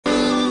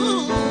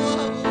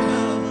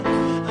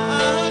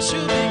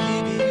should be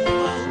giving you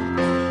all.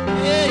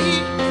 Hey,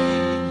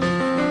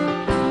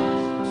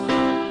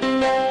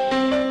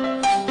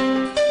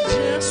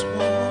 just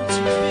want to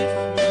be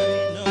free,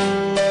 no.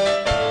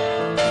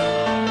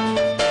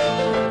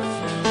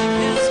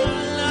 Free as a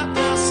life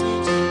that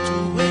seems to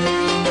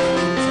wait.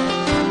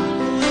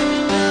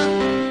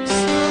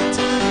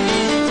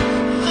 Sometimes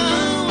I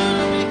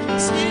wanna be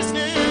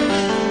consistent.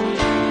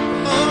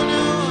 Oh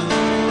no,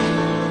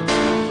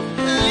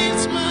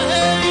 it's my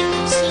aim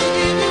to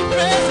give you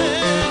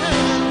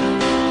presents.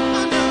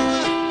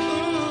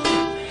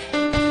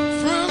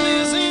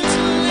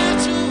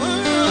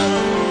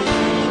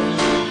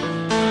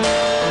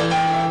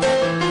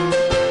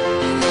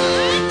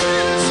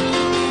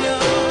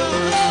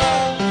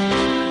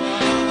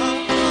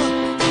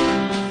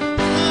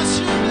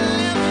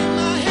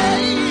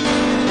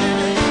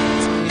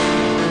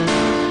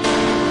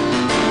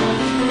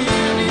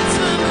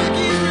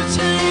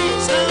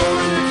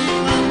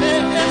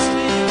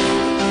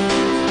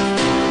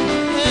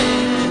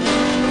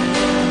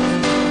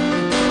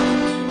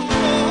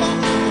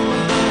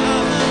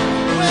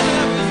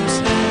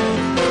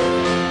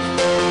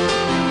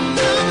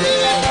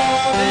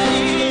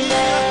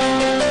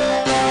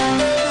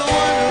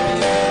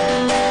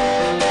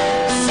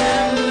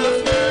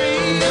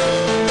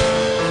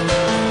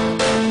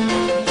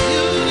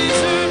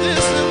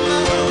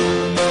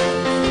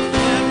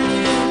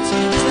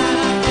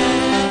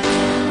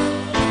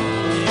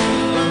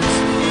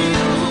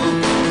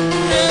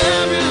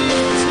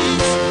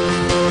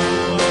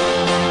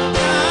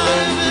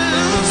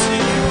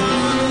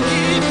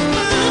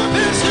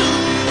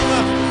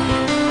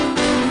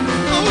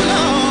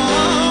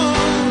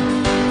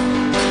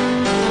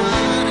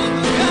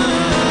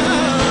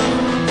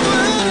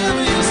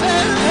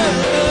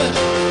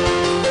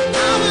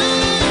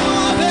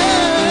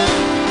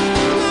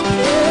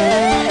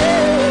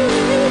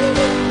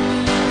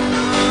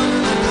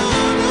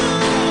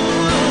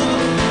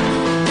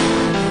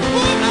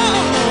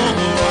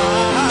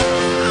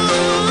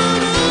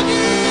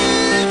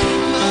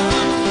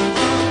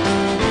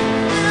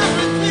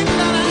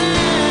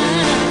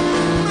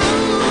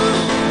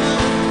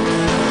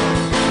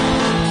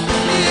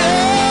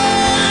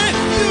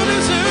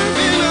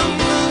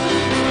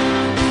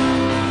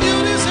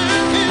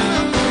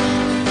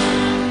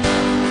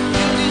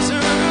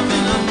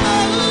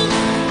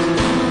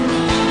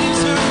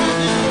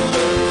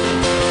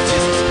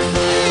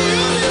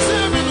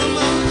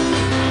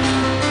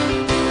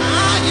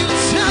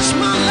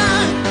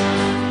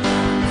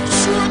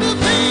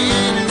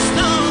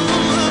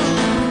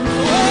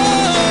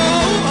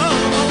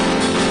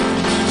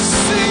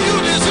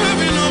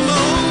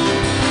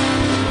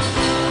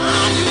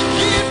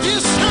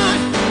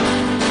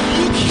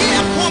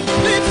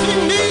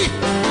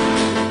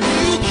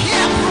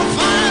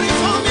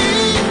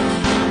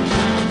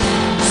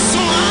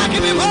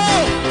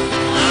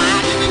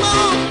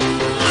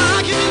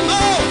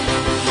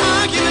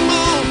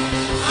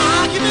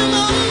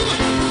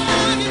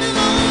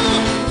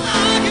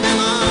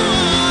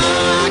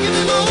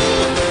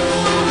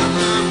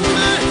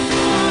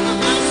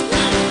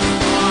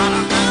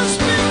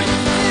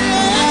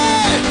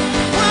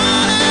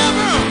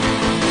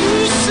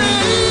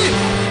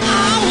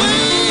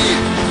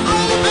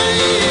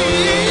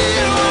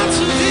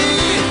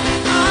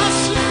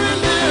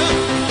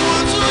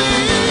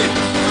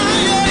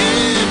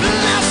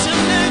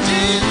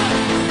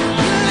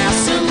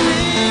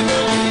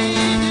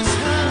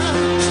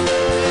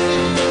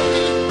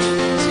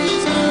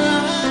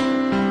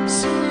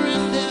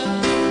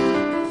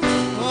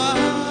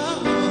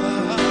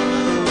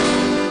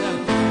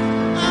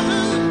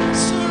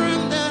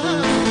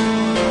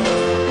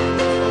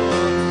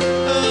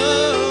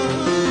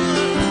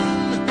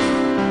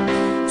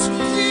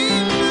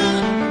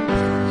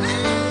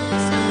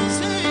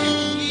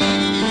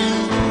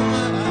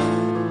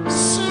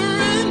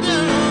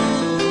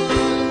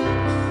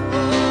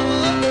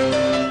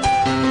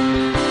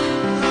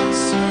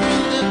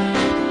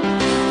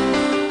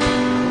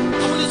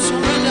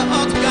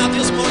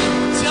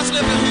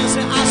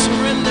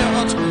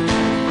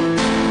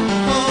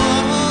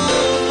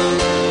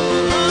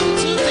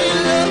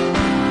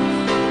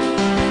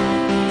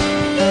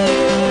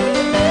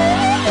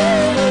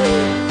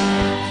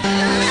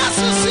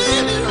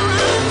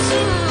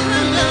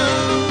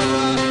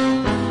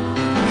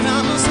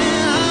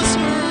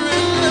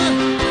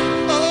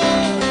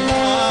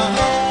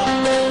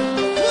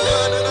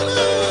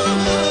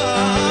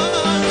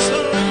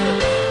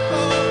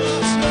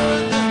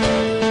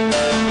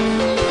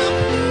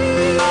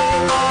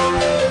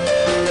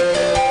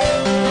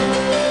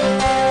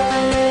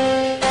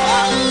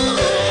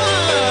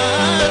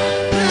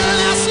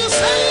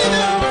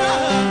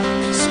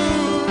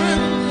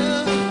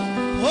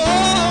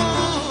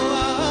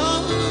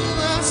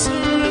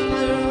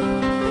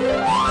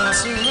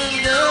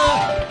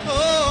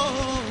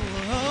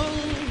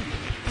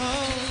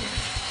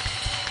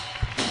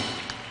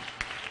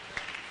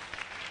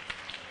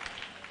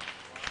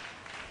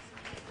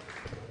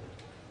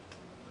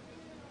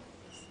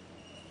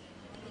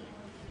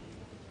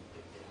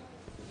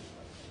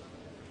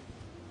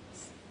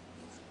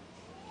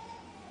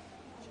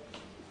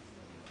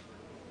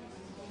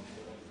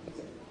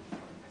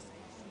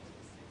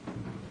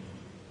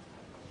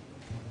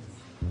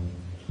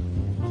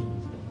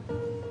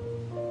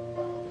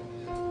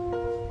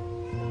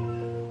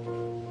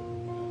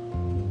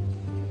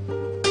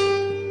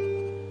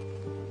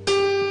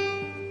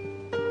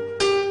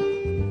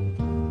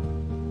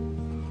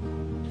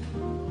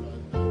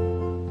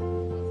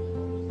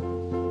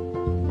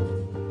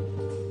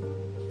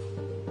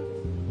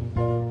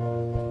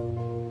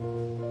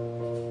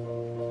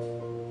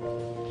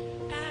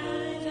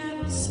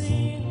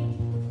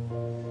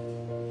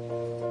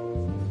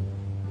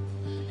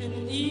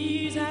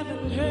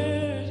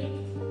 heard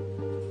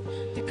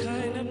the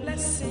kind of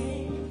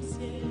blessings,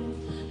 yeah,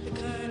 the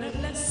kind of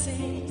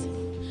blessings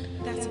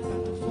that's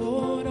about to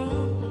fall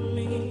on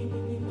me.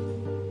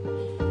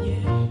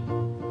 Yeah,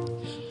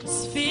 'cause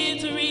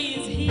victory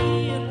is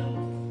here.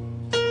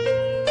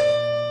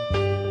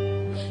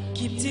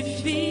 Keep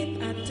defeat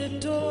at the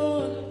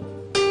door.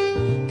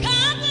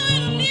 Come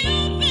on, new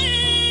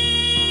thing.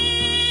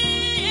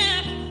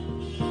 Yeah.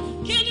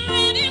 Get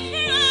ready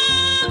for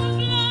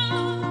overflow.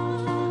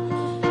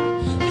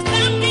 'Cause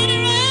I'm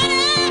getting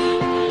ready.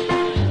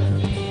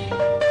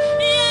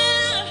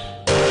 Yeah.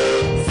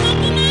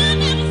 Something I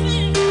never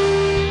seen.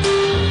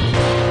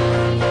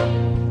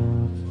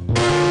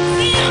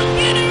 See, I'm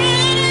getting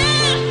ready.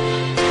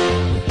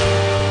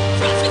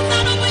 Trust me,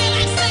 son, I will.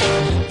 I say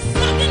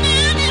something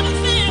I never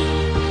seen.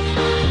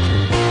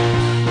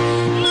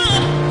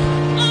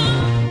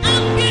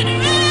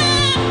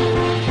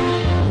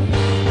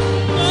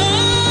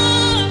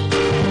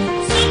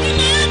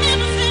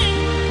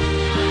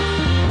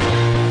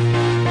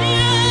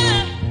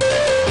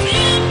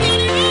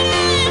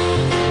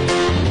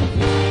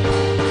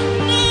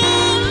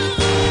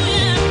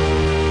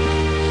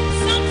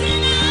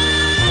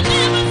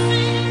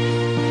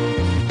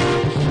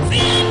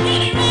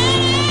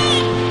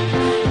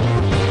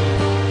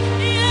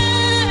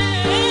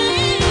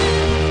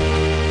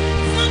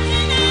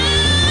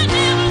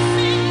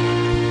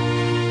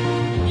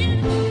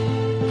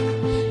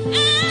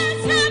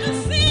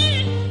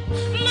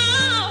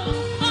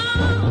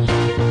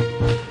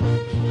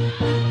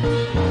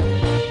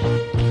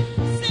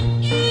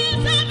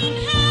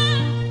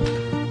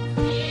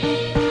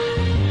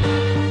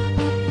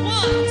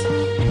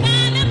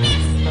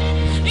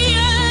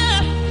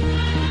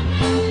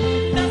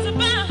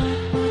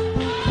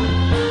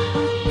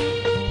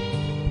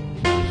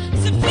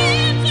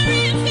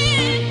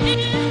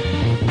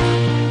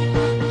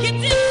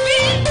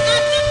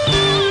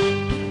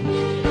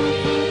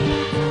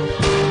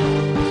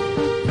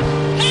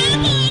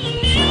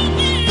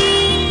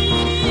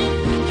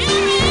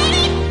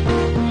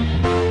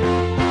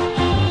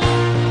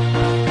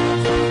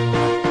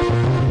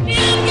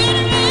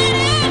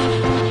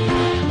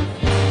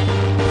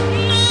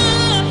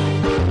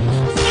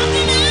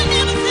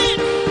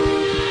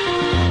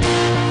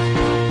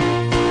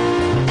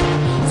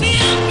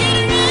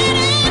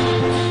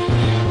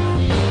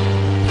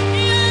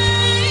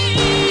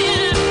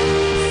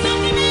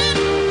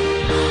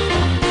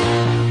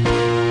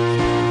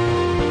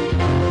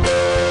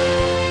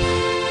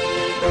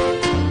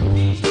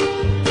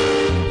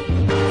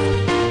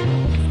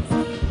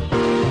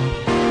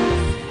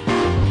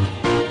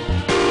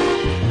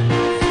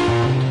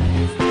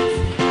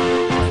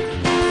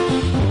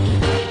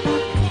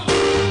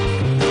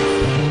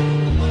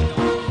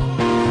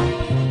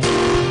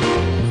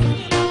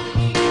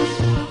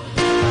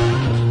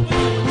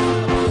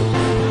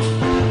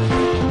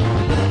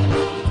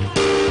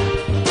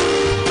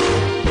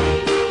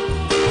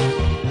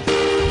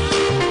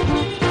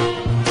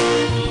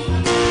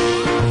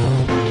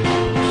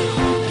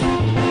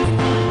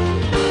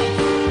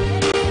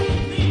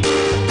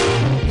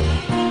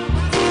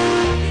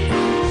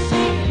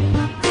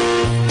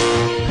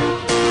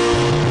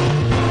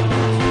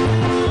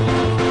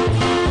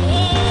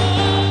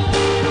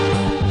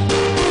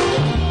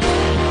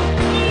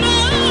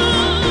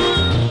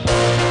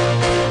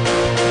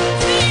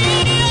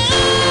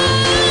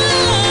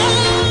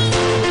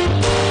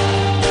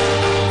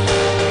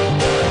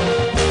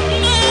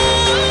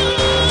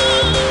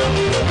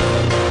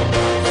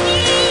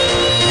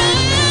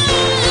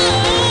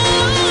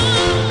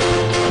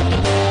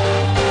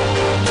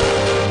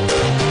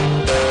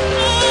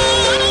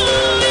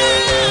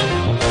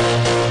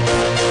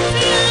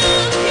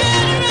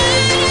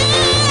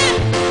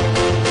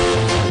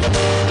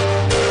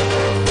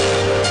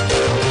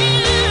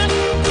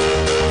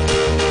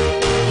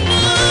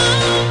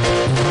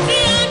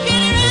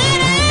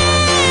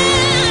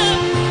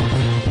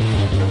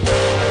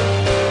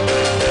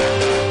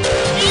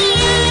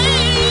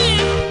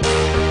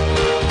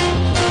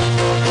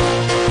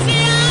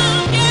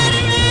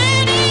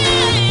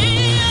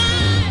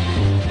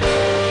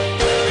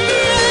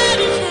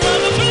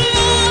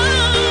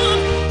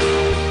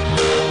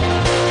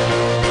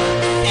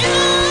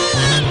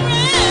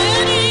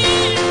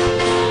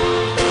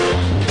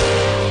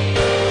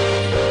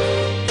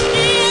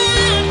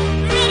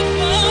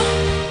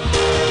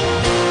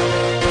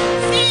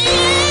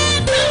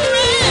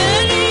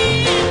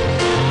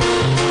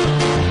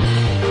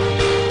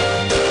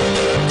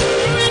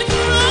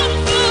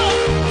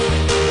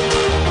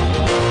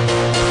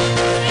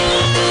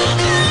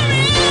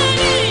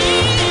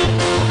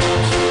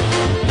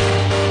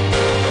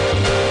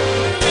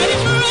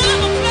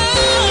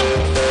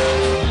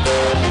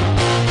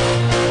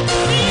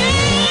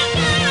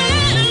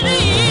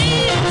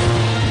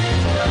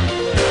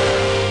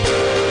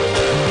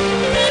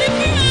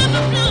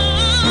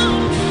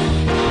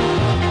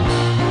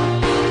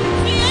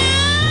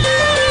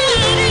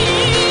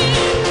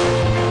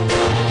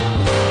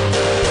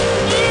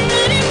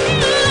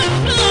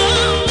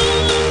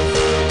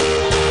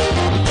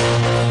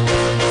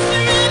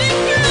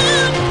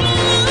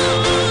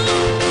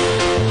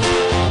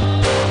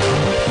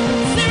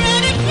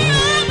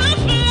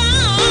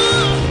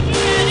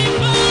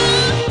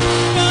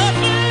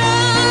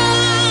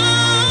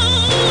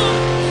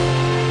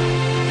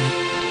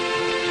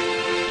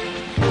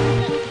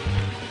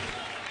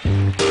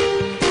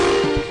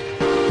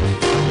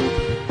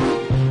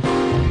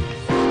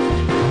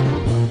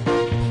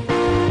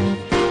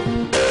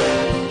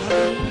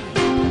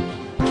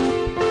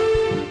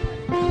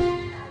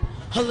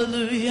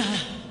 Hallelujah.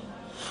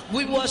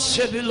 We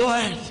worship you,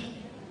 Lord.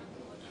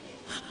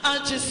 I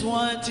just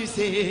want to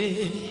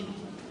say,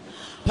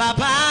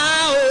 Papa,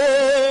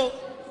 oh,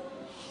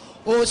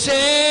 oh,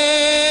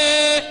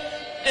 say,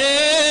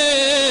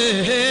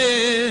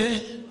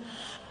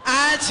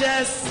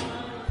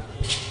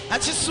 I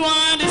just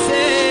want to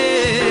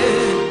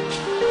say,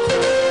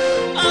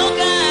 oh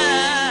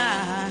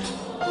God,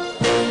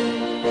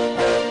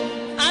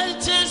 I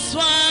just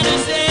want to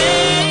say,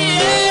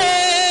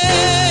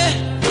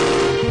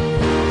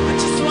 I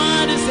just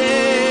want to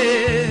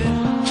say,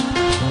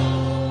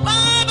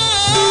 Baba,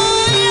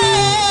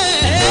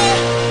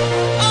 yeah,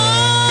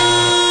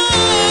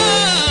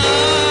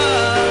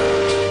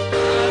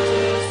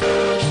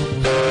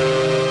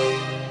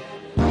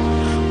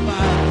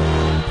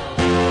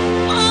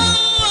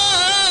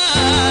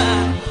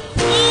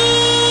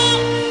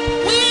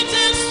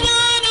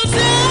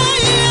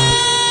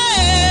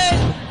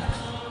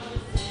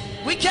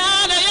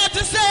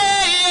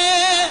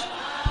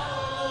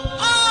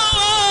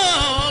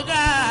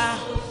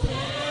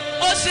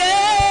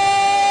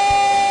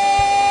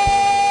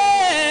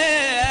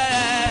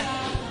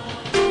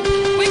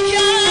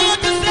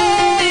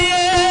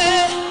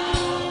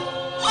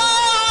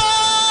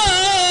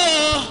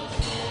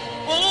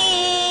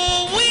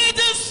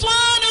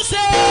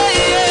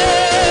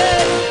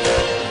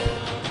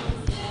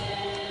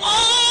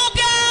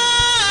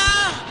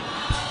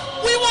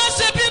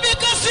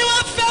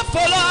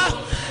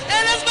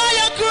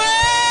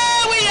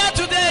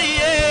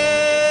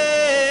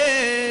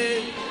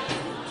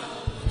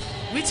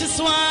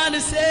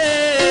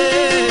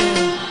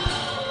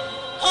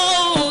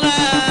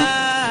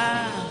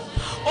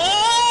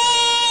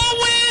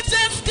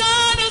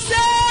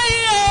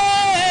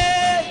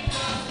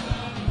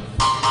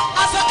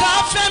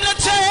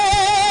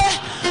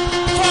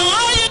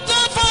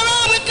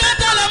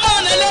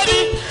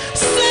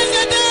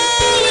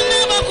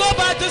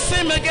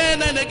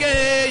 again and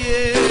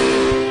again.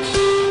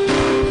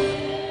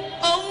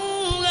 Oh,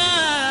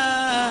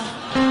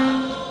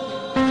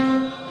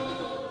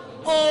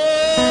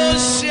 oh,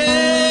 shit.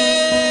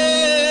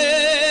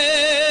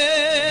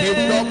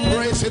 Give God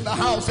praise in the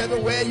house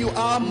everywhere you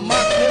are.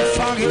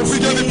 Magnify His We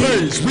give you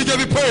praise, we give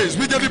you praise,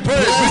 we give you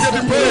praise, we give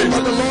you praise.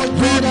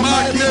 We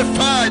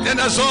magnify and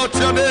exalt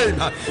your name.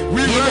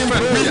 We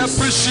reverence, we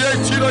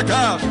appreciate you, Lord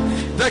God.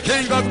 The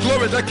King of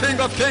glory, the King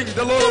of kings,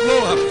 the Lord of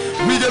lords.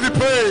 We give you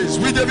praise,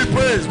 we give you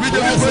praise, we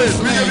give you praise,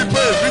 we give you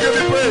praise, we give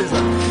you praise.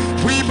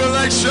 We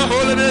bless your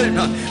holy name.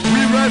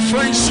 We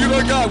reference you,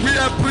 Lord God. We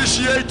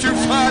appreciate you,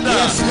 Father.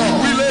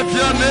 We lift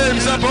your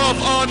names above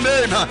all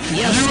name.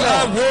 You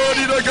are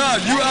worthy, Lord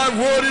God. You are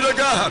worthy, Lord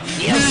God.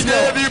 We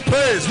give you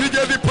praise, we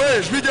give you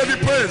praise, we give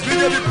you praise, we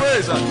give you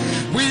praise.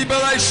 We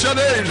bless your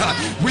name.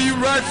 We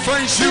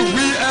reference you.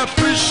 We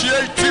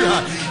appreciate you.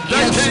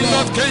 The King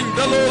of kings,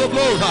 the Lord of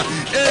lords,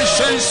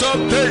 ancients of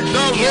days, the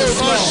Lord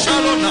of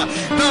Shalom,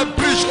 the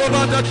bridge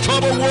over the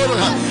troubled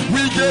water.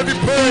 We give you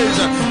praise,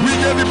 we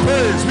give you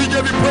praise, we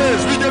give you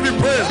praise, we give you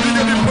praise, we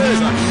give you praise.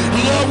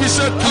 Lord, we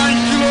say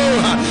thank you,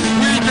 Lord.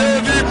 We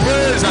give you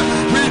praise,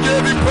 we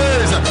give you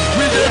praise,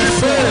 we give you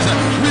praise,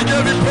 we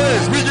give you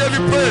praise, we give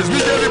you praise, we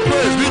give you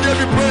praise, we give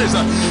you praise.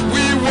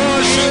 We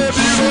worship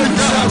you, Lord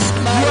God.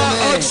 You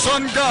are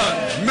awesome God.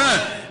 Amen.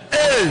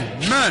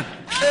 Amen.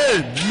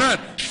 Amen.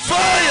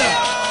 Fire!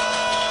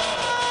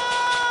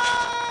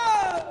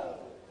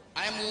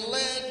 I'm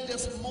led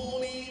this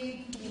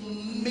morning to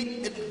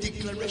make a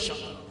declaration.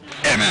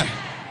 Amen.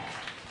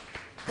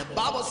 The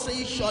Bible says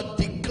you shall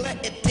declare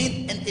a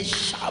thing and it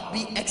shall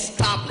be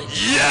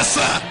established. Yes,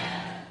 sir.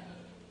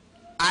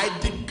 I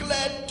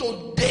declare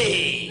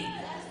today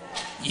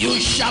you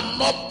shall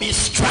not be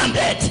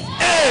stranded.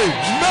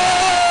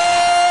 Amen.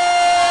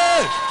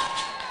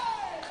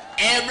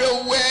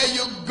 Everywhere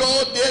you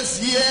go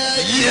this year,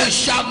 you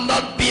shall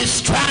not be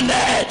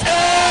stranded.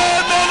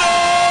 Amen.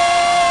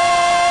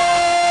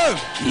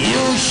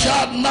 You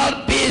shall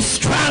not be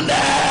stranded.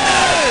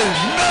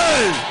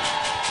 Amen.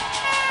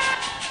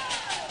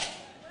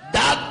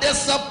 That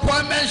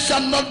disappointment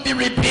shall not be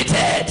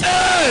repeated.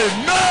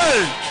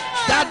 Amen.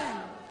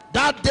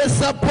 That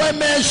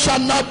disappointment shall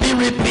not be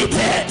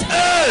repeated.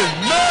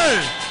 Amen.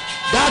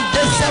 That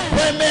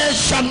disappointment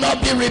shall not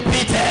be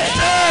repeated.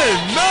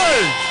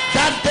 Amen.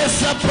 That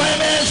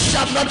disappointment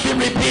shall not be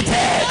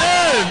repeated.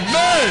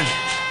 Amen.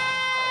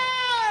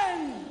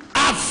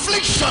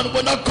 Affliction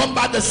will not come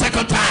back the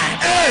second time.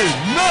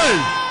 Amen.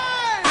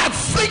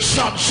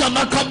 Affliction shall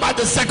not come back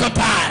the second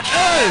time.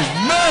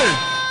 Amen.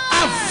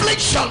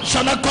 Affliction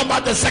shall not come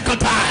back the second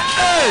time.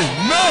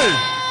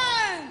 Amen.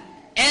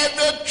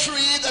 Every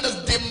tree that is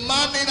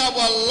demanding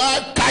our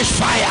life, catch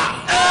fire.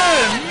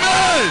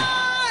 Amen.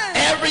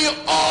 Every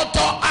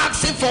altar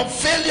asking for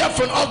failure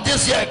from all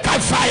this year,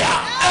 catch fire.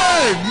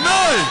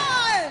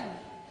 Amen.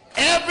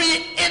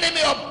 Every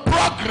enemy of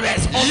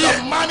progress or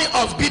the money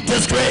of be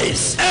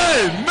disgrace.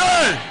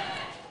 Amen.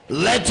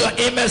 Let your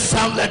amen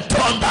sound like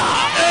thunder.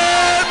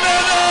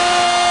 Amen.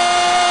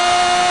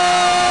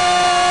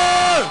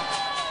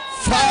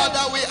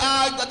 Father, we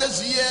ask that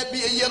this year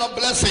be a year of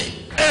blessing.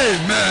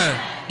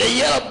 Amen. The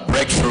year of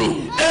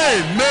breakthrough.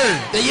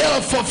 Amen. The year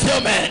of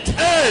fulfillment.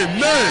 Amen.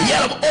 The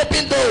year of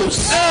open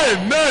doors.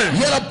 Amen. The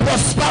year of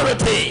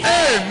prosperity.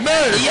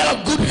 Amen. The year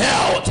of good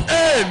health.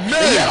 Amen.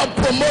 The year of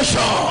promotion.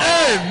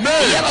 Amen.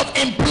 The year of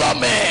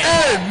employment.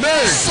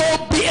 Amen. So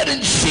be it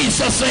in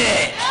Jesus'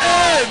 name.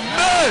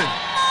 Amen.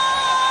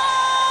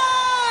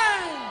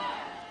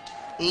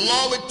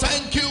 Lord, we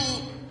thank you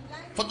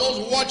for those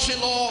watching,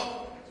 Lord,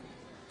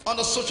 on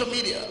the social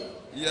media.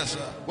 Yes,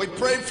 sir. We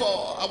pray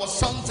for our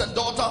sons and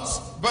daughters,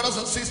 brothers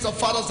and sisters,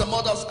 fathers and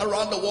mothers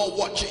around the world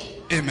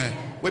watching. Amen.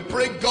 We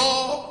pray,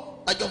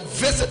 God, that your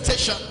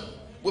visitation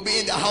will be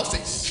in their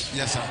houses.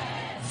 Yes, sir.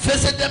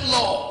 Visit them,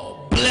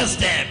 Lord. Bless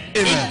them.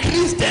 Amen.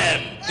 Increase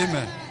them.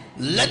 Amen.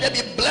 Let there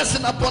be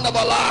blessing upon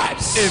our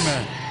lives.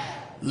 Amen.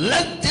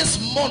 Let this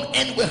month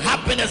end with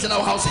happiness in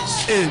our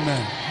houses.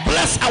 Amen.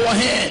 Bless our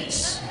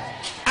hands.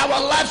 Our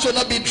lives will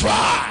not be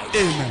dry.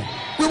 Amen.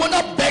 We will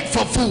not beg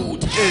for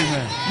food.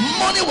 Amen.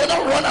 Money will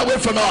not run away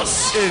from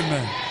us.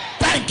 Amen.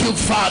 Thank you,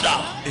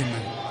 Father.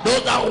 Amen.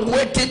 Those that are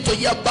waiting to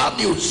hear bad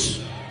news,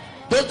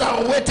 those that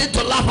are waiting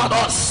to laugh at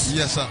us,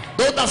 Yes, sir.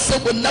 those that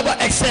say we'll never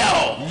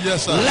excel,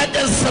 Yes, sir. let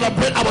them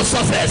celebrate our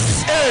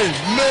success.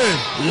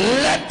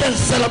 Amen. Let them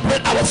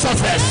celebrate our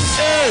success.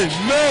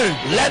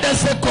 Amen. Let them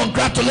say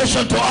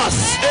congratulations to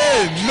us.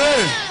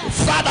 Amen.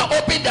 Father,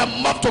 open their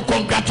mouth to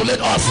congratulate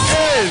us.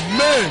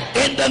 Amen.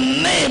 In the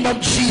name of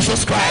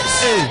Jesus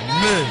Christ.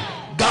 Amen.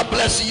 God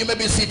bless you. You may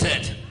be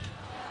seated.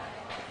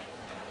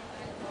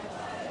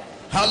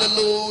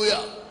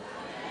 Hallelujah.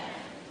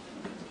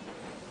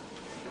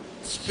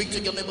 Speak to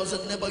your neighbors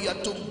and neighbor, you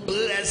are too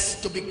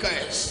blessed to be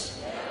cursed.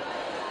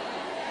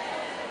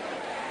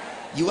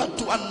 You are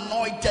too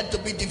anointed to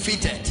be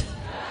defeated.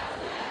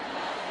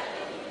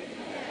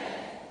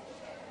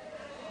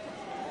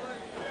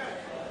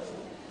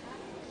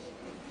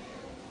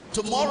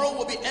 Tomorrow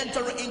we'll be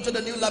entering into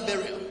the new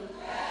Liberia.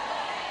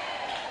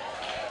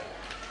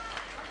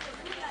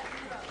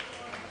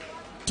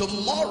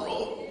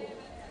 Tomorrow,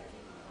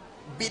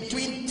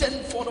 between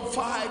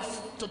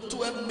 10:45 to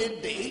 12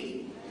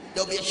 midday,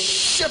 there will be a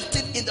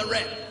shifting in the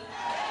realm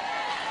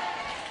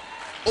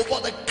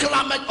over the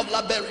climate of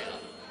Liberia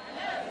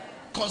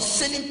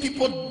concerning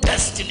people's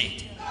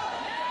destiny.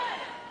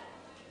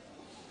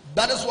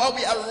 That is why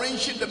we are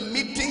arranging the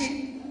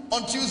meeting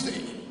on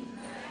Tuesday.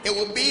 It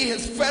will be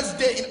his first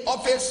day in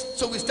office,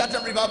 so we start a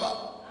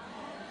revival.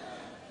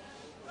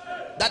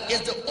 That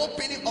is the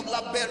opening of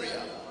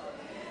Liberia.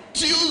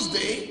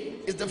 Tuesday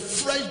is the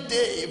fresh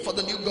day for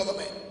the new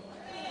government.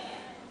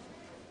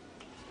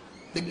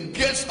 The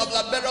gates of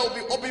Liberia will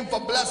be open for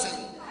blessing.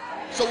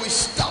 So we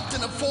start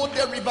in a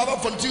 4-day revival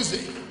from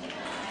Tuesday.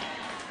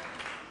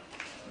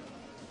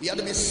 We have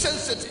to be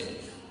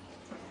sensitive.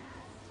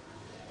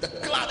 The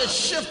cloud is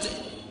shifting.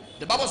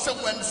 The Bible said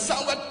when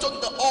Samuel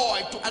took the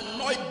oil to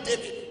anoint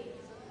David,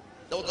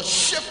 there was a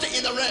shifting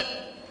in the realm.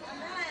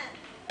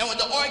 And when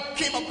the oil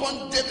came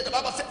upon David, the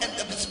Bible said, and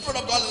the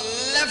Spirit of God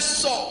left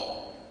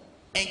Saul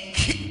and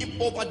kicked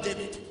him over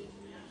David.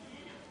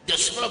 The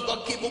Spirit of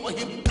God came over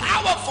him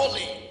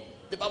powerfully.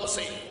 The Bible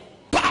says,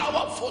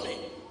 powerfully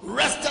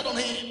rested on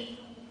him.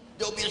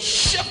 There will be a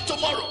shift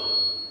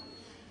tomorrow.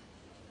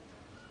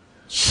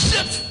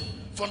 Shift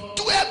from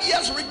 12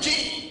 years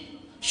regime,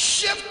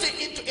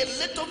 shifting into a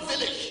little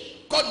village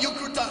called New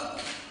Kruta.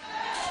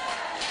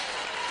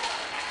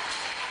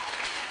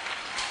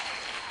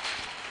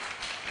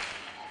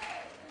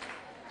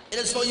 It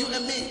is for you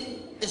and me.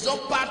 It's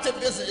not party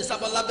business. It's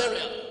about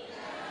Liberia.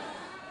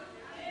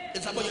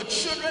 It's about your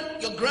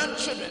children, your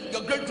grandchildren,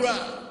 your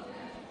great-grand.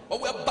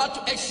 What we're about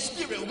to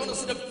experience, we're going to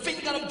see the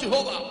finger of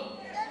Jehovah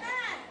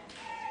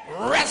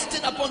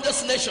resting upon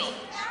this nation.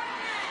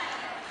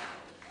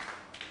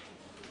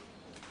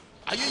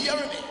 Are you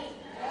hearing me?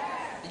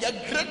 You're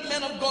great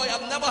men of God.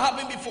 I've never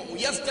happened before.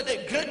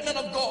 Yesterday, great men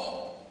of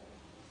God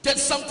did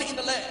something in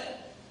the land.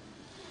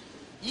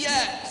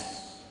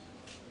 Yes.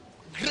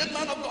 Great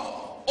man of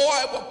God.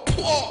 Oil will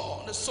pour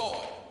on the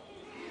soil.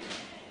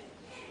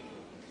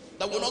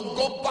 That will not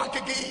go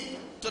back again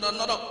to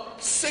another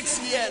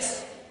 6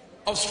 years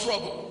of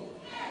struggle.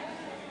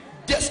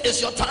 This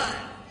is your time.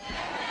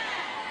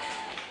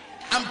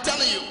 I'm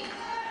telling you.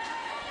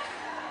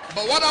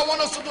 But what I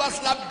want us to do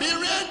as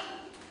Liberian,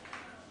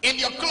 in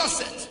your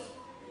closet,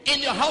 in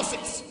your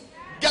houses,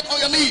 get on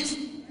your knees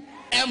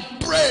and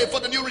pray for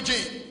the new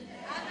regime.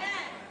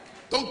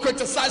 Don't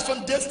criticize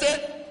from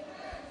distance.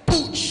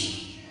 Push.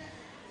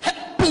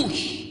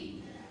 Push.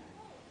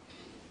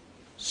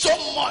 So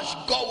much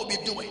God will be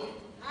doing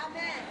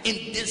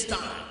in this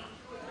time.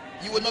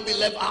 You will not be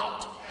left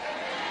out.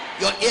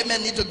 Your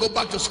amen need to go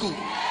back to school.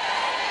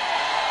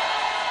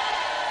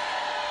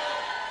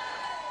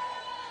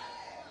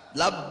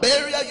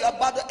 Liberia, you are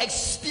about to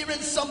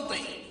experience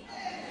something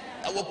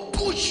that will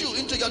push you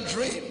into your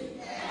dream.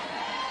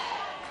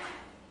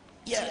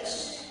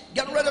 Yes.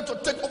 Get ready to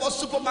take over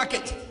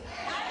supermarket.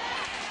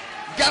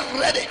 Get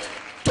ready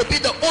to be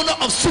the owner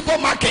of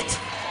supermarket.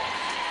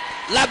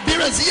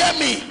 Liberians, hear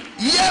me.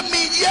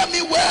 Hear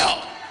me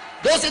well.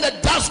 Those in the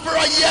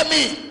diaspora, hear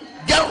me.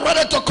 Get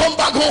ready to come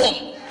back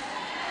home.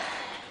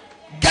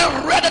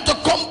 Get ready to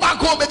come back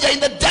home. If you're in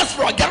the death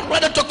row, get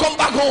ready to come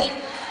back home.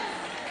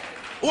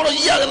 Over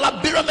here in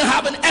Liberia, may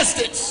have an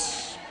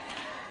estates,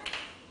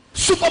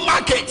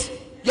 supermarket,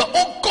 your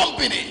own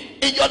company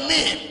in your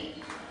name,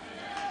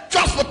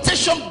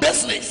 transportation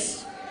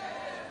business,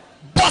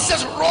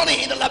 buses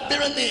running in the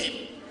Liberian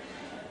name.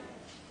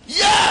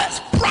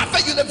 Yes,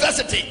 private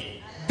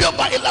university built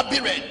by a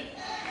Liberian.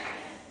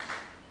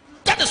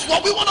 That is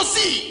what we want to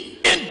see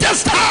in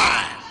this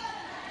time.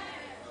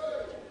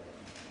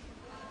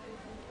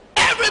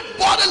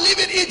 Everybody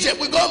leaving Egypt,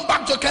 we're going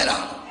back to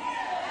Canaan.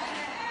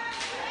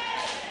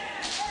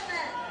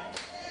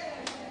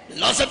 The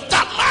Lord said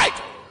that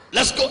night,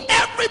 let's go.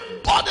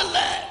 Everybody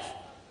left.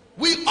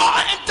 We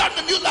are entering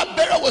the new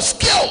Liberia with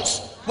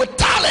skills, with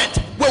talent,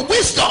 with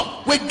wisdom,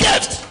 with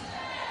gifts.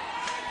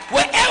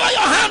 Wherever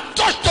your hand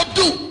touched to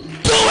do,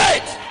 do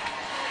it.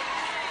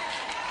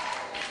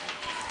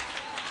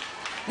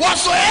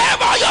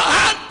 Whatsoever your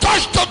hand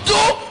touched to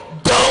do,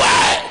 do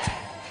it.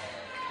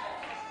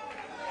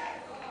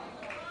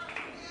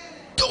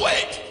 Do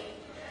it.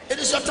 It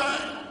is your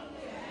time.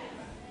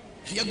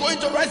 If you're going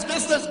to rice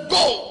business,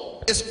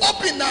 go. It's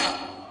open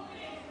now.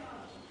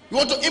 You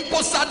want to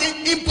import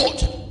sardine,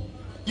 import.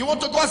 You want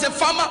to go as a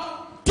farmer,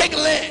 take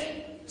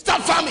land,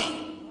 start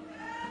farming.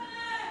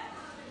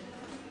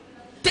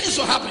 Things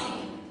will happen.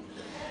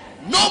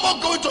 No more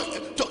going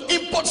to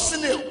import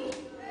snail.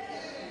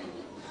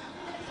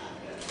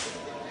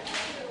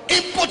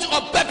 Importing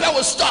of pepper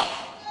will stop.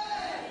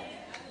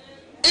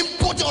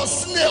 Importing of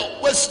snail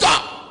will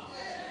stop.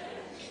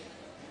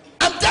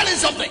 I'm telling you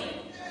something.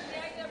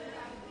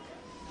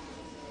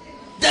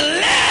 The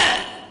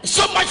land is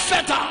so much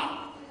fertile.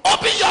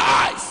 Open your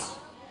eyes.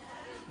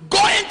 Go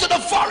into the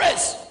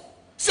forest.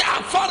 Say,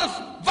 I found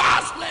a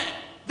vast land.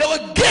 They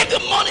will give you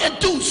money and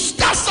do.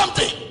 Start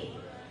something.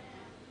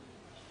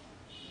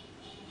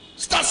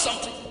 Start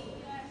something.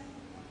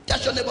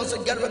 Touch your neighbor and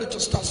say, get ready to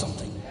start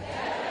something.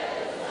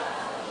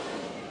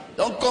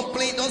 Don't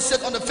complain. Don't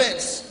sit on the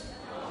fence.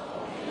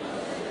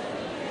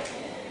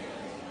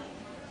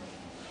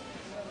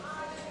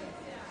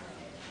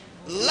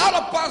 A lot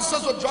of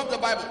pastors will drop the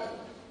Bible.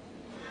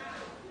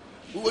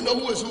 We will know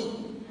who is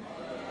who.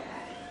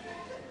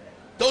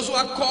 Those who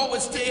are called will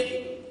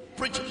stay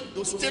preaching. They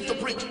will stay to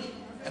preach.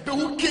 And people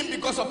who came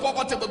because of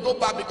poverty will go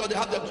back because they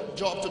have their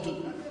job to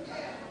do.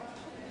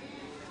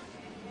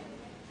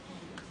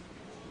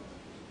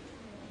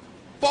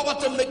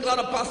 Poverty make a lot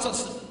of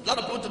pastors, a lot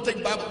of people to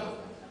take Bible,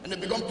 and they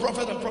become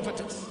prophet and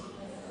prophetess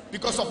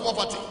because of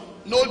poverty.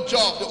 No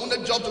job. The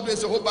only job to do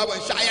is the whole Bible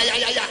and shout,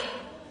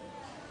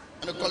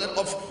 and they collect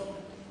offering.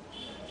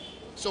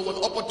 So when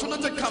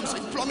opportunity comes,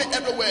 employment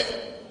everywhere.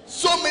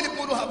 So many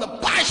people who have the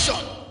passion,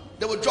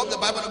 they will drop the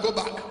Bible and go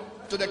back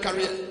to their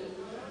career.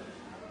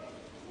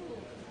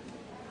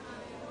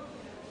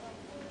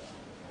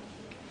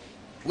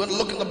 We're going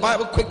to look in the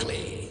Bible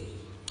quickly.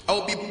 I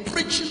will be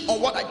preaching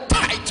on what I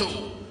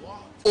title,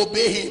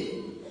 Obey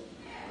Him.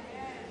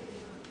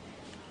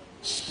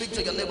 Speak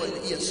to your neighbor in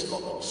the ear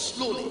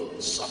slowly,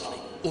 softly.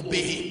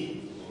 Obey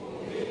Him.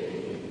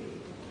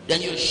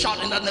 Then you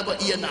shout in that neighbor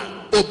ear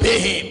now, obey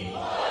Him.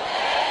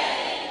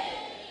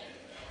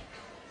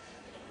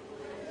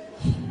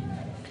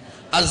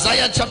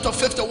 Isaiah chapter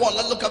 51,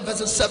 let's look at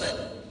verses 7.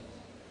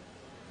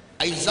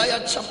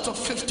 Isaiah chapter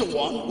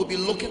 51, we'll be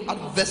looking at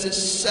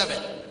verses 7.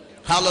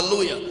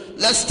 Hallelujah.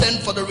 Let's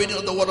stand for the reading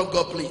of the word of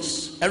God,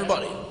 please.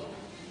 Everybody.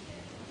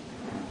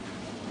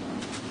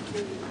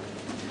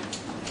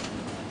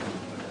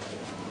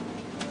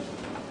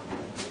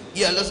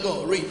 Yeah, let's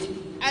go. Read.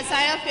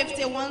 Isaiah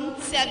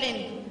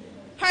 51:7.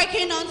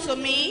 Hearken unto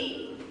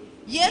me,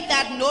 ye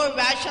that know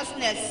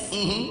righteousness,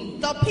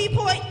 the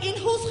people in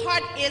whose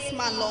heart is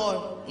my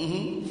Lord.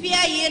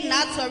 Fear ye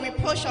not the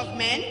reproach of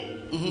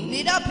men,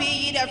 neither be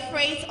ye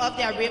afraid of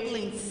their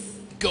ravelings.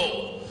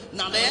 Go.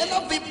 Now the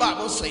NIV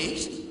Bible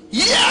says,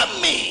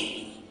 hear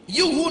me,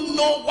 you who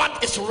know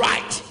what is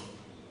right.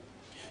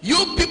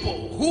 You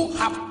people who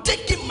have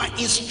taken my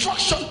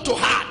instruction to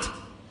heart,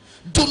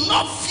 do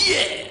not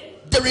fear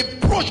the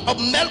reproach of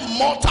mere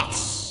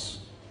mortals,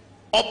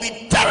 or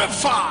be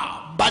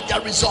terrified by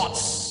their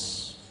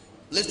results.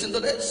 Listen to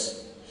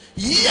this.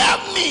 Hear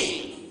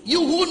me, you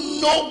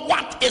who know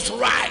what is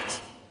right.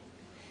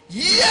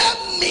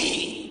 Hear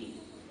me,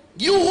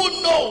 you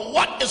who know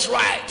what is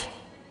right.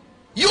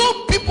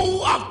 You people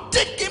who have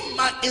taken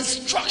my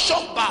instruction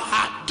by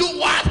heart, do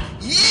what?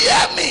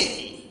 Hear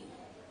me.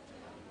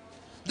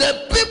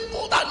 The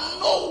people that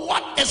know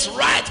what is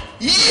right,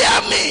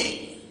 hear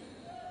me.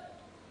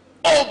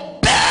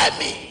 Obey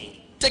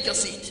me. Take a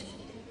seat.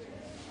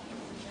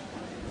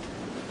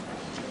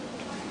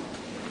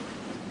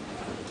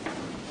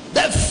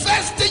 The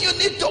first thing you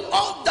need to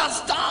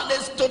understand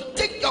is to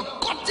take your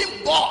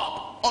cotton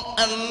bulb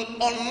and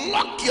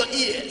unlock your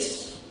ears.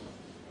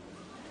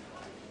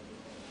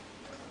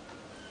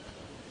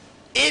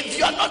 If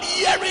you are not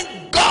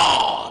hearing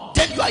God,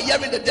 then you are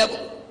hearing the devil.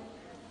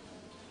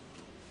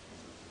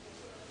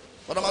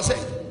 What am I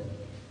saying?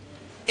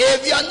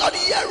 If you are not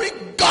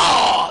hearing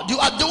God, you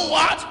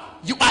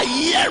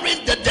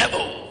hearing the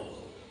devil.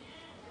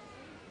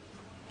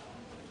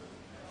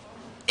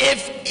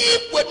 If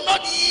Eve would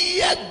not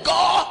hear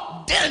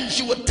God, then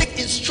she would take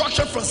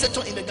instruction from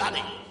Satan in the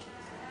garden.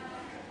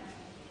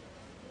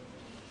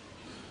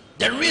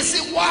 The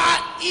reason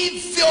why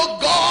Eve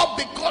failed God,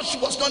 because she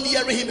was not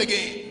hearing him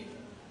again.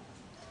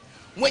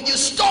 When you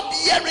stop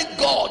hearing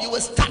God, you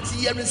will start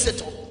hearing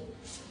Satan.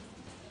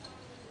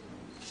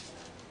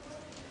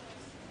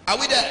 Are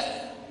we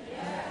there?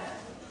 Yes.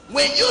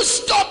 When you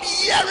stop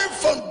hearing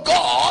from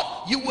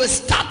God, you will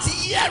start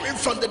hearing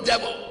from the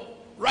devil.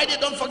 Write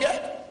it, don't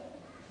forget.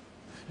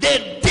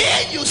 The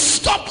day you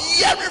stop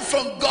hearing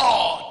from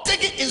God,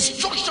 taking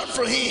instruction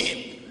from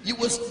him, you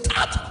will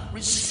start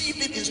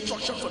receiving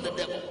instruction from the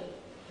devil.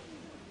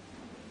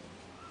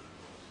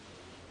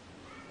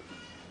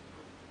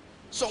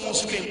 Someone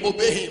scream,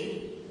 obey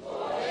him.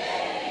 Obey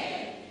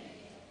him.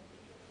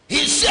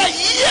 He said,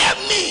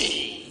 hear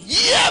me,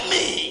 hear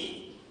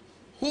me.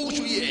 Who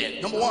should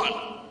hear? Number one,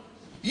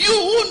 you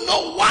who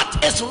know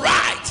what is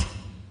right.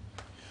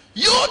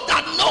 You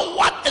that know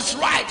what is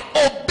right,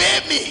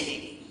 obey me.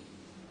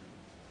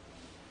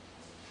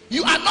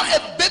 You are not a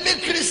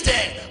baby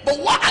Christian, but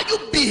why are you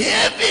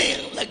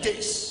behaving like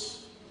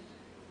this?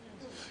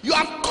 You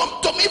have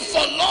come to me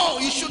for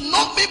long. You should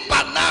know me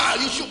by now.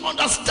 You should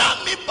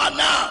understand me by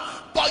now.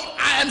 But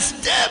I am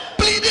still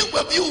pleading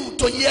with you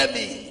to hear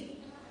me.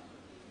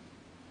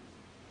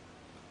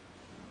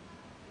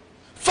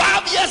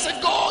 5 years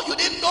ago, you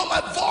didn't know my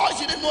voice.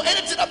 You didn't know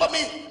anything about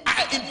me.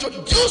 I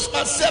introduced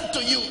myself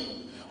to you.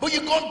 But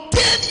you gone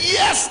 10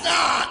 years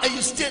now and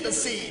you stay the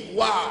same.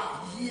 Wow.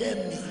 Hear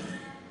me.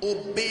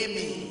 Obey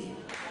me.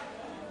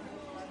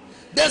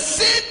 The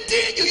same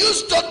thing you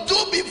used to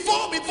do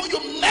before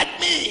you met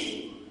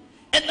me.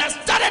 And I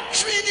started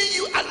training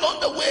you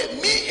along the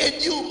way. Me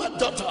and you, my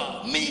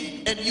daughter.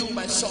 Me and you,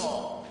 my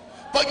son.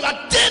 But you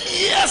are 10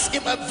 years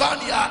in my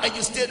vineyard and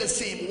you stay the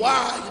same.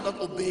 Why you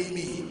not obey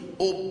me?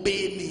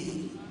 Obey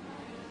me.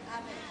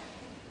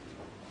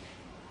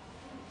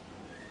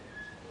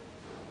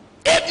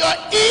 If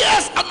your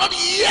ears are not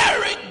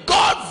hearing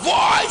God's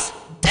voice,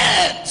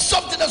 then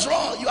something is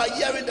wrong. You are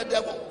hearing the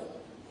devil.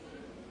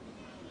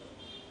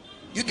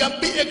 You can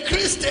be a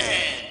Christian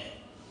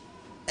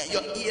and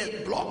your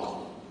ears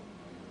blocked.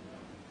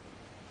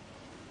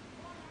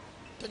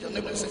 Tell your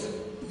neighbor, say,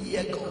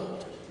 hear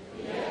God.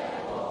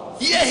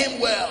 Hear him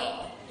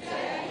well.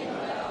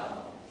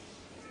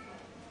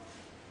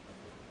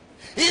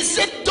 He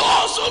said,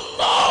 those who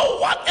know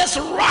what is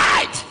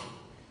right,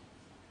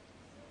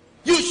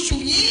 you should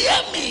hear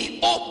me,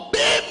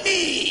 obey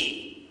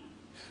me.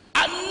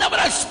 I never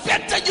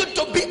expected you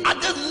to be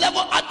at this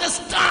level at this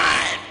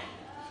time.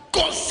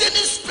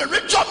 Concerning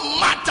spiritual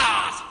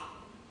matters,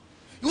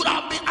 you would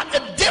have been at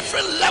a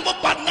different level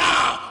by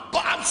now.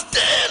 But I'm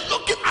still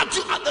looking at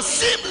you at the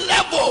same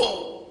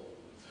level.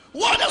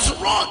 What is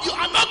wrong? You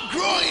are not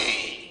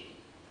growing.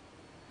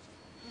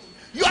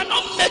 You are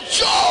not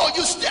mature.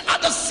 You stay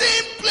at the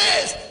same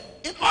place.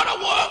 In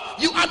other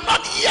words, you are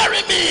not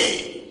hearing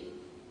me.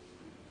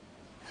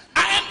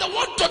 I am the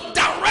one to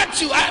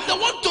direct you. I am the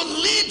one to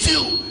lead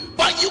you.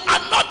 But you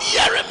are not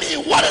hearing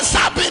me. What is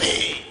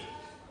happening?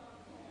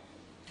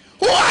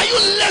 Who are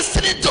you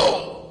listening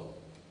to?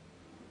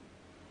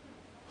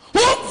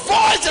 Whose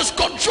voice is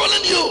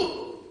controlling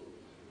you?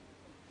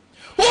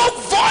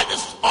 Whose voice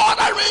is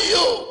ordering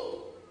you?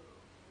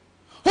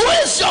 Who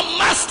is your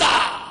master?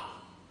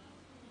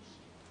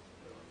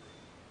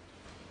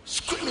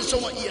 Screaming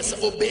someone here,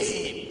 say, obey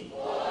him.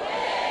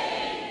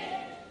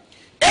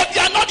 If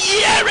you are not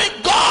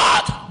hearing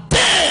God,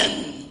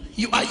 then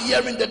you are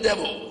hearing the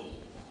devil.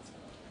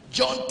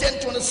 John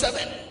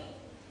 10:27.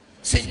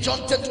 Say John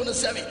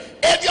 10:27.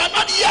 If you are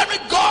not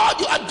hearing God,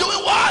 you are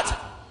doing what?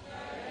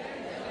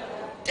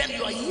 Then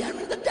you are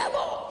hearing the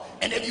devil.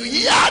 And if you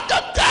hear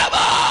the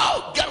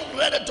devil, get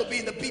ready to be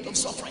in the pit of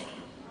suffering.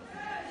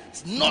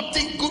 It's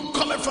nothing good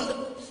coming from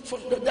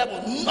the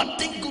devil.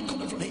 Nothing good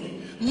coming from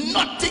him.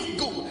 Nothing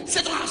good.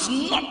 Satan has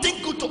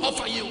nothing good to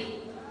offer you.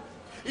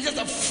 It's just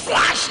a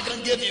flash he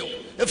can give you.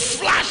 A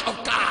flash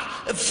of car,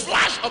 a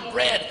flash of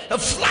bread, a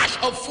flash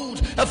of food,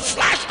 a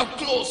flash of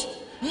clothes.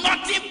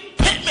 Nothing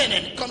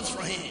permanent comes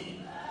from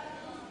him.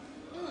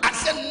 I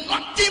said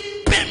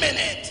nothing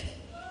permanent.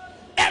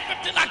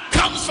 Everything that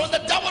comes from the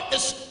devil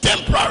is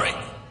temporary.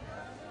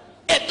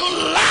 It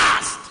don't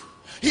last.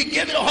 He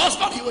gave you a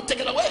husband, he will take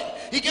it away.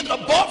 He gave you a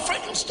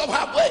boyfriend, he will stop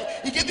halfway.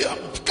 He gave you a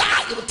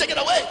car, he will take it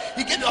away.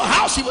 He gave you a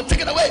house, he will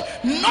take it away.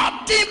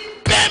 Nothing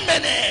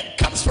permanent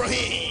comes from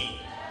him.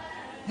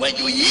 When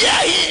you hear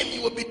him,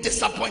 you will be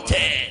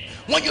disappointed.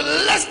 When you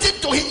listen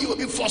to him, you will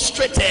be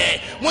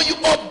frustrated. When you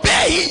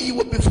obey him, you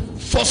will be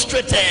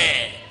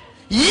frustrated.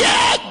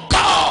 Hear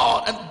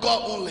God and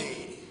God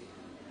only.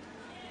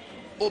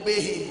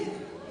 Obey him.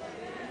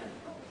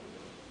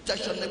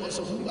 Touch your neighbor.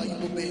 So who are you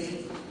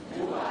obeying?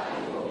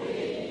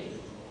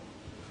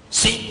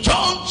 See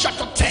John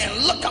chapter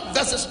 10. Look at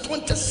verses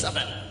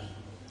 27.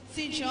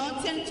 See John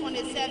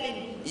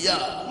 10:27.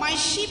 Yeah. My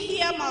sheep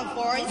hear my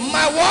voice.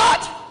 My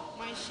what?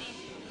 My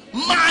sheep.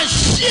 My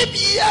sheep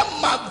hear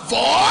my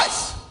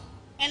voice.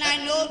 and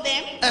I know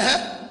them,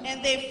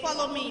 and they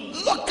follow me.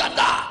 Look at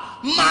that.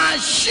 My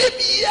sheep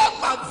hear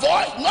my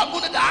voice. Not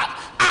only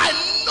that, I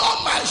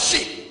know my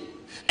sheep,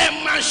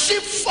 and my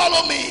sheep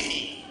follow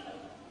me.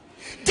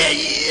 They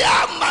hear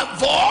my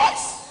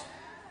voice.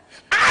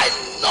 I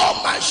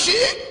know my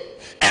sheep,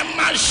 and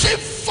my sheep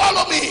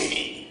follow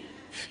me.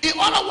 In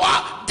other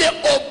words, they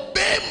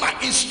obey my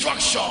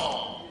instruction.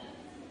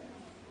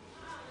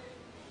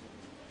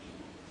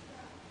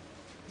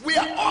 We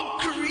are all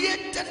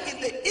created in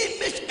the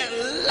image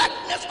and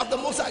likeness of the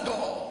Most High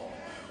God.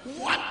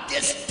 What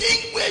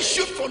distinguishes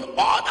you from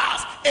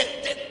others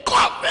is the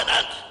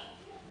covenant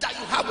that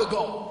you have with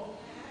God.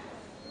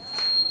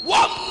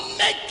 What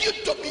makes you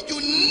to be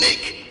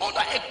unique under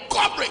a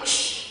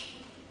coverage,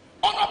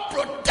 under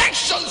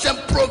protections and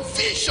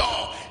provision,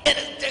 it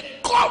is the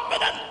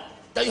covenant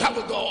that you have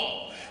with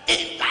God.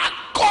 In that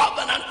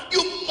covenant,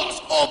 you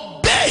must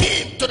obey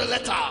Him to the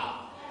letter.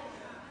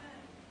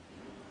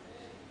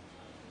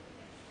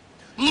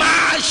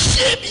 My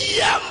sheep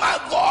hear my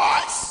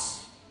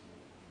voice,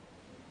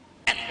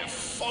 and they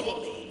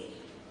follow me.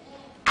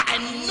 I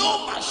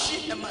know my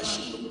sheep, and my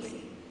sheep know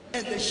me.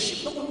 And the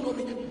sheep don't know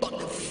me, but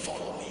they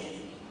follow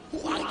me.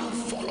 Who are you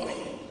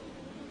following?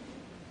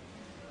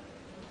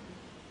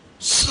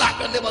 Slap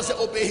your neighbor and say,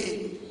 obey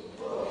him.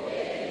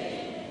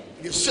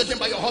 If you're sitting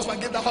by your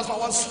husband, give that husband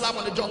one slap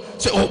on the jaw.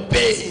 Say,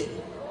 obey him.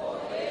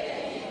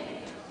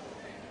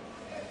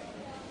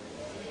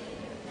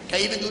 Can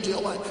you even do it to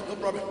your wife? No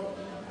problem.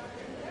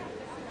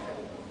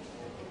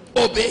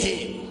 Obey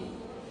him.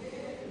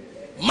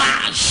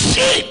 My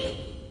sheep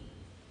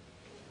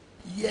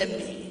hear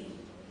me.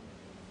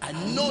 I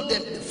know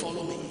them, they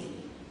follow me.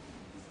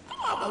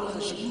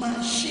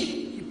 My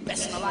sheep, you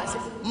personalize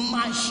it.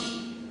 My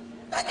sheep.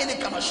 Not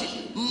any kind of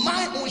sheep.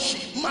 My own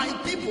sheep. My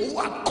people who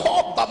are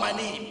called by my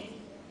name.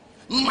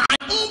 My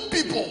own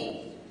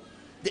people.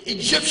 The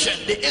Egyptian,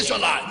 the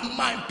Israelite,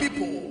 my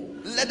people.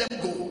 Let them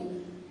go.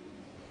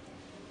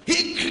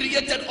 He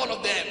created all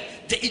of them.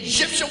 The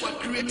Egyptians were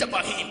created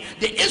by him.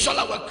 The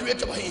Israelites were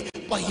created by him.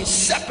 But he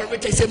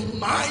separated. He said,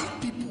 my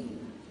people.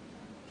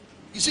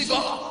 You see,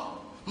 God,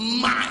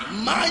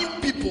 my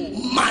people,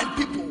 my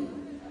people.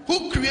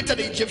 Who created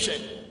the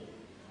Egyptian?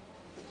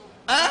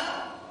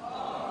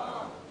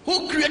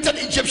 Who created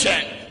the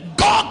Egyptian?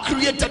 God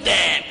created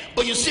them.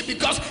 But you see,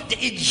 because the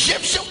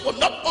Egyptians were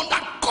not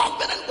under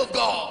covenant with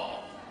God.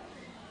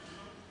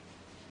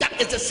 That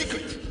is the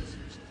secret.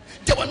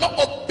 They were not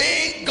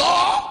obeying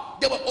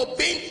God. They were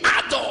obeying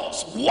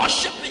idols,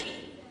 worshiping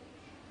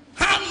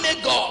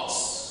handmade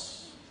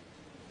gods.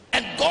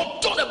 And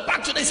God told them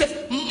back to them. He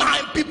said,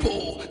 my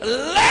people,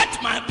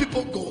 let my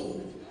people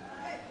go.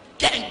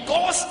 Can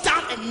God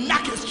stand and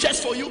knock his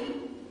chest for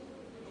you?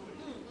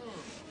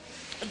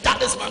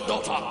 That is my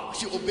daughter.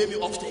 She obeyed me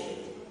often.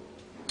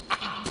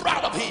 I'm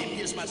proud of him.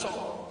 He is my son.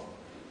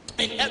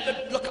 And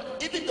every look,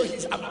 even though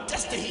I'm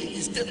testing him,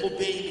 he's still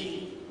obeying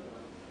me.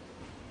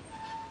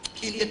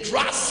 In the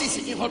dry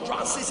season, in her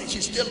dry season,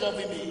 she's still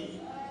loving me.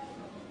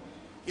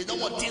 You don't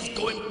want things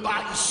going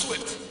by, you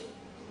swift.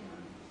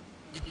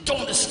 You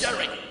turn the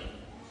steering.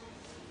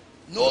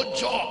 No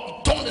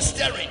job, you turn the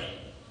steering.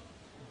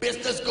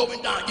 Business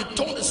going down, you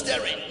turn the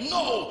steering.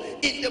 No,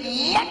 in the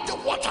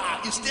muddy water,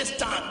 you still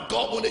stand.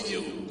 God under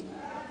you.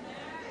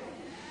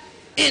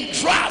 In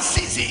dry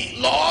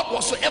season, Lord,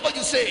 whatsoever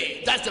you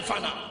say, that's the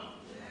final.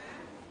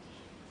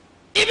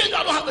 Even though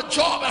I don't have a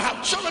job, I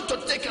have children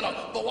to take care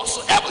of, but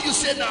whatsoever you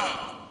say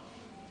now,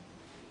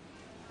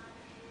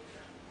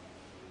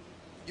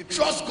 you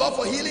trust God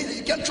for healing, and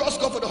you can't trust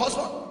God for the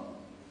husband.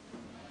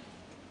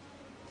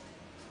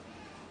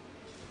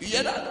 You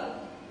hear that?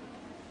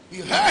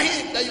 You hear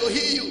him, that he'll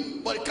hear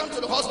you, but it comes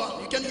to the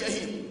husband, you can't hear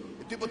him.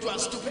 The people too are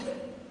stupid.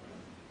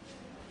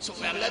 So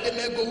I let the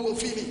man go who will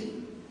feed me.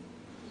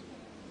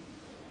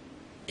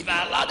 If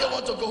I allow them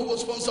want to go, who will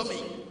sponsor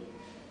me?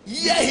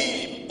 Hear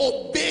him,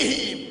 obey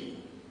him.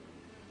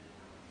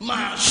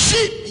 My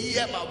sheep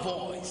hear my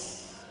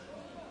voice.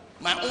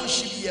 My own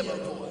sheep hear my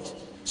voice.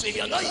 So if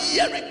you're not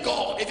hearing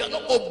God, if you're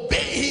not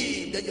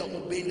obeying him, then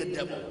you're obeying the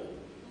devil.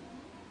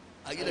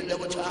 Are you the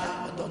devil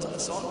child, my daughter,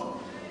 son?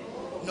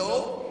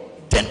 No?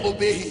 Then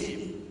obey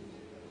him.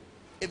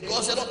 If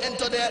God said don't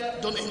enter there,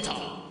 don't enter.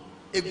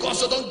 If God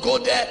said don't go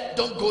there,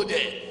 don't go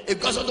there.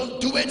 If God said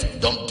don't do it,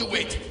 don't do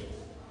it.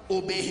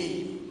 Obey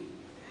him.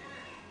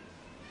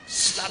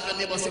 Slap your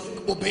neighbor and say,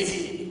 obey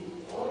him.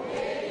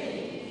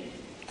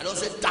 I don't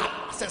say tap,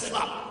 I say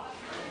slap.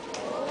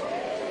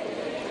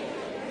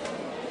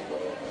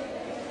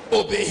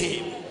 Obey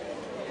him.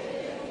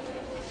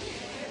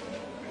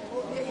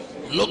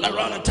 Look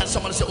around and tell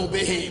someone, say,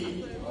 obey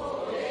him.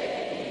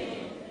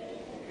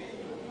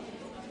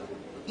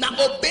 Now,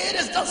 obey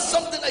is not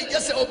something that you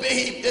just say,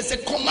 obey him. It's a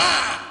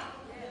command.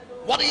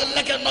 Whether you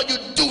like it or not, you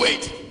do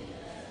it.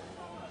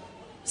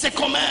 It's a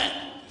command.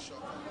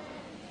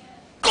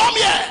 Come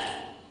here.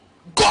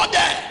 Go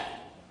there.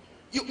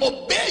 You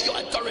obey your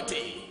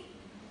authority.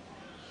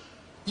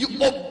 You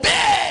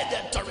obey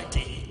the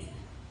authority.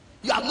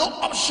 You have no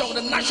option.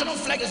 The national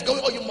flag is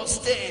going, or you must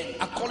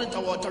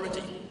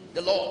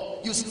the law.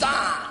 You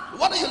stand.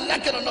 Whether you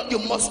like it or not, you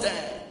must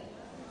stand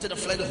to the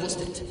flag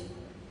hosted.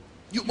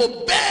 You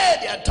obey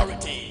the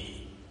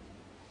authority.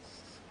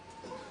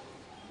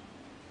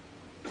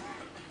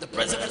 The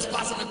president is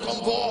passing the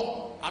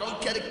convoy. I don't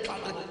care the car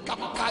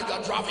you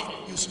are driving.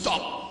 You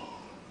stop.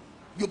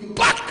 You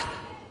park.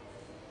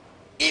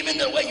 Even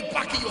the way you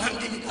park it, you hang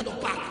it. You cannot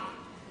park.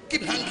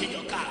 Keep hanging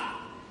your car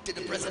till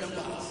the president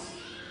pass.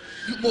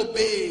 You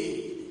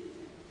obey.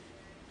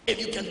 If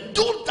you can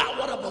do that,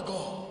 what about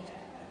God?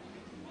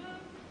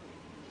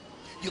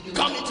 You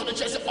come into the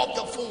church, off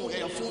your phone, and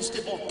your phone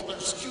stay up.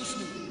 Excuse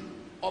me.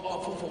 Off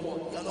my phone for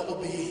what? You are not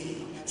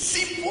obeying.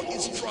 Simple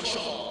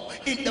instruction.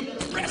 In the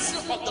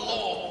presence of the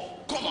Lord,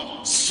 come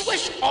on,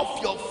 switch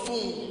off your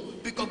phone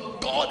because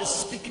God is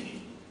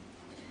speaking.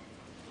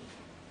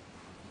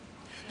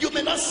 You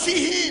may not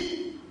see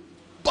him,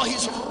 but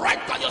he's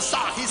right by your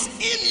side. He's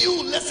in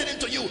you, listening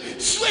to you.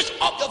 Switch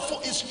off your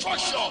phone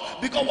instruction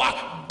because what?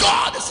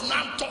 God is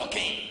not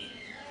talking.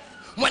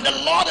 When the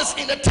Lord is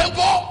in the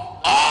temple,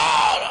 all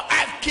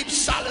I keep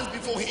silence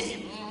before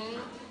him.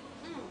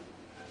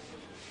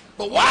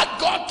 But while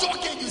God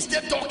talking, you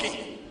stay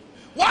talking.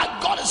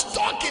 While God is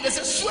talking, there's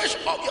a switch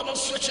off, you're not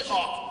switching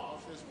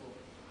off.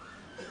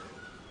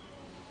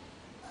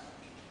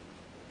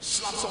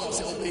 Slap someone,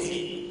 say obey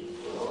him.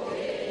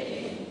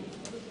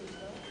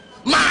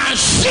 My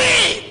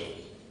sheep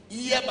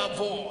hear my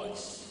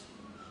voice.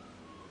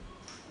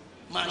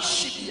 My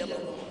sheep hear my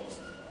voice.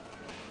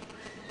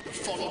 They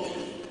follow me.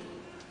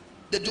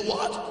 They do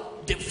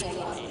what? They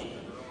follow me.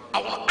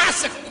 I want to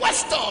ask a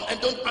question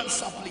and don't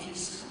answer,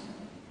 please.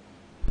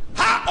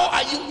 How old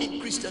are you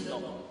in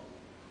Christendom?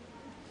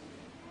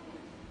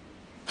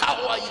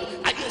 How old are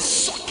you? Are you a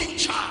sucking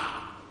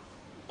child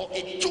or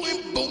a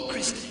chewing bone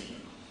Christian?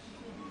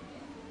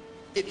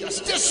 If you are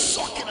still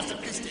sucking as a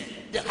Christian,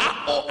 then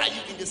how old are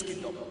you in this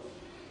kingdom?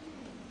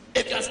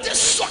 If you are still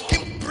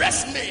sucking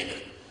breast milk,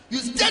 you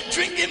still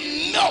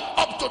drinking milk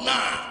up to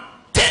now.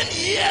 10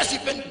 years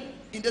you've been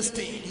in this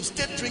thing, you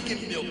still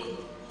drinking milk.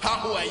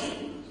 How old are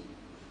you?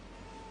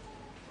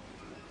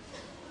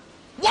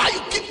 Why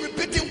you keep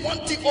repeating one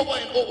thing over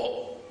and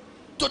over?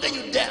 Today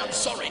you dare, I'm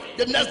sorry.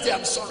 The next day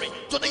I'm sorry.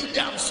 Today you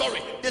dare, I'm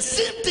sorry. The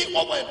same thing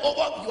over and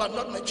over. You are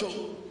not mature.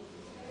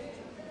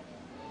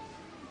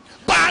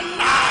 By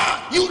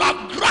now you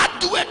have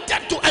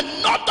graduated to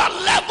another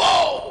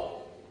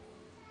level.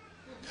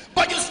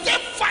 But you still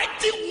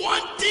fighting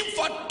one thing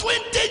for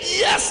 20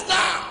 years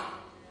now.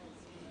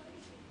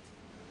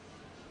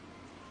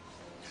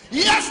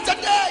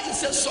 Yesterday you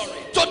said sorry.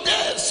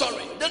 Today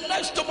sorry. The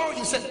next tomorrow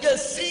you said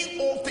yes. Same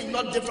old thing,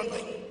 not different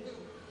thing.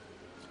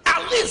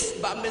 At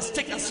least by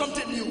mistake and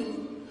something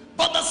new.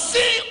 But the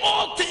same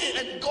old thing,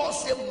 and God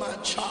said, my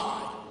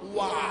child,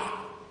 why?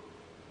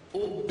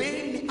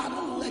 Obey me. I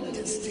don't like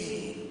this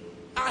thing.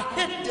 I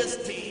hate this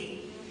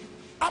thing.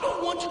 I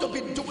don't want you to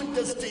be doing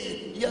this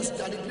thing. Yes,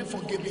 Daddy, please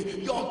forgive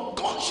me. Your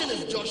conscience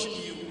is judging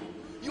you.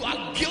 You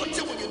are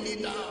guilty when you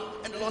kneel down.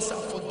 And the Lord said,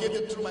 I forgive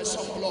you through my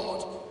son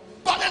blood.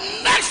 But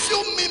the next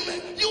few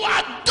minutes, you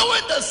are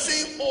doing the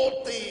same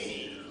old thing.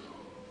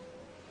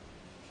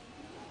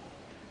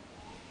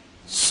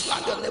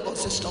 Slap your neighbor and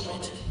say, stop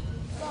it.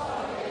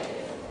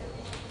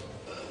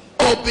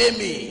 Obey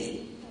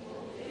me.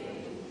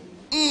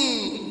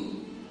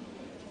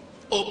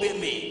 Obey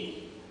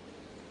me.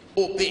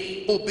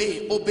 Obey,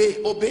 obey,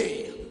 obey,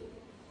 obey.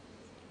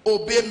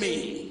 Obey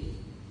me.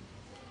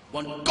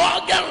 When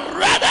God gets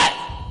ready,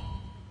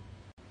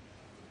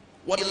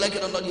 whether you like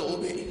it or not, you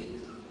obey.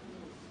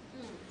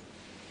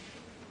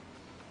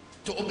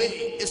 To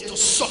obey is to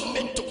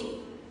submit to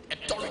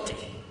authority,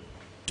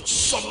 to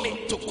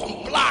submit, to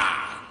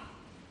comply,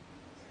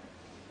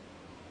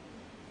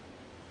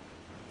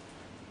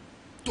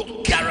 to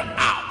carry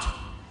out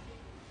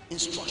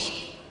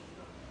instruction,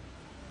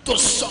 to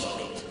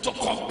submit, to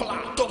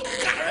comply, to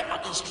carry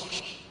out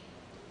instruction.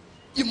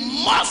 You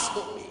must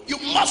obey, you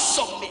must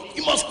submit,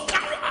 you must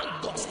carry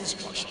out God's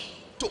instruction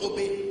to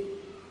obey.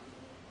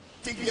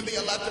 Think giving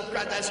your life to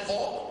Christ, that's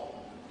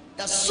all.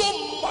 There's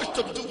so much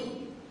to do.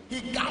 He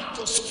got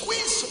to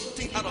squeeze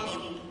something out of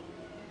you.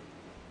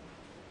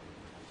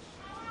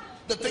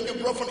 The thing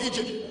you brought from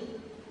Egypt,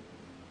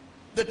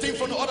 the thing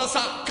from the other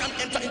side can't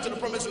enter into the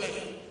promised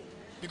land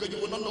because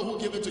you will not know who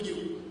gave it to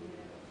you.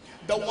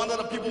 The one of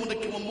the people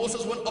when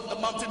Moses went up the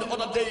mountain the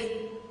other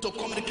day to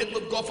communicate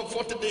with God for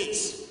 40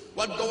 days,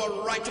 while God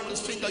was writing with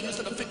his finger,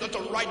 using the finger to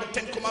write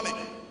the 10 commandments.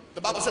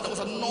 The Bible said there was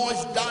a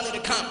noise down in the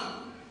camp.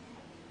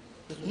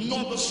 The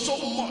noise was so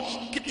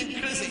much, keep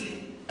increasing.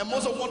 And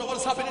Moses wondered what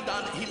is happening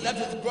down there. He left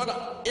his brother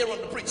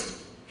Aaron the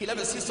priest. He left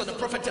his sister the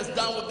prophetess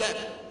down with them.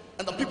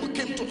 And the people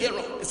came to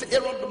Aaron. They said,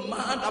 Aaron, the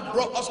man that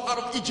brought us out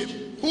of Egypt.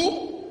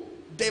 Who?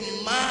 The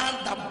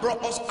man that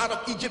brought us out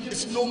of Egypt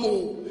is no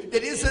more. They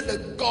didn't say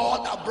the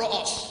God that brought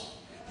us.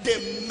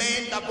 The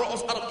man that brought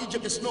us out of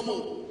Egypt is no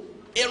more.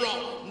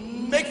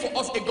 Aaron, make for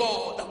us a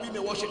God that we may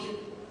worship.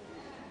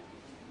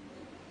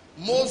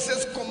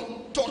 Moses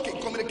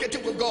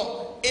communicating with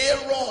God.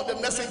 Aaron, the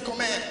next in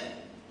command.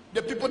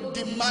 The people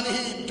demand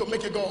him to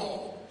make a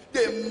God.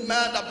 The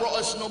man that brought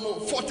us no more.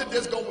 40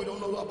 days gone, we don't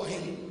know about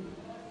him.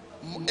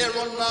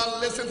 Aaron now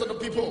listened to the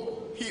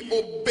people. He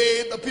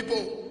obeyed the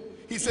people.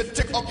 He said,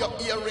 take off your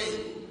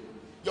earring,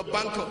 your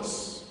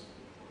bangles,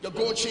 your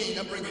gold chain,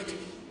 and bring it.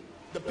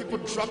 The people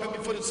dropped it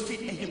before his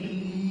feet, and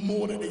he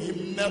molded it.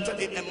 He melted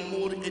it and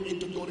molded it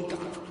into golden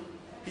calf.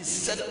 He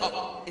set it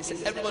up. He said,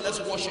 everyone, let's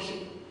worship.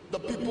 The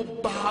people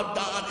bowed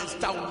down and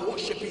started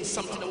worshiping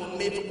something that was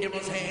made from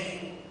Aaron's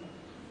hand.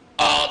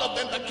 All of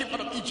them that came out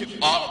of Egypt,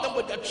 all of them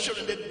with their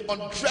children, they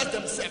undressed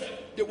themselves.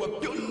 They were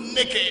built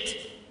naked.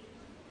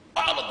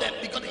 All of them,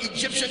 because the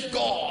Egyptian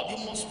God,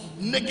 you must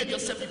naked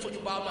yourself before you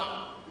bow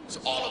down. So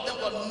all of them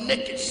were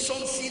naked.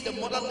 Son seeing the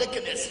mother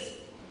nakedness,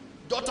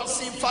 daughter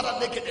seeing father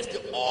nakedness.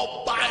 They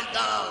all bowed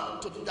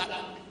down to that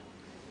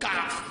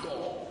calf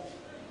God,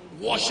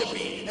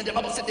 worshiping. And the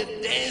Bible said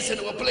they danced and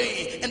they were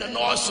playing, and the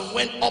noise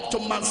went up to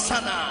Mount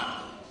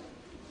Sinai.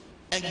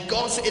 And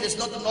God said, it is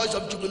not the noise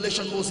of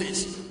jubilation,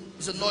 Moses.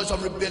 It's a noise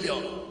of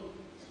rebellion.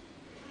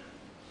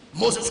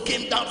 Moses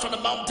came down from the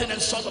mountain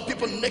and saw the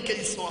people naked.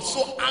 He was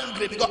so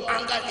angry because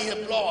anger in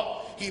his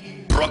blood. He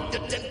broke the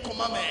 10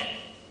 commandments.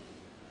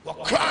 Were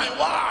crying,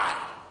 why?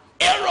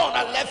 Aaron,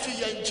 I left you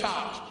here in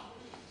charge.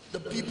 The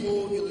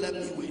people you left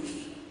me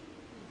with.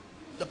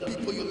 The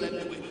people you left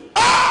me with.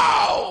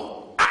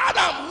 Oh,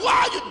 Adam,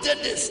 why you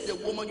did this? The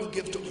woman you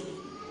gave to me.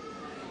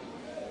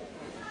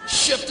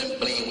 Shifting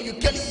blame. When you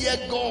can't hear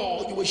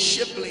God, you will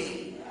shift blame.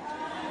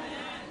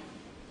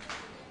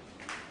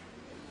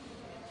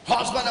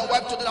 Husband and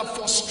wife today are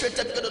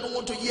frustrated because they don't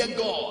want to hear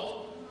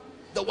God.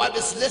 The wife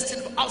is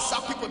listening to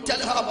outside people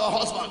telling her about her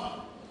husband.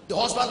 The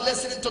husband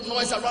listening to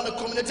noise around the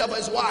community about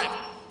his wife.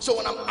 So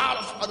when I'm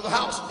out of the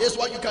house, this is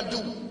what you can do.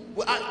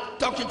 When I'm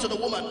talking to the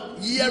woman,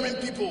 hearing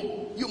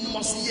people, you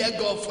must hear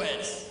God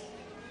first.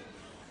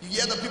 You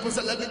hear the people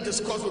say, let me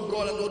discuss with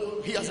God, and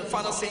God, he has a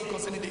final saying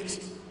concerning this.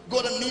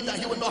 God will need that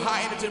he will not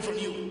hide anything from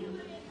you.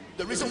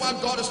 The reason why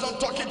God is not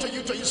talking to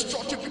you to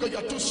instruct you because you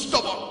are too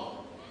stubborn.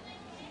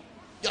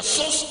 You're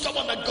so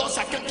stubborn that God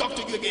said, I can't talk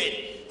to you again.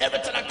 Every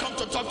time I come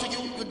to talk to you,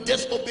 you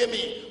disobey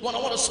me. When I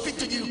want to speak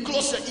to you, you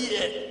close your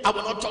ear. I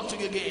will not talk to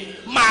you again.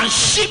 My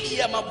sheep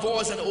hear my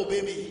voice and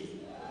obey me.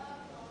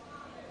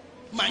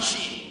 My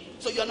sheep.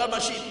 So you're not my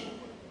sheep.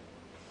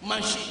 My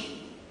sheep.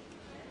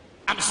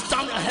 I'm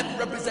standing a heaven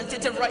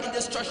representative right in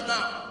this church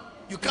now.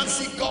 You can't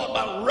see God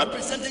by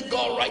representing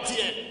God right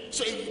here.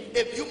 So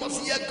if you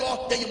must hear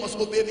God, then you must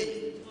obey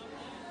me.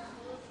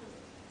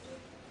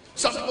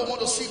 Some people want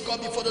to see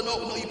God before they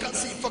know. No, you can't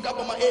see. Forget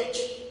about my age.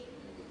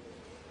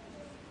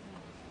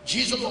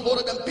 Jesus was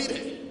older than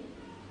Peter.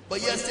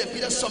 But yes,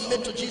 Peter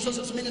submitted to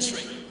Jesus'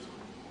 ministry.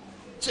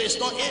 So it's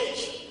not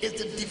age.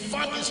 It's the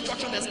divine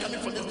instruction that's coming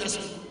from this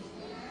lesson.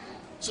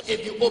 So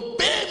if you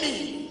obey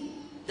me,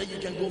 then you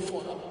can go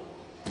further.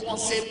 Paul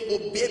said,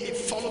 obey me,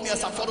 follow me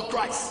as I follow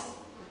Christ.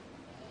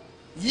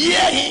 Hear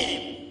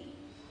him.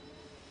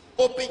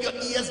 Open your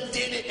ears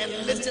daily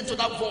and listen to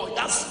that voice.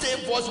 That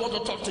same voice wants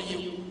to talk to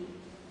you.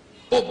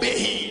 Obey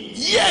him.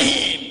 Hear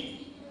him.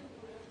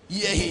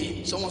 Hear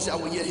him. Someone say, I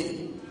will hear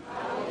him.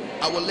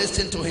 I will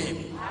listen to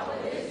him.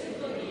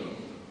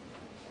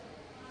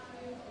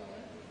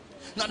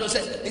 Now he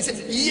says,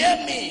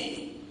 hear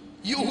me,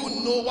 you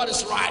who know what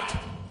is right.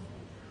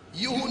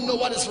 You who know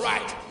what is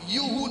right.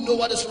 You who know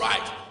what is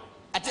right.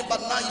 I think by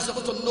now you're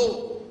supposed to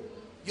know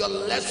your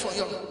left from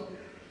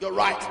your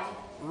right,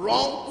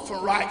 wrong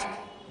from right,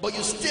 but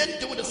you're still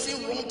doing the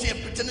same wrong thing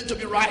and pretending to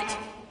be right.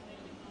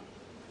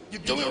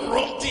 You're doing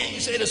wrong thing and you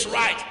say it is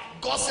right.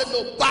 God said,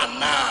 no, by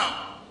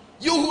now,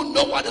 you who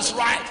know what is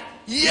right,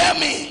 hear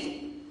me.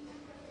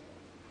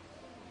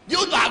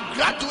 You that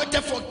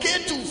graduated from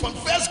K2, from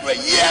first grade,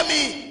 hear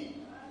me.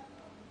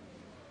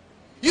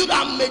 You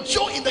that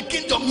mature in the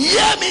kingdom,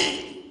 hear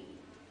me.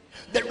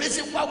 The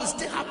reason why we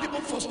still have people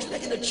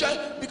frustrated in the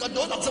church, because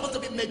those that are supposed to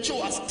be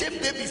mature are still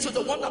babies. So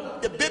the one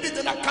that the babies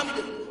that are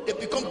coming, they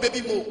become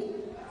baby more.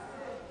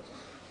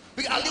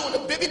 Because when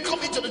the baby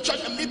come into the church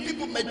and meet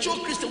people, mature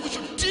Christians, we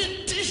should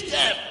teach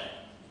them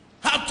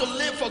how to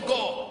live for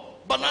God.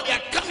 But now they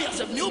are coming as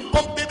a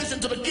newborn babies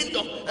into the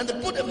kingdom, and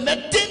they put them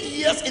 10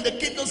 years in the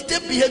kingdom, still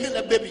behaving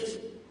like babies.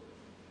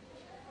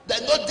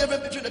 There's no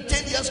difference between a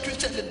 10 years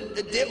Christian and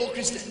a day-old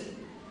Christian.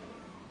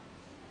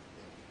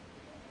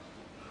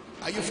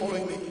 Are you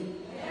following me?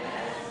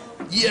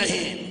 Yes. Hear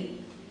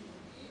him.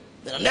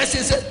 Then the next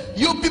thing said,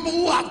 you people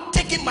who have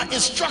taken my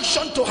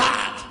instruction to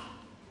heart,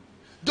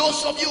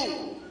 those of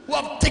you who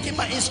have taken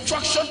my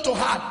instruction to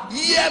heart,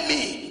 hear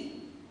me.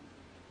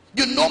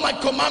 You know my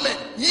commandment,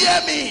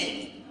 hear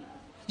me.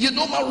 You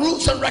know my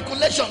rules and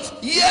regulations,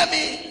 hear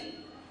me.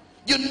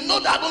 You know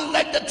that I don't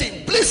like the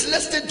thing, please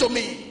listen to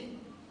me.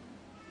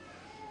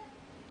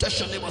 Touch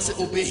your neighbor and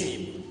say, obey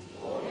him.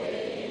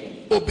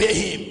 Obey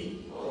him.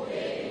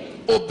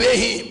 Obey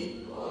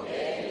him.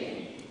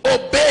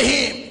 Obey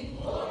him.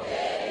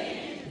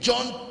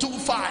 John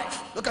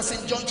 2:5. Look at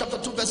St. John chapter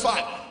 2 verse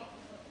 5.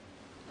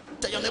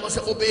 Tell your neighbor,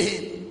 say, obey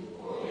him.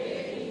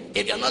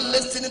 If you're not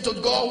listening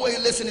to God, who are you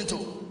listening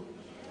to?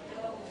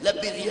 Let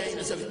me hear in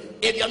a second.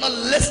 If you're not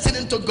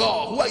listening to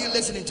God, who are you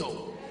listening to?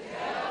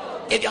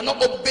 If you're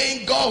not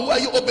obeying God, who are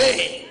you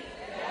obeying?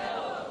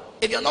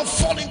 If you're not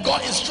following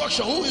God's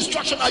instruction, whose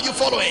instruction are you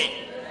following?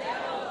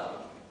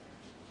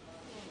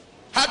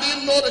 How do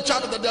you know the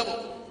child of the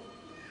devil?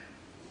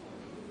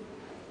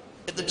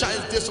 If the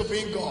child is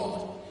disobeying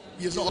God,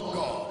 he is not of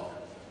God.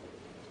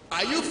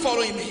 Are you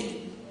following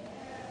me?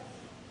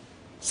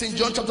 St.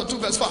 John chapter 2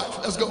 verse 5.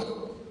 Let's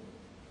go.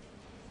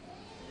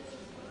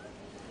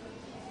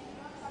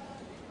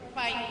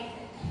 5.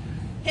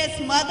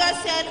 His mother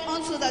said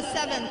unto the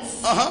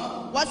servants,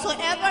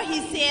 whatsoever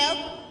he saith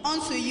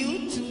unto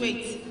you, do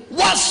it.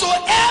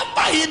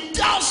 Whatsoever he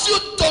tells you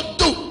to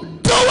do,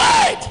 do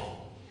it.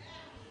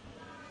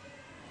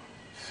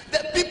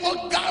 The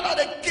people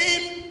gathered and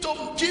came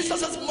to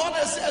Jesus' mother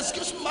and said,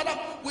 excuse me, madam,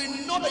 we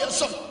know that your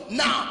son.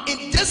 Now,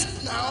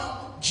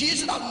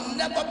 Jesus had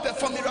never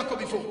performed miracle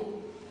before.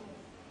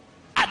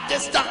 At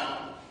this time,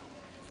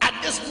 at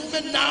this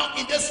moment now,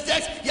 in this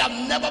text, he had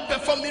never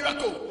performed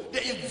miracle.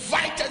 They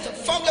invited the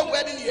family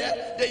wedding here.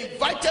 They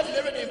invited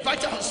Mary, they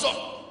invited her son.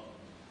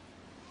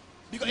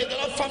 Because if they're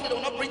not family, they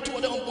will not bring two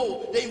of them on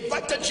board. They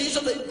invited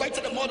Jesus, they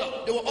invited the mother.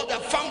 They were all their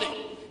family.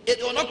 If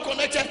they were not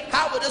connected,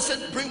 how would they say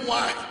bring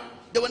wine?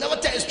 They will never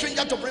tell a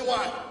stranger to bring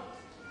wine.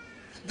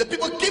 The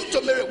people came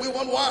to Mary, we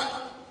want wine.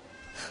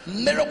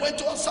 Mary went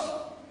to her son.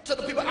 So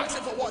the people asked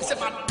him for wine. He said,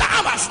 my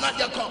time has not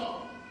yet come.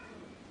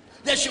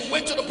 Then she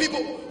went to the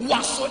people,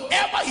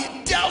 whatsoever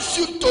he tells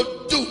you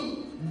to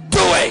do, do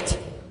it.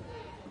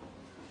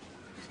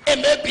 It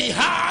may be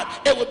hard,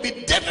 it will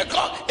be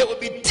difficult, it will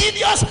be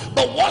tedious,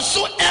 but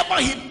whatsoever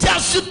he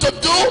tells you to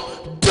do,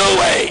 do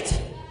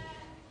it.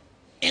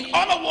 In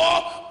other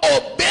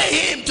words,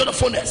 obey him to the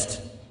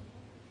fullest.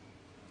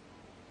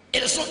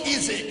 It is so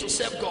easy to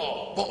serve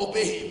God, but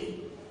obey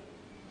him.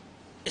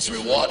 It's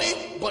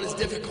rewarding, but it's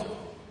difficult.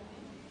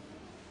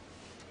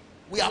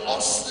 We are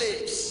all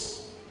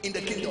slaves in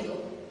the kingdom.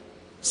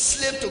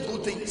 Slave to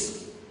good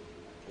things.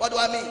 What do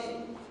I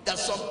mean?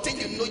 There's something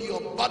you know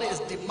your body is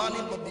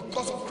demanding, but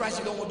because of Christ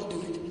you don't want to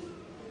do it.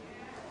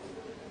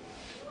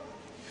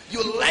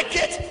 You like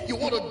it, you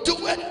want to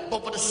do it,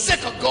 but for the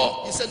sake of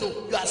God, you say no,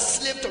 you are a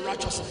slave to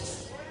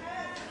righteousness.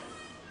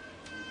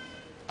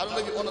 I don't know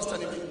if you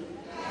understand it.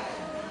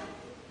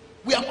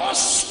 We are all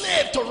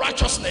slave to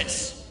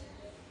righteousness.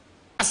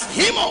 As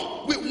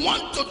human, we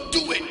want to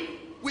do it.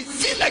 We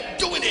feel like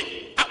doing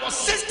it. Our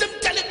system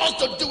telling us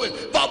to do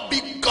it. But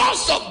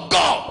because of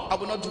God, I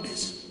will not do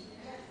this.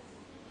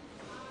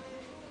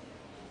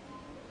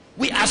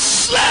 We are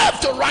slave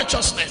to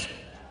righteousness.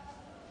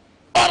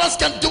 Others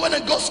can do it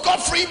and go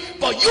scot-free,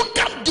 but you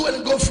can't do it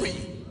and go free.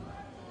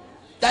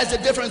 That is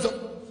the difference.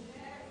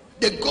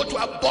 They go to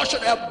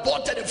abortion, they're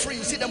aborted and free.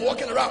 You see them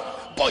walking around.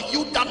 But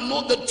you don't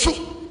know the truth.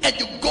 And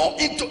you go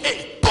into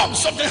it. Boom,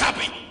 something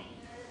happened.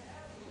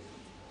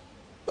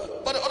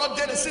 But the other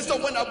day the sister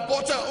went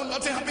aborted and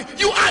nothing happened.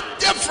 You are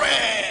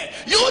different.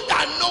 You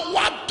don't know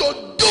what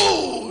to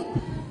do.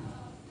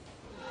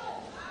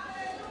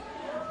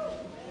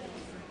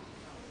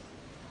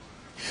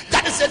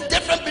 That is the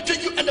difference between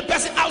you and the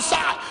person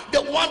outside.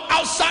 The one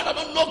outside that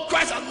don't know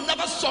Christ and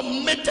never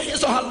submitted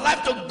his or her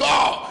life to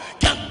God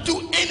can do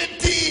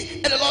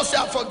anything and the Lord said,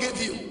 I forgive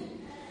you.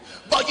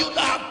 But you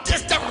have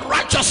tasted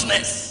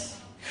righteousness.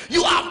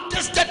 You have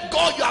tasted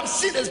God. You have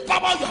seen his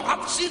power. You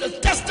have seen his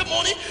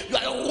testimony. You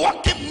are a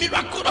walking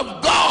miracle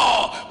of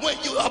God. When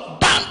you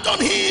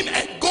abandon him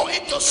and go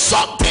into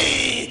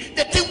something,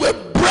 the thing will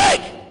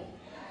break.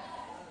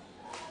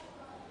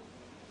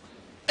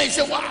 And you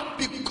say, why?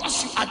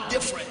 Because you are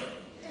different.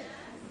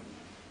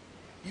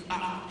 You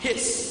are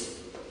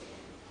his.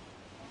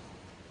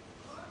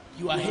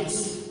 You are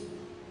his.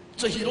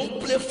 So he don't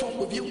play fun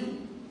with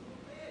you.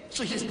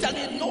 So he's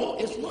telling you, no,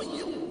 it's not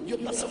you. You're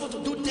not supposed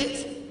to do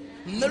this.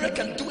 Mary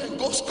can do it and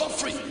go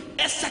scot-free.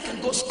 Esther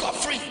can go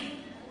scot-free.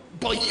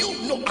 But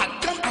you know, I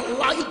can't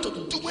allow you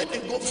to do it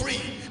and go free.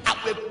 I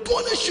will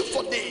punish you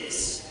for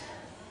this.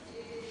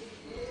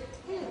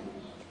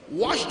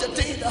 Wash the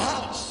thing in the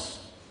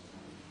house.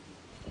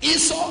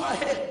 Esau I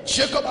hate,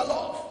 Jacob I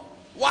love.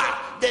 Why?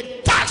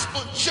 The tax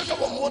on Jacob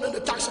was more than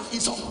the tax on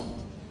Esau.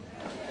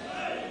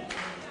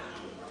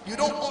 You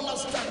don't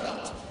understand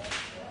that.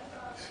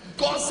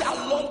 God said,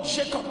 I love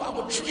Jacob, I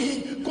will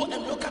treat him. Go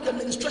and look at the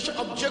administration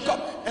of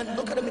Jacob and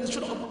look at the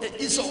administration of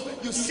Esau.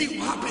 You see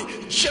what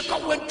happened.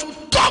 Jacob went through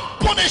tough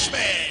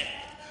punishment,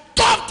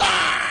 tough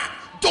time.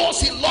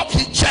 Those he loved,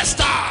 he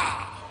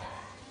chastised.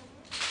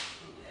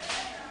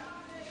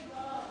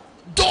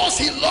 Those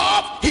he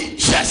loved, he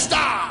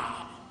chastised.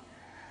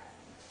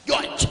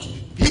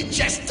 He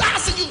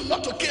chastising you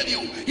not to kill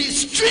you.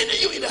 He's training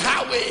you in the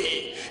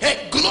highway.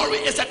 And glory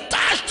is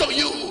attached to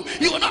you.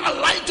 He will not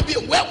allow you to be a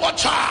well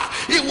watcher.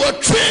 He will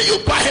train you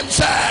by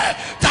himself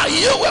that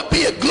you will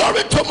be a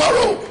glory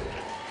tomorrow.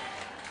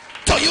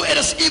 To you it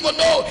is evil.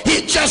 No,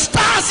 he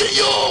chastising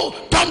you.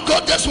 Don't go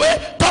this way.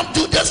 Don't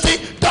do this thing.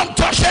 Don't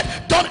touch it.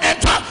 Don't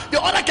enter.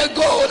 The other can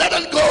go. Let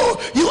them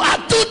go. You are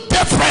too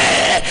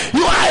different.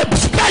 You are a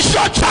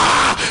special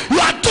child. You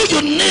are too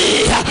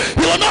unique.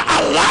 He will not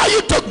allow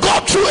you to go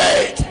through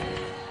it.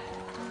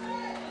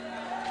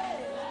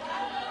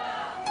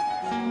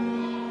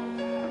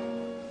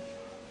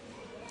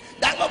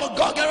 when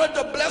God get ready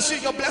to bless you,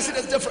 your blessing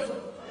is different.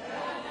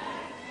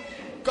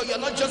 Because you're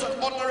not just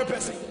an ordinary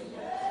person.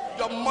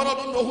 Your mother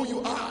don't know who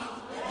you are.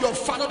 Your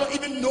father don't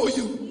even know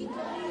you.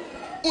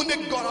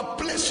 Only God will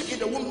place you in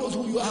the womb knows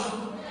who you are.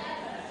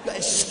 You are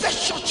a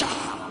special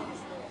child.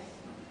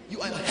 You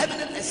are a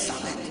heavenly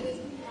assignment.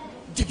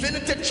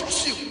 Divinity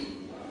trusts you.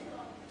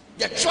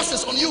 Their trust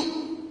is on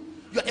you.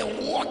 You are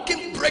a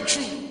walking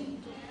breakthrough.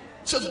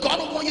 So God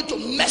don't want you to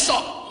mess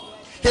up.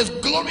 His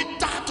glory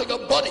tied to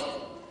your body.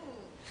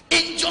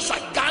 Angels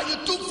are guiding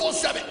you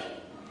 247.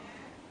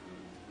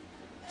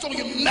 So when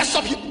you mess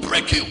up, he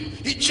break you.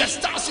 He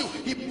chastise you.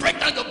 He break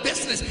down your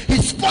business. He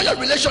spoil your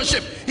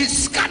relationship. He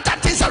scatter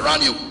things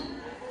around you.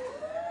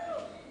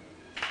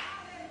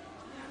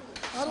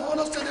 I don't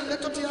understand the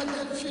little thing I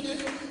did a few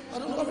days. I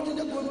don't know everything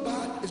that's going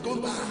bad. It's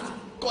going bad.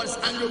 God is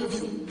angry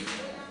with you.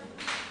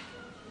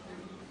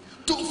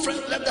 2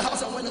 friends left the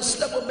house and went and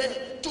slept with men.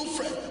 2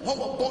 friends, one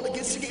was born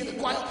again singing in the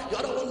choir, the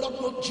other one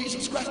not know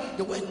Jesus Christ.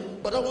 They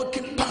went, but the other one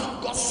came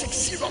down, got sick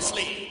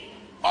seriously,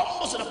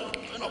 almost in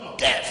a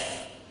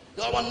death.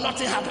 The other one,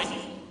 nothing happened.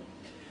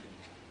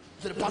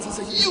 So the pastor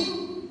said,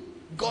 you,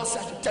 God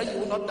said to tell you, you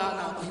will not die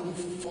now, he will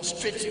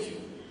frustrate you.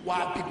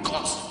 Why?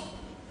 Because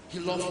he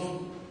loves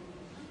you.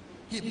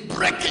 He's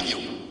breaking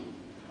you.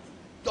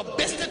 Your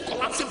business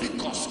collapsing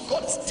because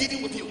God is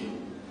dealing with you.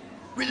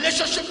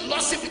 Relationship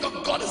losing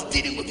because God is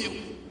dealing with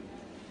you.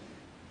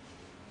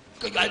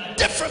 Because you are a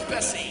different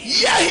person.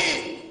 Hear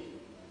him.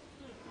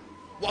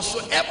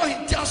 Whatsoever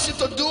he tells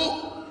you to do.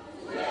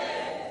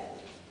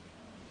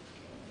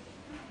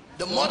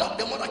 The mother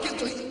came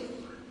to him.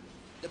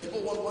 The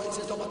people want wine. He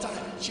said, "No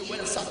time." She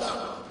went and sat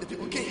down. The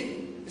people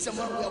came. He said,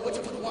 "Man, we are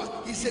waiting for the wine."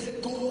 He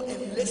said, "Go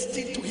and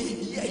listen to him.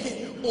 Hear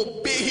him.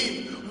 Obey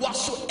him.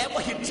 Whatsoever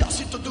he tells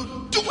you to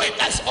do, do it.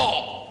 That's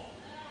all."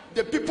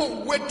 The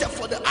people waited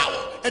for the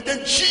hour, and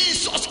then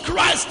Jesus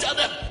Christ tell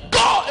them,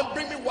 "Go and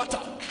bring me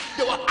water."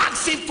 They were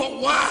asking for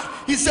wine.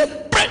 He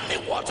said, "Bring me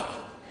water."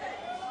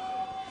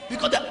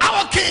 Because the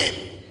hour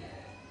came.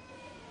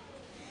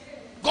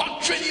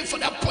 God trained you for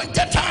the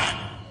appointed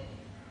time.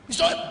 He's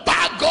not a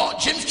bad God.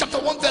 James chapter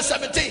 1 verse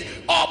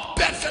 17. All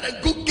perfect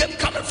and good gift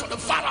coming from the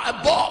Father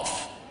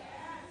above.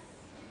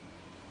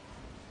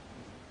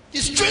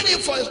 He's training you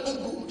for his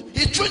own good.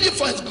 He's training you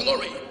for his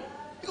glory.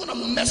 He's gonna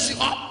mess you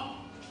up.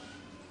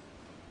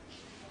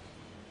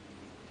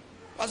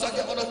 As I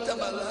get understand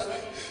my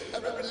life,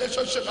 every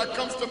relationship that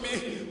comes to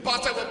me,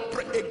 Pastor will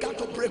break. It got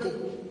to break.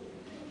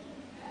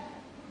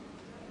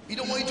 He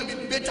don't want you to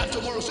be better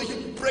tomorrow, so he's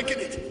breaking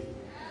it.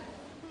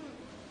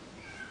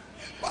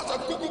 Pastor,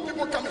 good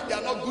people coming, they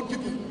are not good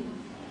people.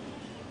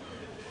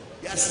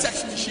 They are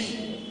sex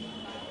machine.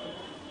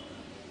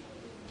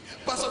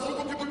 Pastor,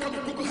 good people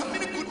coming, Google, how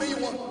many good men you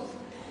want?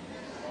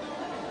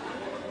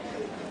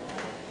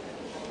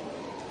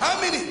 How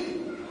many?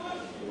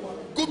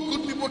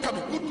 Good people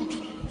coming,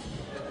 good.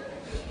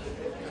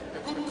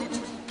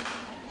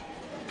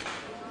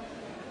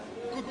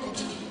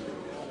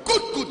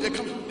 Good, they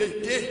come.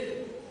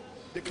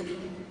 They come.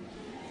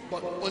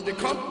 But when they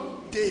come,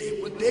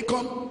 when they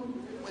come,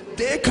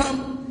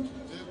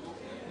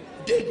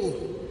 they go.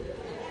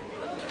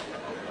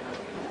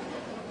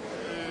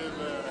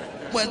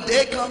 When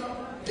they come,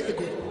 they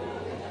go.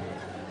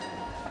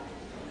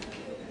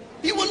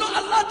 He will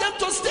not allow them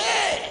to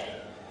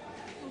stay.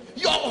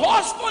 Your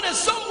husband is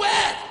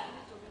somewhere.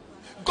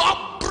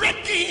 God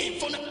breaking him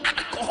from the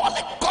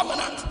alcoholic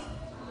covenant.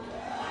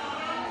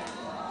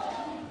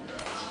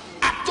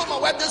 I told my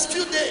wife this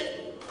few days,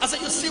 I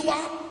said, you see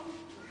why?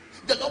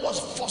 The Lord was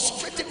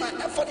frustrating my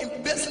effort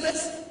in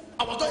business.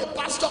 I was not a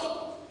pastor.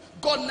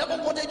 God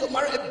never wanted you to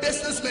marry a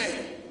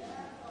businessman.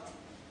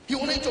 He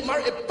wanted you to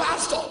marry a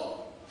pastor.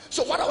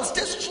 So while I was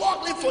still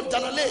struggling for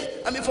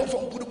Danale, from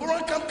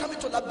Buduburan coming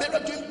to Liberia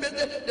doing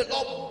business, the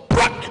Lord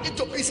broke it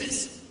into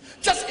pieces.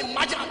 Just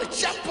imagine at the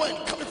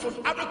checkpoint coming from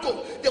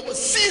Africa, they will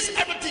seize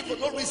everything for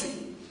no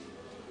reason.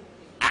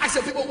 I asked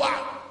the people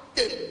why.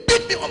 They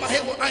beat me on my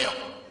head with iron.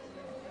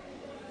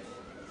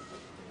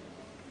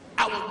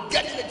 I will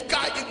get in the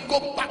car and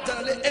go back to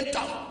the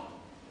Int'l.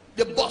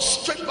 The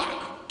bus straight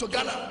back to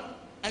Ghana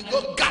and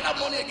go gather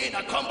money again.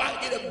 I come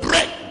back and get a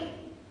break.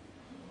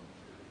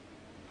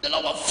 The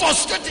Lord was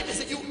frustrated. He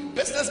said, "You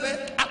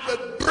businessman, I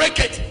will break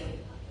it.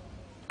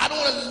 I don't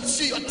want to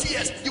see your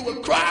tears. You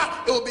will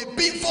cry. It will be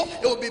painful.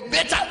 It will be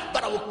bitter.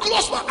 But I will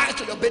close my eyes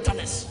to your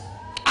bitterness.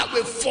 I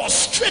will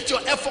frustrate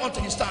your effort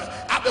until you stand.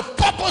 I have a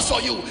purpose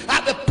for you. I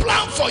have a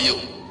plan for you."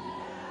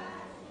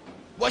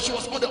 But she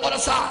was on the other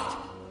side.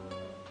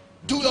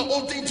 Do your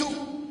own thing too.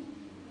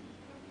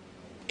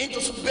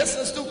 Into some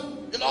business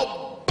too. The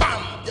Lord,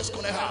 bam,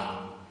 disconnect her.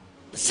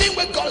 The same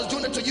way God is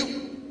doing it to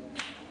you.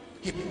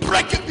 He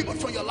breaking people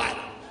from your life.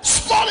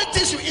 Spoiling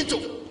things you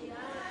into.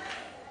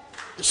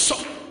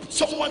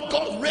 Someone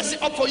God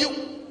raising up for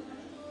you.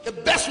 The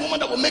best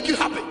woman that will make you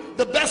happy.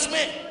 The best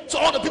man. So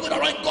all the people that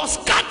are around God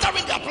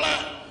scattering their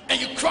plan.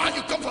 And you cry,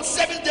 you come for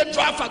 7-day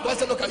drive for God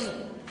said, "Look at you.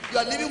 You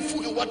are leaving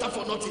food and water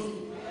for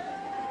nothing.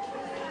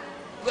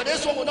 But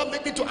this one will not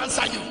make me to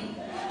answer you."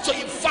 So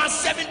you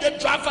fast 7-day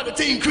drive for the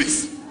thing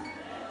increase.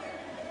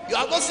 You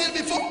have not seen it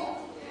before?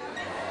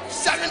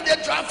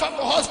 7-day drive for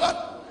husband.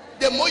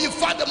 The more you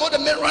fight, the more the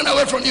men run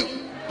away from you.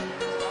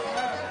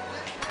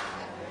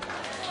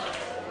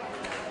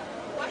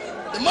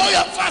 The more you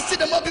are fasting,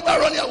 the more people are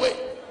running away.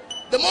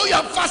 The more you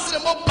are fasting,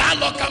 the more bad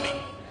luck coming.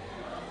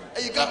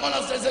 And you come on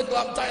and say, "Go,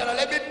 I'm tired.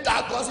 Let me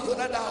die because you're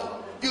not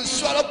down." You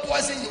swallow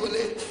poison, you will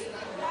live.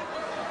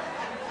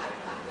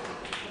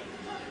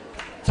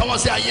 Someone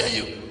say, "I hear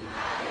you."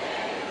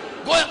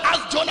 Go and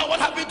ask Jonah what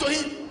happened to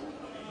him.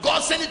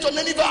 God sent him to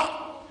Nineveh.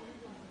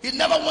 He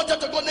never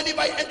wanted to go to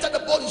Nineveh. He entered the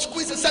boat, he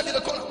squeezed himself in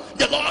the corner.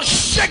 The Lord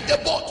shook the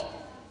boat.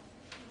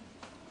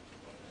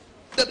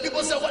 The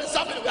people said, "What is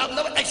happening? We have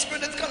never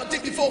experienced this kind of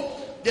thing before."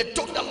 They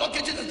took the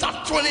luggages and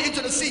started throwing it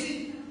into the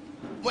sea.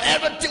 When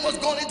everything was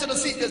going into the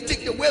sea,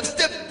 the waves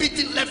still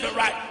beating left and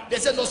right. They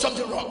said, "No,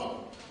 something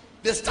wrong."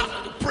 They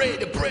started to pray,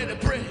 they prayed, they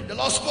prayed. The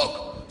Lord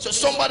spoke. So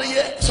somebody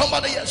here,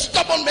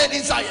 stubborn man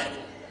inside here.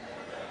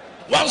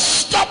 One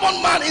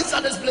stubborn man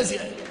inside this place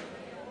here.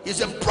 It's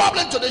a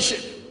problem to the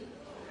ship.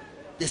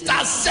 They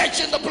start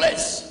searching the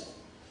place.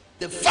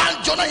 They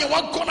found Jonah in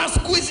one corner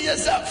squeezing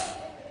himself.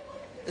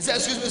 They said,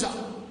 "Excuse me, sir.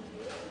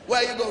 Where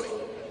are you going?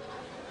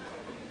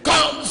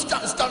 Come,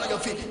 stand on your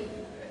feet.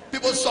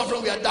 People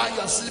suffering, we are dying,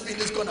 you are sleeping in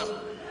this corner.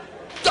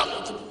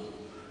 Talk to me."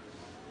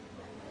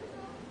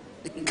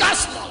 The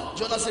cast lot.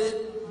 Jonah said,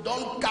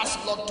 "Don't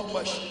cast lot too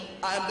much.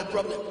 I am the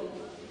problem."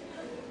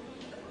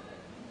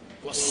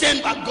 Was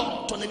sent by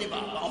God to Nineveh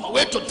on my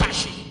way to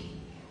Tarshish.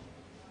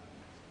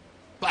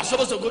 But I'm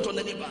supposed to go to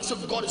Nineveh. So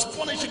God is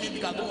punishing me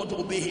because I don't want to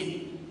obey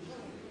him.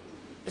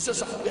 He said,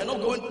 "Sir, we are not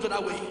going to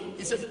that way."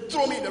 He said,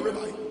 "Throw me in the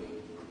river.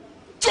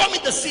 Throw me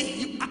in the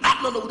sea."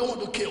 No, we don't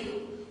want to kill.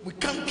 We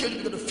can't kill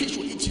you because the fish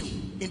will eat you.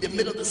 In the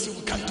middle of the sea,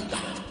 we can't do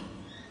that.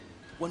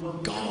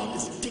 When God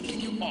is taking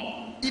you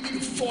up, even if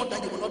you fall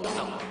down, you will not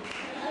die.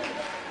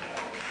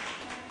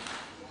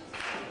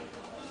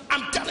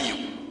 I'm telling you,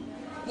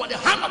 when the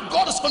hand of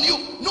God is on you,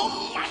 no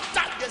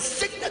matter the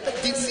sickness, the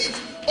disease,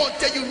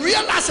 until you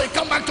realize and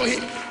come back to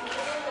him,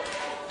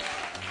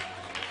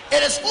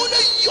 it is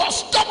only your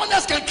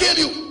stubbornness can kill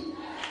you.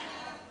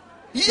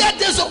 Yet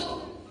there's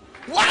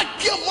why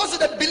kill most of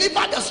the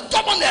believer? The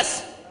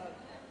stubbornness.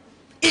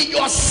 In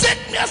your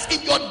sickness,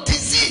 in your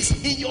disease,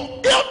 in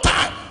your ill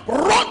time,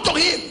 run to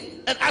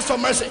him and ask for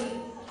mercy.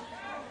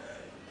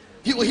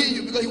 He will hear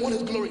you because he wants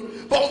his glory.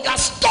 But when you are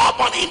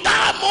stubborn in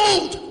that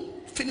mood,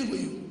 finish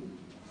with you.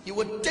 He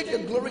will take the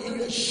glory in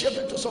you and shift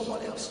it to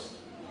someone else.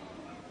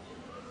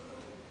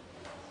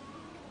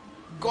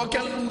 God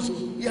can lose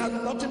you. He has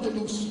nothing to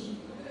lose.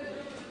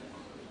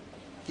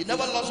 He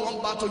never lost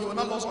one battle. You will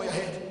not lose on your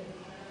head.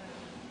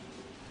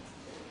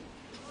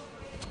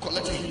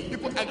 Collecting.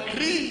 People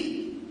agree.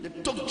 They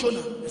took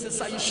Jonah. They said,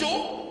 "Sir, you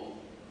sure?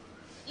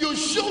 You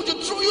sure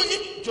you threw you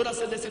in?" Jonah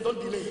said, "Listen, don't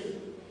delay.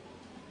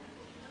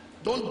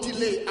 Don't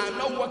delay. I'm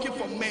not working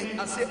for men."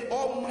 I say,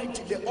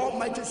 "Almighty, the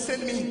Almighty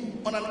send me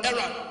on an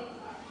errand.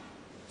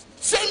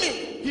 Send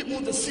me." He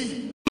moved the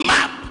sea.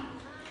 Map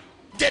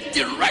the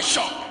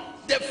direction.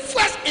 The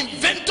first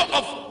inventor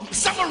of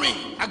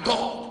submarine, a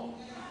God.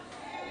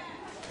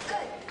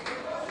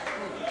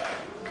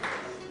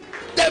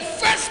 The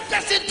first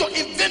person to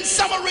invent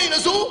submarine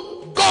is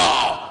who?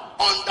 God.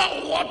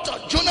 Underwater.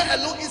 Jonah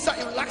alone inside,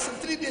 he relaxed in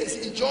 3 days,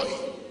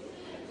 enjoying.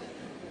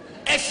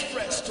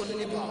 Express to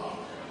Nineveh.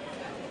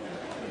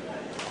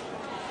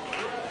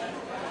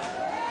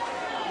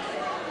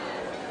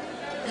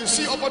 You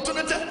see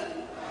opportunity?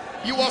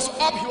 He was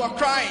up, he was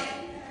crying.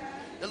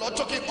 The Lord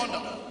took him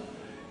under.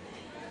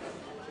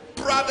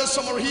 Private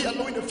summary, he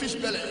alone in the fish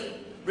belly,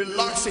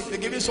 relaxing. They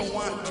gave him some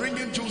wine,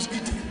 drinking juice,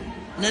 eating.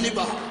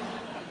 Nineveh.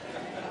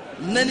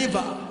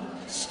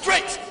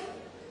 Straight.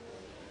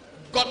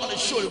 God on the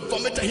shoulder,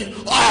 vomited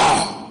him.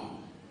 Ah!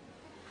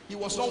 He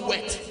was not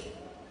wet.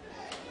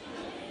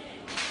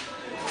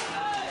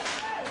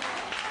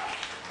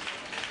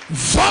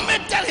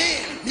 Vomited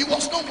him. He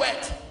was not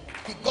wet.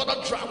 He got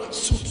a dry wet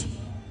suit.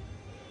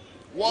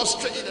 Walked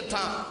straight in the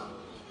town.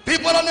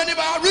 People on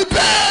Nineveh,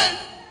 repent!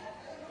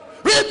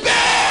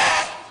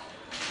 Repent!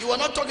 You were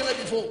not talking like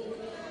before.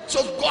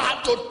 So God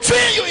had to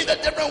train you in a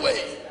different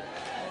way.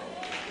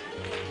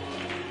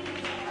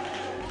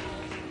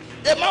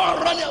 The man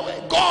was running away.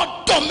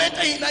 God tormented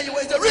him and he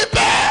went,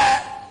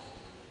 "Repent!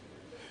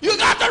 You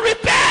got to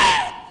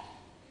repent!"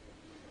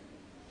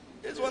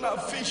 This one I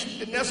fish.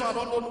 The next one I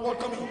don't know what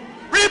coming.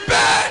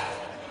 Repent!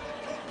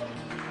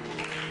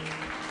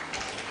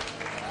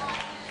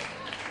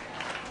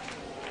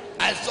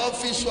 I saw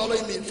fish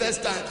swallowing me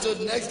first time. So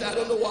the next time I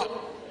don't know what.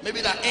 Maybe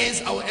the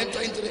ants, I will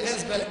enter into the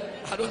ants belly.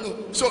 I don't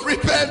know. So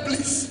repent,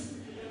 please.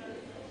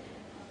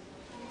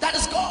 That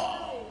is God.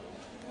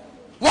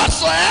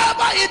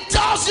 Whatsoever he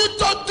tells you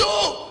to do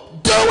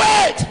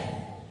it.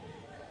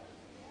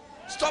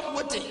 Stop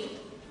waiting.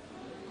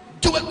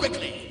 Do it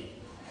quickly.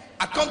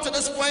 I come to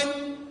this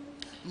point.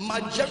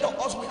 Majority of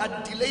us, we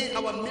are delaying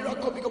our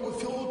miracle because we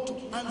fail to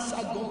answer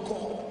God's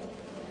call.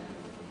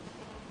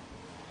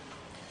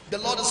 The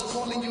Lord is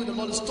calling you, the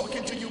Lord is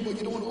talking to you, but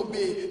you don't want to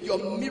obey. Your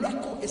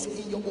miracle is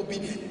in your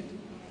obedience.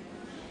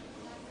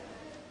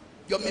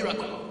 your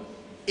miracle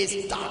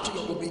is down to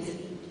your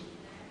obedience.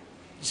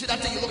 You see that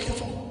thing you're looking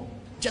for?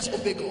 Just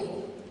obey God.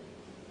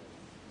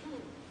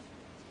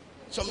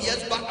 Some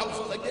years back, I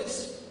was like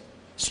this,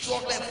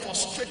 struggling,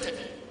 frustrated,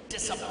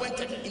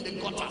 disappointed in the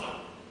gutter,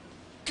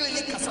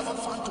 cleaning cassava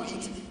fan to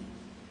eat.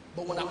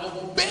 But when I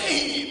obey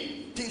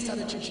Him, things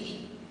started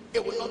changing.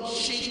 It will not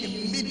change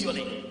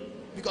immediately,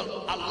 because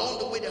along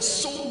the way there's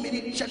so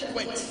many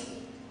checkpoints,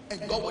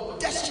 and God will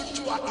test you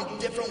throughout in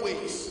different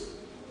ways.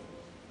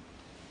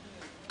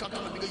 Come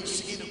because you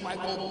see in the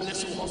Bible, God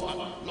bless you, husband.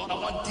 Lord, I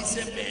want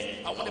decent men.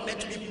 I want the men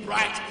to be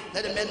bright.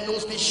 Let the men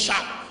nose be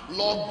sharp.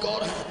 Lord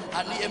God,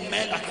 I need a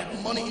man that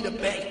has money in the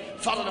bank.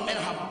 Father, the men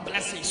have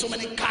blessings. So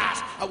many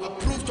cars. I will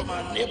prove to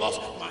my neighbors,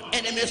 my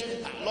enemies,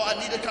 that, Lord,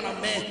 I need a kind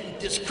of man.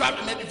 Describe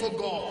the man before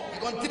God.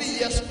 You're going 3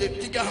 years, the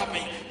thing can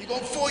happen. You're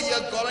going 4 years,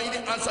 God, I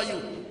didn't answer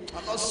you.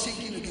 I'm not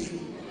sinking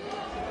again.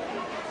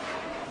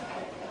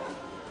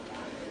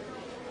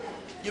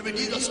 You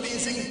reduce the speed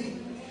singing.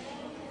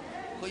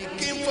 When you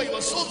came for, you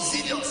were so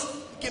serious.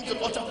 You came to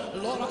the altar.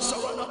 Lord, I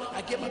surrender.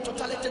 I gave my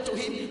totality to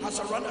Him. I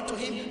surrender to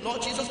Him.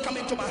 Lord Jesus, come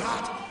into my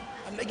heart.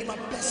 I make Him my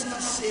personal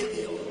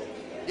Savior.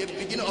 The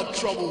beginning of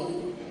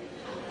trouble.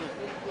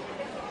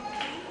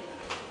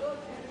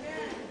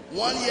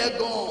 1 year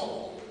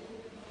gone.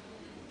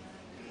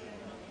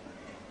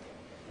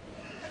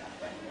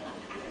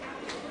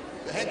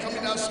 The head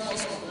coming out small,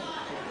 small.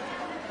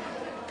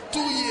 2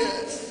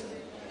 years.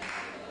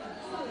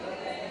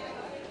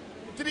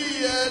 3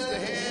 years, the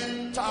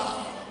hand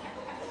tied.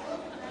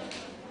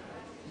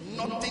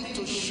 Nothing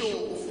to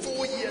show.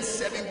 4 years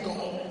serving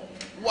God.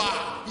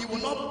 Why? He will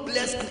not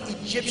bless an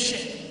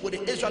Egyptian with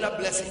the Israelite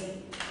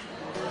blessing.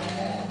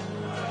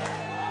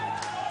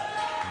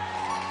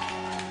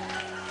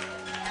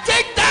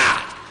 Take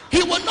that.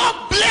 He will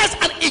not bless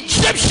an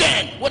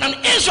Egyptian with an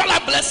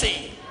Israelite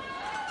blessing.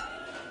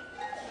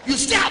 You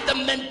still have the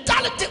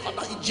mentality of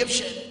an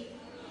Egyptian.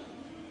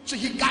 So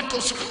he got to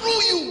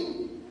screw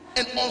you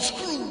and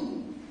unscrew.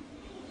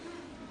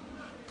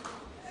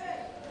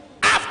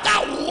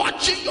 After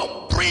watching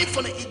your brain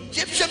from the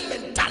Egyptian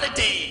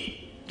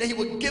mentality, then He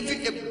will give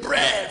you a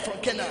bread from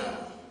Canaan.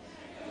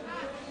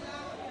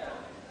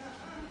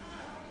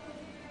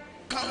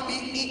 Can't be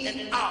in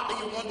and out, then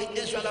you want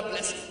the Israelite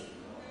blessing.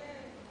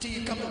 Till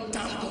you come and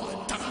damn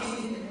God, damn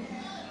me.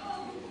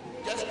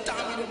 Just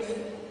damn me the man.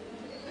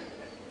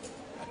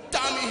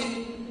 Damn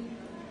me.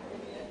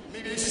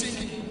 Maybe he's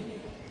singing.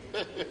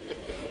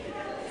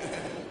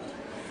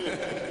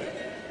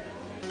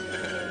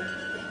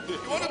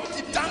 You want to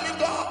keep damning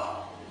God?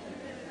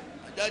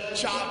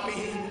 Just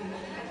chopping.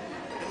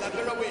 The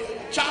Liberia way.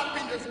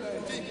 Chopping this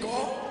man. Think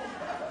God.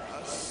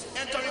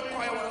 Entering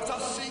choir when I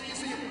start singing,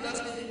 so you bless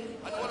me.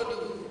 I know what to do.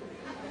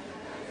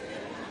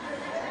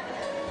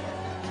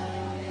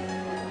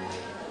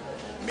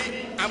 Me,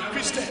 I'm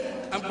Christian.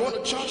 I'm going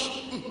to church.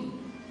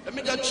 Let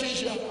me just change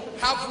here.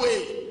 Halfway.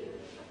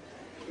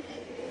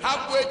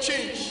 Halfway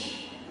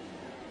change.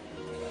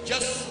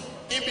 Just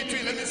in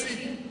between. Let me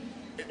see.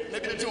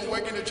 Maybe the two will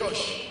work in the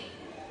church.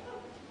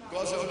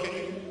 God said,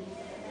 okay.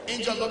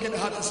 Angel look in the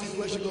heart and see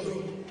where she's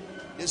going.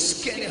 They're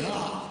scanning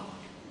her.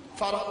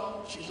 Father,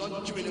 she's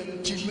not doing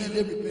it. She's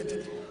really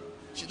repented.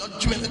 She's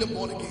not doing it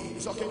born again.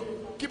 It's okay.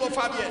 Keep her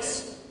 5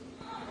 years.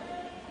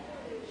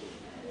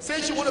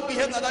 Say she want to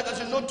behave like that, that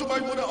she's not too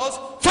much more than us.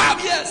 5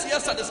 years.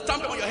 Yes, sir. The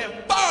stamp on your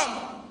head.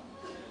 Bam!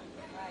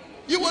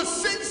 You will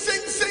sing,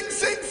 sing, sing,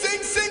 sing,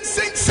 sing, sing,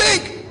 sing,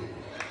 sing.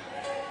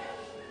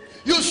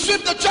 You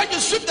sweep the church, you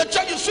sweep the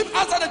church, you sweep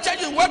outside the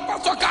church, you work for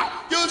soccer,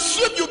 you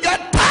sweep, you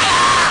get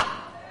power.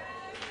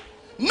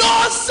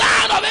 No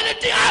sign of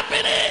anything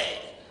happening.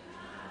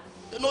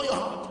 You know your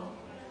heart.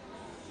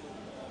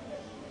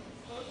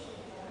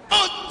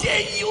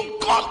 Until you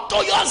come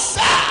to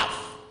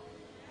yourself.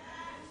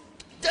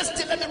 Just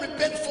still let me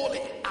repent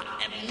fully.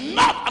 I am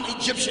not an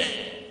Egyptian,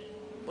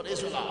 but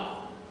Israelite.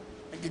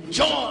 And you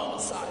join on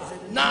the side. He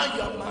said, now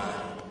you are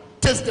mine.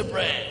 Taste the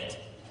bread.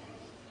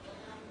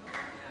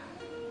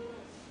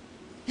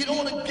 He don't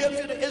want to give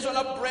you the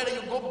Israelite bread and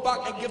you go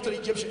back and give to the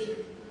Egyptian.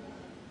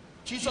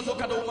 Jesus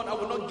looked at the woman, I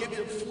will not give you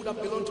the food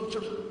that belongs to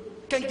children.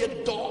 Can't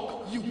get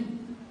dog, you.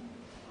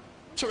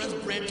 Children's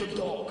bread to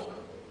dog.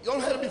 You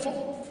don't heard it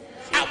before?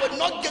 I will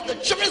not give the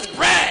children's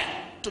bread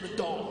to the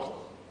dog.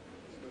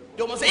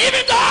 The woman said,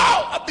 even though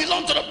I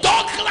belong to the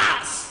dog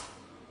class,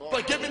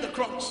 but give me the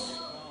crumbs.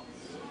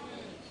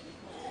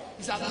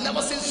 He said, I've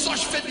never seen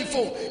such faith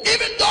before.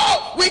 Even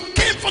though we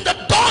came from the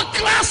dog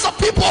class of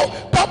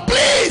people, but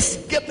please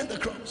give me the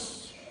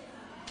crumbs.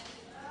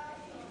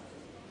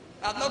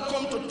 I've not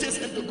come to taste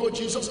and to go,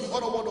 Jesus. In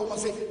other words, the woman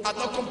said, I've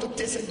not come to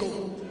taste and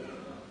go.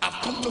 I've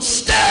come to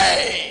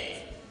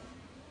stay.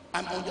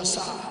 I'm on your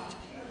side.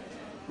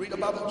 Read the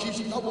Bible.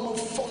 Jesus, that woman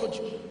followed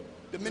you.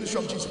 The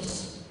ministry of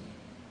Jesus.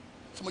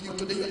 Some of you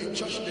today, you're in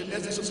church, the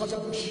next day is such a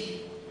bush.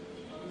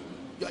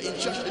 You're in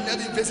church, the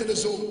next day visit the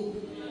zone.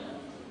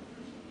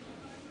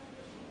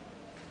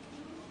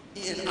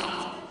 In and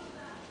out.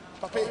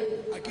 Papa,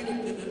 I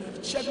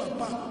can't check my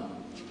bank.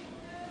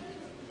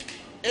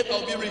 If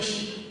I'll be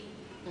rich.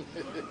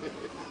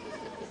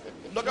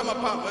 Look at my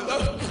palm.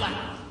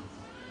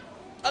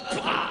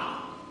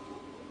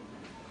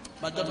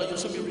 My daughter, you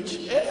saw me rich.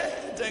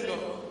 Hey, thank God.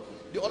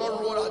 The other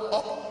road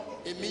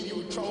up, it means you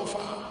will travel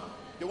far.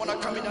 The one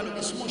that coming down will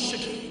be small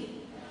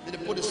shaking. Then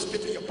they put the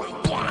spit in your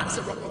palm.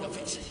 Say, rub on your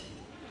face.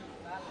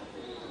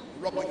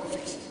 Rub on your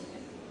face.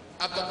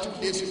 After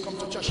 2 days, you come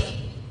to church.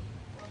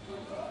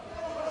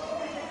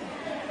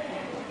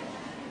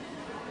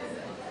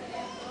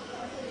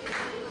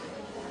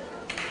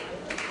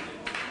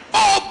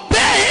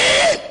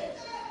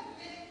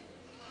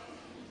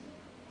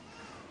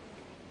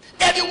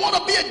 If you want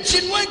to be a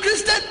genuine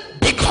Christian,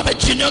 become a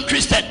genuine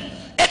Christian.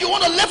 If you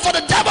want to live for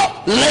the devil,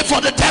 live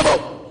for the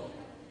devil.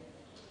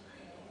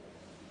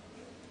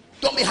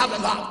 Don't be half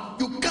and half.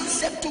 You can't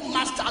serve two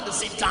masters at the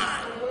same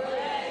time.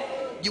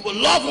 You will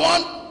love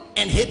one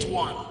and hate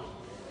one.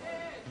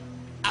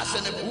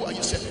 Ask them, who are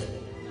you serving?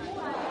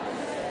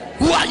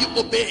 Who are you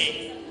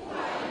obeying?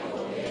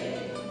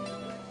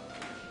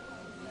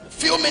 A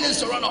few minutes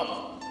to run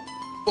up.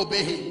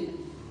 Obey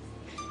him.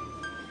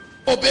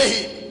 Obey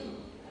him.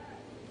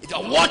 If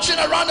you're watching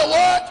around the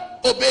world,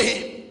 obey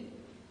him.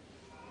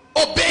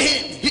 Obey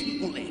him.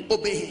 He only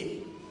obey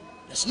him.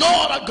 There's no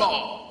other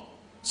God.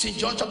 St.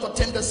 John chapter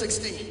 10 verse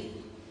 16.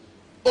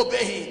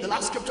 Obey him. The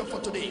last scripture for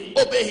today.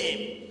 Obey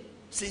him.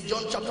 St.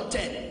 John chapter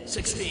 10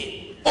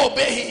 16.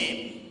 Obey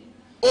him.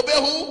 Obey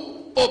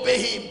who?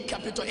 Obey him.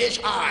 Capital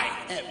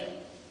H-I-M.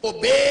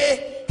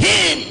 Obey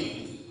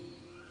him.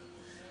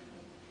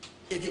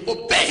 If you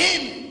obey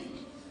him,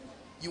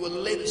 you will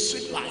live a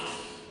sweet life.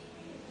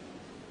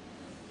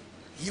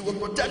 He will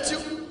protect you.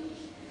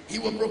 He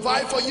will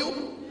provide for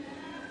you.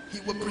 He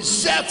will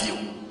preserve you.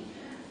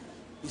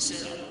 He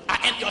said,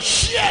 I am your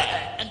shield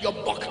and your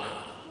buckler.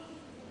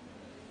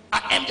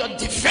 I am your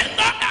defender.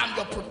 I am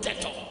your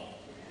protector.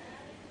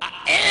 I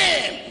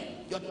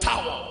am your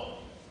tower.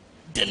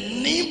 The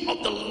name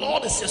of the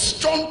Lord is a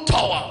strong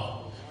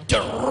tower.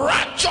 The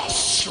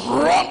righteous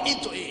run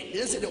into it. They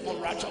didn't say the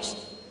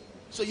unrighteous.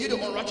 So you the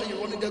unrighteous,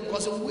 you run in there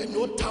because we have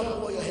no tower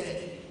over your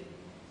head.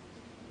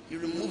 He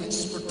removed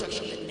his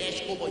protection and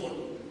edge over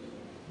you.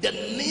 The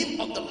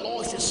name of the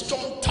Lord is a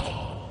strong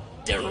tower.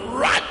 The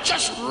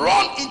righteous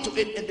run into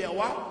it and they are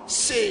what?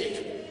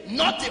 Saved.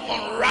 Not the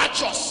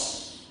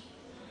unrighteous.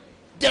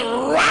 The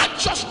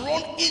righteous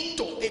run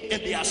into it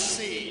and they are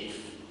saved.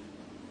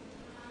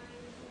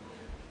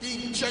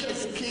 The church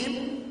is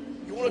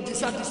king. You want to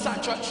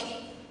decide church.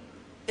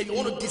 If you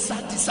want to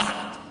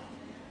decide.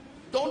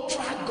 Don't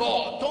try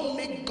God. Don't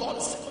make God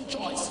a second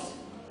choice.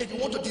 If you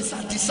want to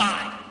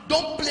decide.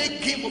 Don't play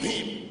game with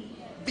him.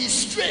 Be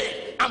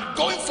straight. I'm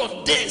going for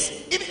this.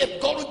 Even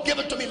if God will give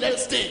it to me, let it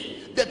stay.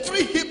 The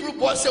 3 Hebrew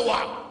boys say,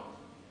 wow,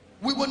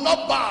 we will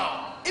not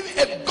bow. Even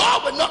if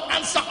God will not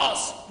answer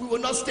us, we will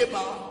not stay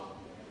bow.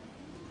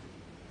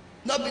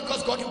 Not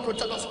because God will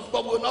protect us,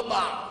 but we will not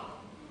bow.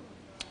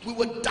 We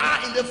will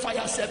die in the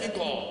fire serving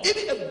God.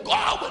 Even if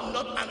God will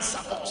not answer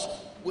us,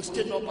 we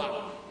still not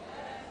bow.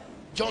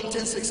 John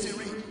 10:16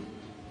 read.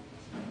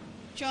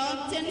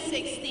 John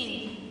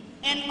 10:16.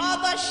 And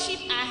other sheep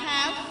I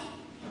have,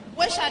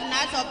 which are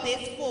not of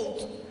this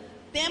fold,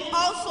 them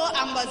also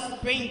I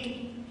must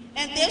bring,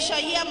 and they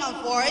shall hear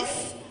my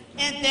voice,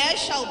 and there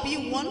shall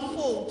be one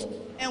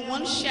fold and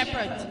one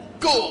shepherd.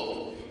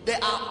 Go.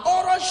 There are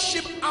other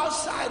sheep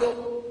outside.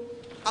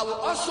 I will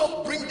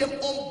also bring them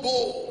on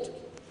board.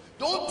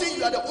 Don't think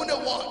you are the only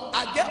one.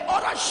 I get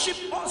other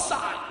sheep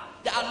outside.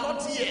 They are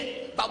not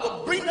here, but I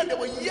will bring them. They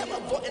will hear my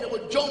voice and they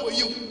will join with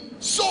you.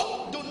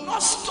 So do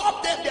not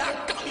stop them. They are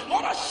coming.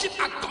 Other sheep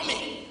are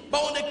coming.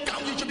 But when they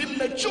come, you should be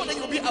mature. Then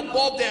you will be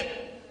above them.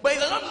 But if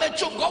they're not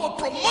mature, God will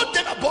promote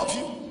them above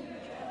you.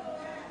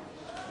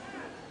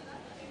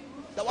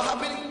 That what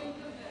happening?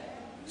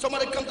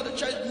 Somebody come to the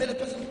church, made a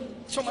person.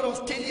 Somebody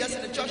was 10 years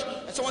in the church,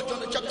 and someone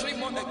joined the church 3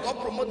 months, and God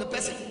promote the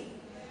person.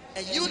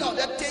 And you now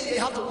that 10 years,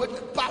 you have to wait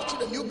to pass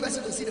through the new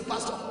person to see the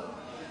pastor.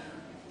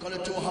 Gonna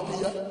do happy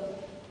here.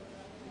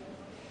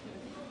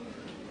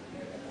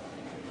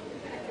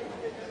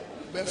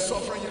 We're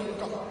suffering here.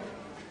 Look up.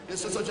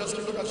 This sister just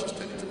look at she's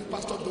telling to the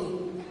pastor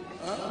do.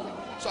 Huh?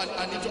 So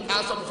I need to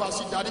ask her before I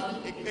see daddy.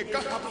 It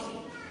can't happen.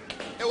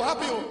 It will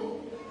happen.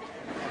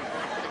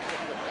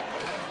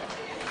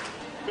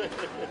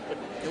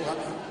 It will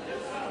happen.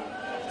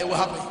 It will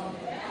happen.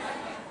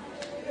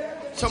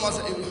 Someone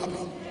said it will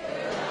happen.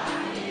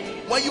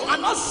 When you are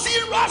not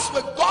serious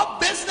with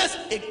God's business,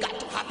 it got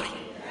to happen.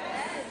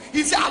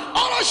 He said, I'm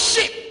all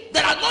sheep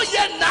that are not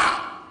here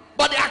now,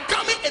 but they are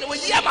coming and they will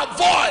hear my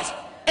voice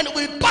and they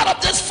will be part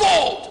of this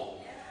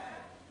fold.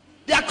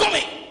 They are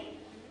coming.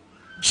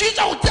 Jesus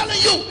was telling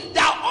you,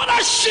 there are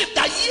other sheep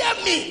that hear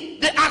me.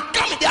 They are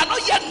coming. They are not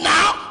here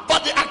now,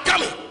 but they are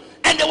coming.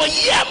 And they will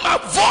hear my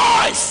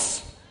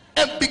voice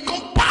and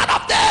become part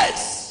of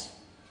this.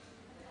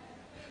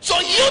 So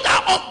you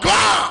that are on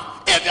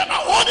ground, if you're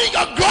not holding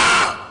your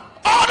ground,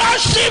 other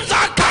sheep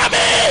are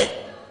coming.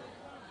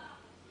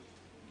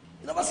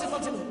 You never see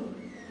nothing.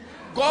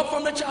 God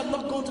from the church have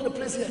not gone to the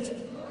place yet.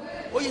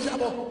 What is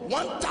about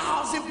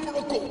 1,000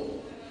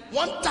 protocol,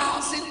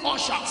 1,000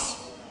 ushers.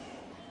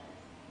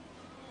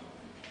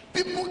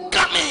 People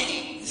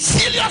coming,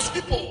 serious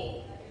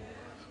people,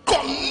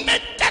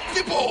 committed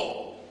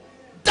people,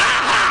 die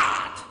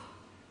hard.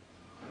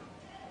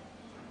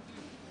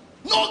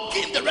 No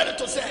game they're ready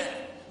to say.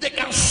 They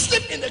can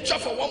sleep in the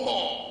church for one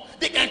more.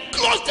 They can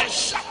close their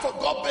shop for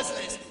God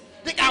business.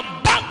 They can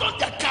abandon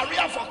their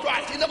career for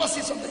Christ. You never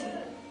see something.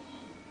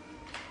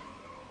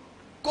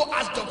 Go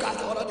ask Dorcas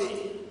the other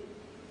day.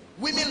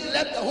 Women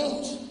left their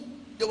homes.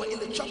 They were in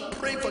the church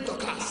praying for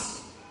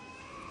Dorcas.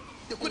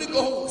 They couldn't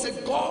go home and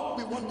say, God,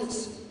 we want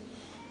this.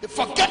 They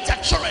forget their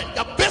children,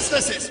 their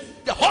businesses,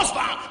 their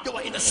husband. They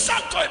were in the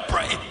sanctuary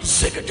praying.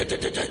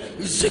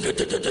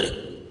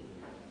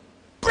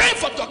 Pray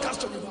for Dorcas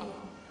to revive.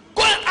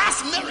 Go and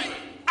ask Mary.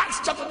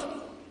 Acts chapter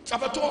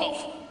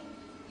 12.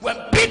 When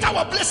Peter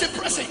was blessing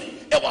pressing,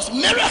 it was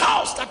Mary's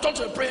house that turned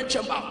to a prayer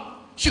chamber.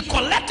 She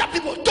collected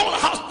people, turned her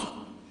house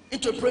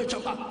into a prayer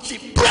chamber. She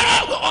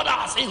prayed with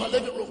others in her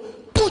living room.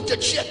 Put the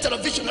chair,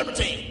 television,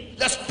 everything.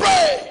 Let's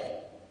pray.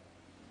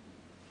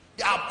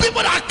 There are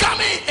people that are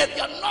coming. If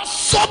you're not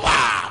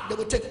sober, they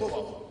will take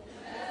over.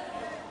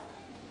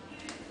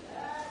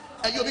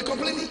 And you'll be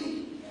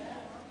complaining.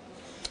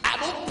 I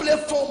don't play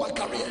for my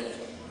career.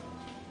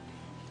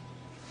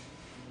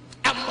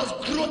 I must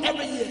grow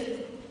every year.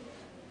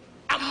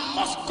 I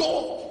must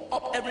go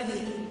up every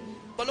year.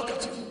 But look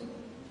at you.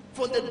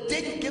 From the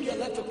day you gave your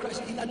life to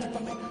Christ in that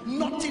department,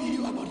 nothing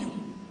new about you.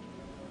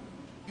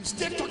 You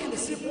stay talking the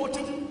same word,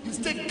 you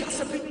stay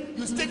gossiping,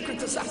 you stay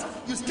criticizing,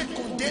 you stay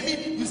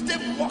condemning, you stay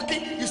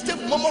mocking, you stay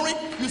murmuring,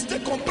 you stay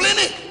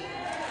complaining.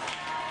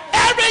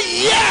 Every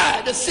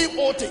year the same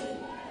old thing.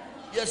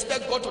 You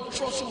expect God to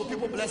trust you with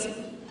people blessing.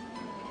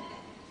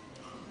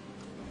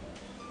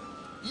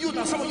 You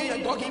now, some of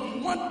you, God gave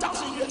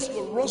 1,000 years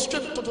to run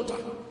straight to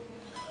total.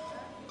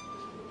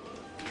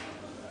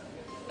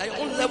 At your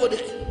own level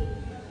there.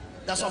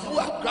 There's some who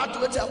have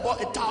graduated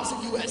about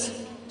 1,000 US.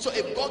 So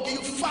if God give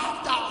you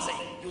 5,000,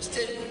 you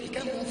stay, he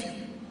can't move you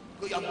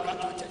because you have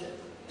graduated.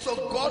 So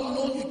God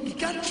knows he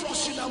can't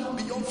trust you now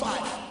beyond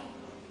 5.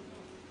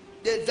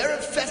 The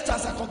very first time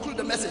I conclude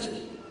the message,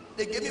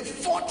 they gave me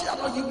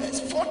 $40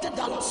 US,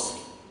 $40.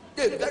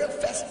 The very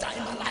first time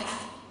in my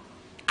life,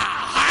 I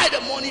hide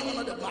the money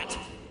under the mat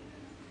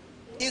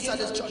inside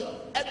this church.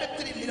 Every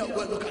 3 minutes I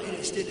go and look at it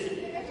and stay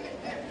there.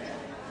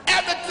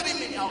 Every 3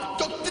 minutes I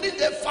took 3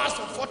 days fast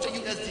for 40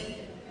 USD,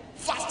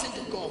 fasting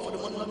to God for the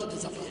money not to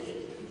disappear.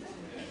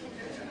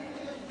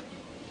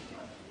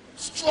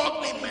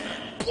 Struggling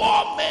man,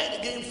 poor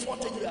man, getting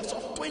 40 years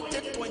of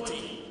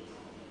 2020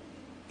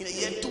 in the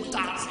year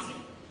 2000.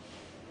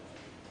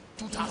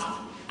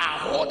 I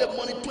hold the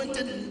money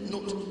 20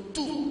 note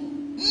 2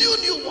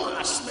 new one.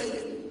 I smell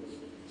it.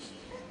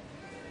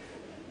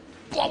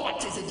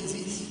 Poverty is a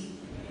disease.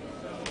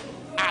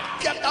 I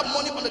kept that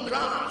money on the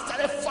ground,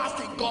 started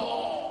fasting.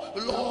 God,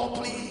 Lord,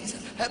 please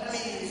help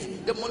me.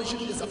 The money should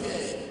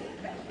disappear.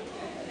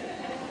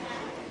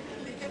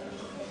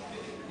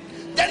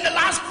 Then the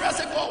last prayer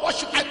said, God, what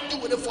should I do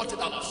with the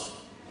 $40?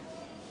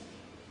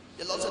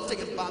 The Lord said,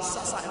 take a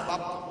sasa and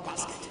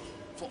basket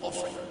for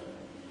offering.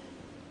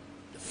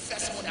 The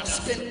first money I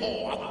spent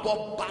all, I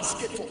bought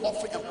basket for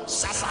offering and for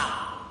sasa.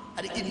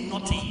 I didn't eat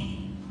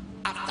nothing.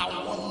 After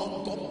 1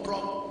 month, God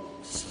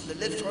brought the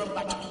left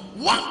back to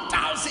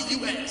 1,000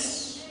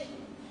 US.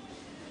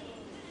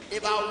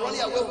 If I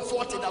run away with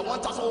 40, that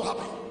 1,000 will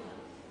happen.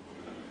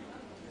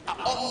 I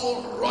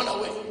almost run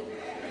away.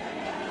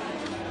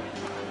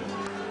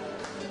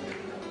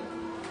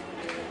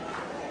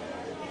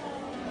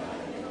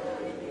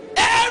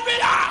 Every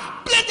day,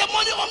 play the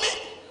money on me.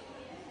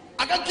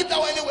 I can't keep that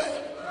one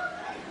anywhere.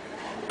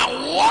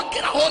 I'm walking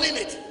and holding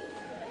it.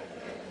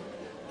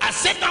 I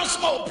sit down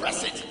small,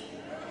 press it.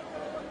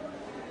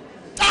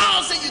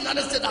 1,000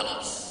 United States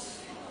dollars.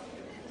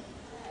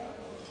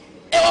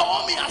 It will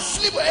on me. I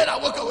sleep with it. I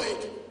walk away.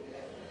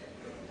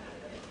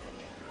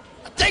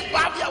 I take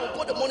back here. I will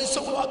put the money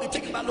somewhere. I'll be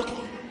taking back looking.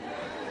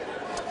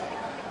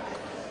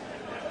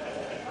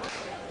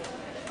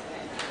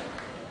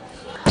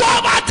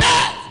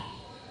 Poverty.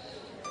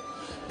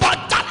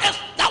 But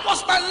that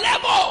was my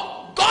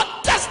level.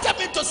 God tested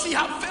me to see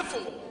how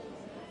faithful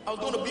I was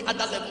going to be at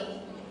that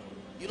level.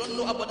 You don't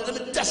know about it.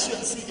 Let me test you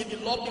and see if you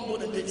love me more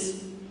than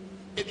this.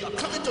 If you are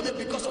coming to me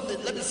because of the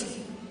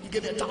legacy, you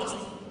gave me 1,000.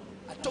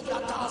 I took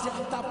that 1,000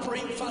 after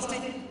praying,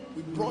 fasting.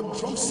 We brought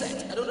drum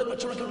set. I don't know if my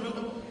children can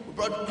remember. We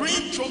brought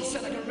green drum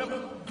set. I can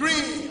remember.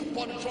 Green. I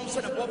bought the drum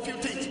set. I bought a few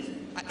things.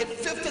 I gave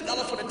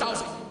 $50 for the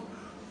 1,000.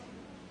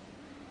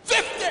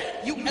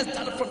 $50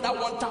 US from that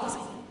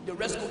 1,000. The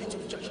rest go into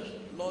the church.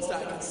 Lord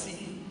said, I can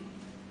see.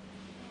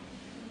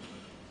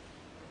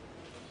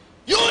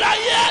 You that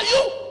hear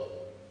you.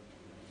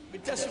 We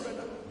test you right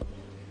now.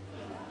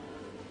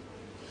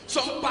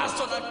 Some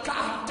pastors in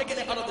car have taken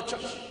it out of the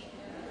church.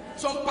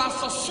 Some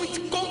pastors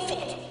sweet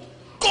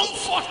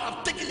comfort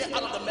have taken it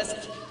out of the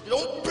message. They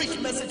don't preach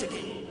message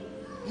again.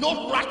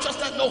 No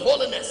righteousness, no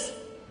holiness.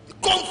 The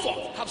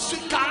comfort have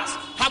sweet cars,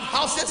 have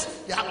houses,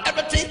 they have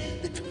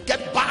everything. They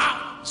get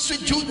bar,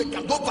 sweet juice, they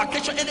can go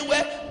vacation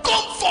anywhere.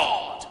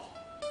 Comfort.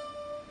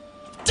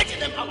 Taking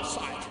them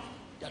outside.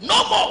 They're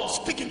No more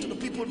speaking to the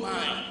people's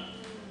mind.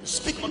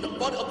 Speak on the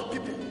body of the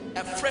people,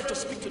 afraid to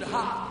speak to the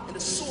heart and the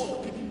soul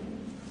of the people.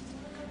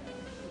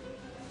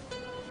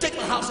 Take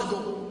my house and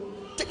go.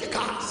 Take the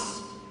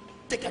cars.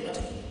 Take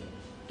everything.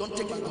 Don't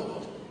take my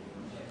God.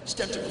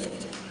 Stand to your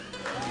feet.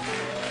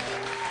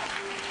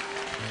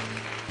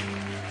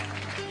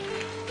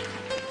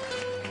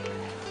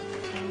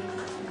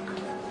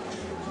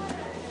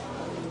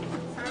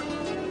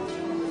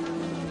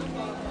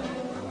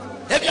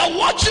 If you're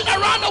watching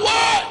around the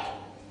world,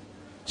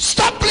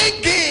 stop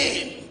playing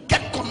game.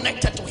 Get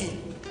connected to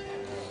him.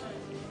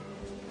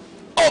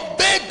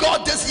 Obey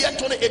God this year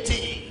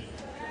 2018.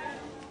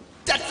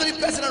 That 3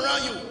 person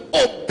around you,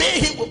 obey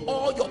him with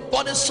all your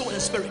body, soul,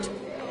 and spirit.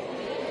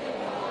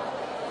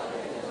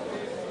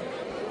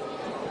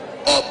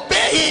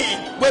 Obey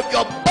him with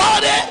your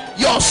body,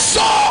 your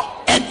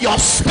soul, and your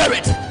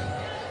spirit.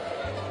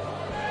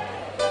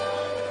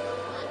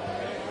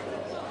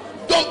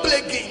 Don't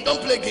play game.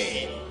 Don't play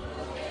game.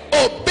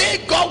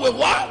 Obey God with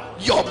what?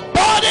 Your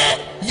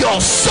body,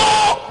 your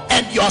soul,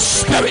 and your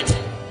spirit.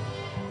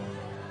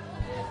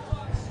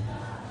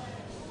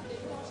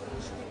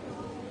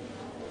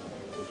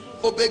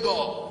 Obey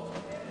God.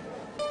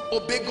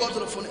 Obey God to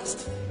the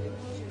fullest.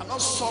 I'm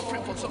not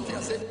suffering for something.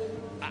 I said,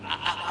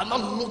 I'm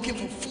not looking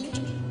for food.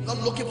 I'm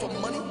not looking for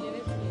money.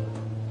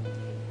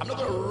 I'm not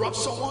going to rob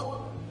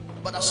someone.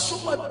 But I so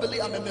much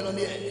believe I'm a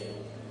millionaire.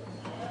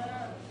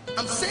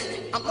 I'm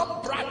saying, I'm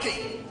not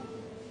bragging.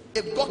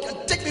 If God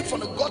can take me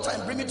from the gutter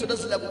and bring me to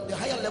this level, the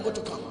higher level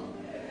to come.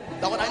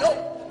 That what I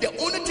know, the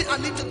only thing I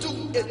need to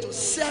do is to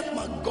serve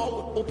my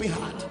God with open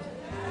heart.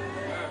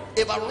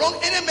 If I wrong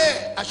any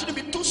man, I shouldn't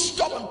be too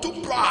stubborn, too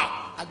proud.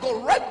 I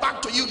go right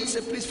back to you to say,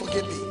 please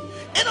forgive me.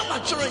 Any of my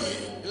children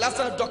here, last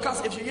time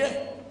Dorcas, if you're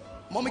here,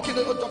 Mommy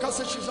Dorcas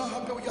said she's not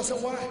happy with you. I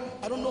said, why?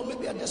 I don't know.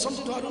 Maybe there's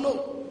something to, I don't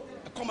know.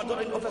 I call my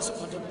daughter in the office.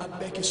 I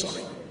beg you,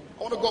 sorry.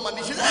 I want to go on my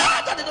knees. She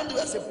said, Daddy, don't do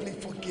that. I said,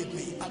 please forgive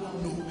me. I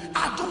don't know.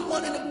 I don't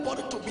want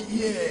anybody to be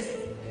here.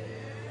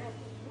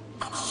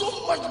 I'm so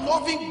much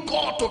loving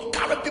God to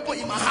carry people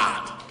in my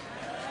heart.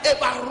 If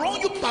I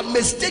wrong you by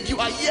mistake, you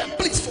are here.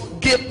 Please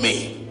forgive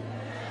me.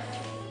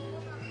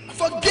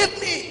 Forgive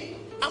me.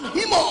 I'm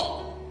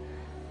human.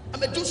 I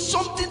may do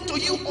something to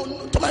you or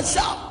to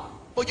myself,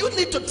 but you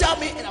need to tell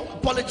me and I will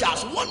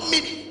apologize. 1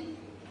 minute.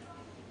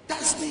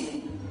 That's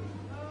me.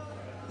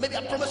 Maybe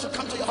I promised to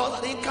come to your house,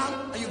 I didn't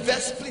come, and you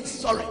vex, please,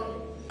 sorry.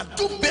 I'm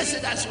too busy,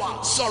 that's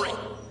why, sorry.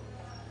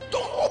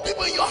 Don't hold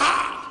people in your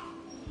heart.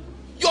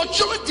 Your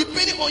children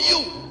depending on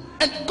you,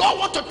 and God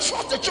wants to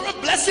trust the children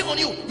blessing on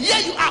you. Here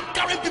you are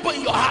carrying people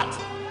in your heart.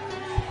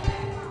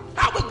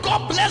 How will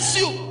God bless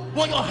you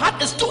when your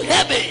heart is too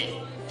heavy?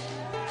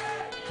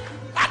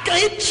 How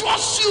can he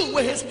trust you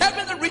with his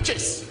heavenly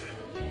riches?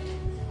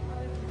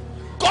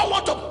 God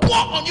wants to pour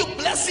on you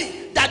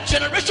blessing that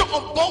generation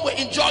of God will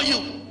enjoy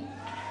you.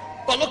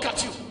 But look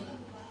at you.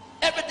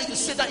 Everything you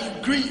say that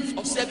you grieve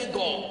of serving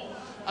God.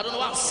 I don't know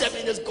how I'm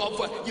serving this God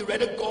for. You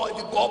ready to go? If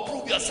you go,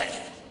 prove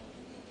yourself.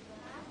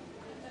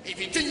 If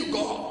you think you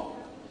go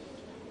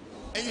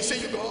and you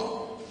say you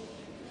go,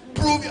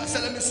 prove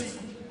yourself. Let me see.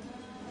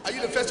 Are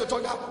you the first to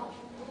talk out?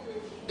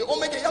 The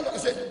Omega Yellow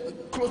say,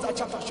 close that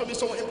chapter. Show me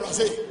someone in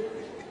Brazil.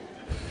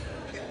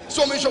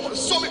 Show me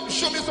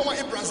someone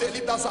in Brazil.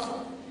 Leave that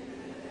side.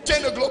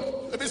 Change the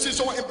globe. Let me see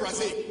someone in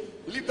Brazil.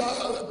 Leave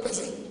that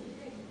person.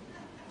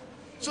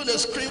 So the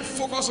screen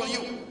focus on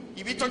you.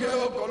 If you talking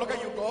about God, look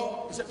at you,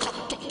 God. He said, come,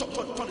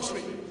 turn the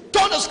screen.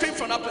 Turn the screen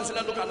from that person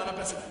and look at another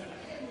person.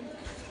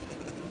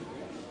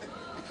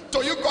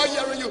 To you, God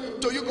hearing you.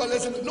 To you, God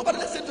listening. Nobody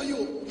listen to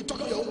you. You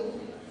talk on your own.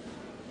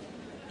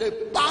 They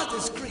pass the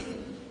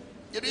screen.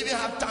 They don't even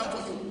have time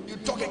for you. You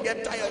talk and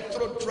get tired,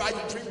 throat dry,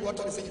 you drink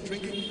water, they say you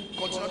drink it,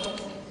 continue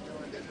talking.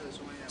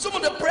 Some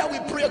of the prayer we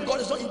pray, God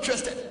is not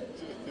interested.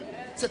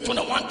 It's a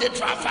 21-day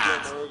dry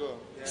fast.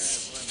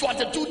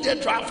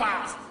 42-day dry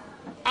fast.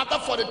 After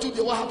 42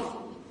 days, what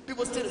happened?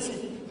 People still the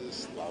same.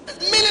 It's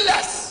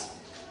meaningless.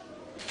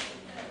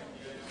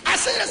 I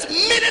say it's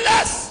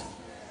meaningless.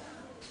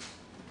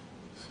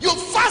 You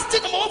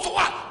fasting number one for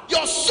what?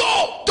 Your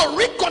soul to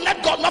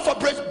reconnect God, not for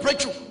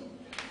breakthrough.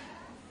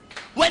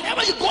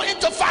 Whenever you go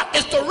into fast,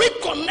 it's to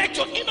reconnect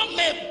your inner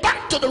man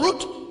back to the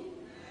root.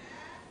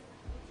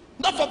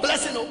 Not for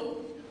blessing, no.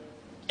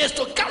 It's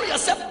to carry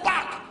yourself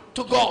back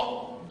to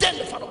God. Then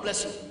the Father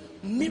bless you.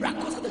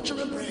 Miracles are the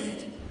children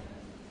bread.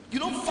 You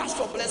don't fast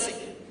for blessing.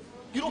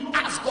 You don't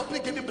ask God,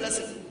 please give me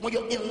blessing. When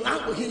you're in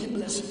line with him, he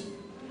bless you.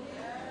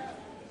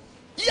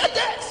 Yeah,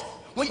 that.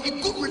 When you're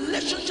in good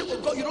relationship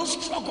with God, you don't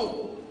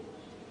struggle.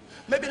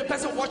 Maybe the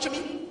person watching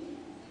me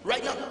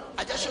right now,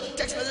 I just showed a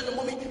text message to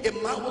mommy. A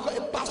man woke up,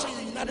 a pastor in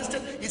the United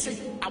States. He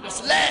said, I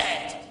was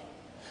led.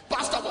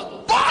 Pastor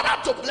was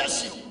bothered to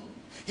bless you.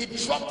 He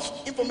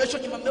dropped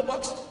information in my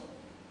mailbox.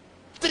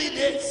 3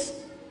 days.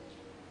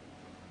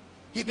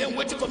 He been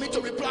waiting for me to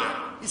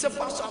reply. He said,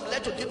 Pastor, I'm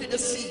led to give you the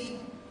seed.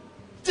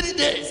 3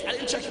 days. I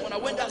didn't check it. When I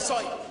went there, I saw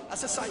it. I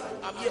said, Sai,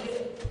 I'm here.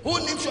 Who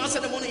needs you? I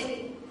said the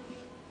money.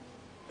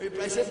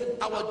 I said,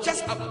 I was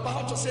just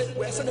about to say,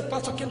 where I said the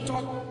pastor can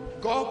talk.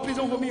 God, please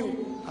don't hold me.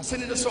 I'm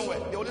sending it somewhere.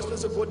 The Holy Spirit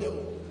said, go there.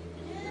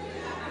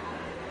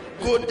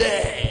 Go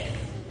there.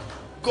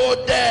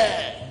 Go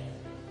there.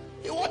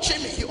 He's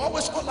watching me. He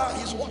always online.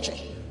 He's watching.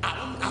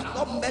 I've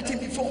not met him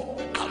before.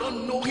 I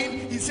don't know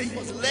him. He said he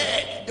was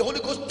led. The Holy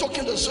Ghost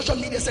talking to the social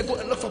media said, go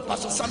and look for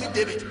Pastor Sammy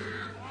David.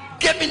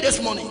 Give me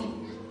this money.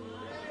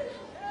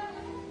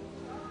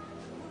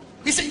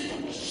 He said,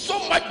 so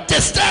much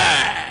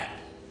desire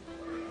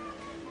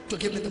to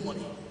give me the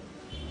money.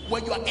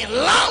 When you are in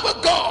love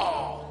with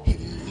God, He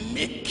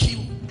make you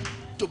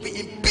to be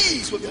in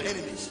peace with your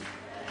enemies.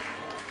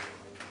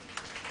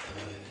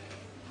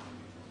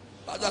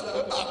 I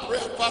pray,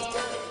 Pastor,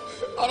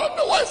 I don't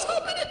know what's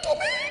happening to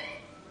me.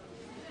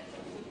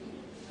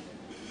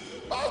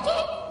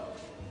 Pastor,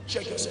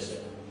 check yourself.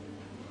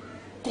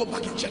 Go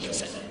back and check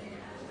yourself.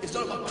 It's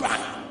not about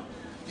crying.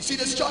 You see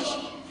this church?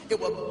 It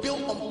was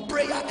built on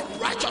prayer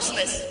and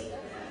righteousness.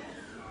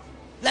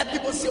 Let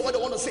people say what they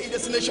want to say in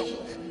this nation.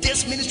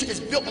 This ministry is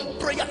built on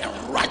prayer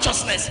and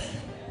righteousness.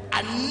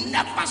 I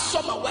never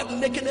saw my wife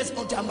nakedness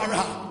until I married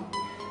her.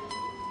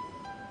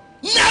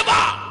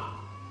 Never.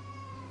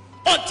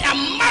 Until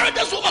I married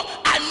this woman,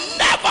 I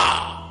never.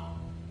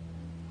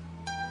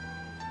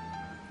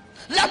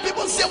 Let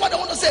people say what they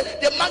want to say.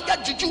 The man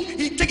got juju,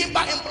 he taken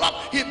back in blood,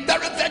 he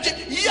buried virgin.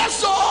 Yes,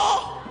 sir.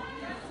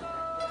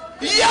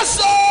 Yes,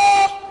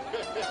 sir.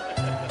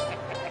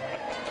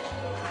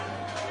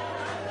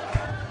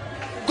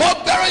 Go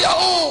bury your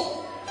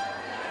own.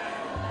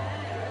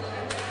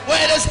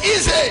 Where it is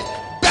easy,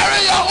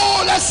 bury your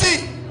own. Let's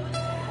see.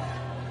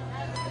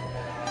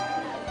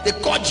 They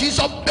call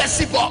Jesus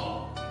Beelzebub.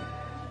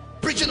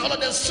 Preaching all of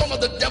them son of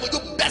the devil.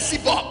 You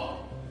Beelzebub.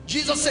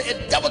 Jesus said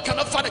a devil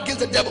cannot fight against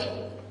the devil.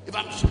 If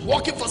I'm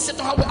walking for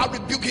Satan, how will I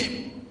rebuke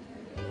him?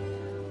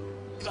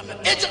 If I'm an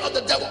agent of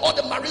the devil, all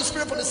the marine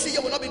spirit from the sea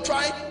will not be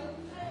trying.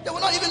 They will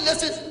not even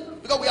listen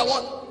because we are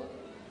one.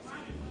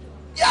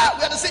 Yeah,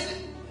 we are the same.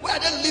 Where are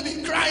they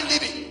living? Crying,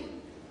 living.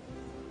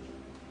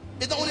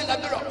 It's not only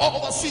Liberia,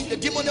 all overseas, the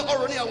demons are all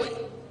running away.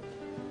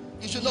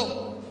 You should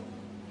know,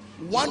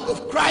 one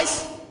with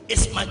Christ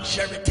is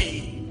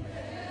majority.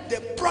 The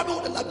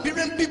problem with the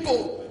Liberian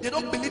people, they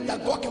don't believe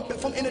that God can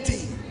perform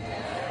anything.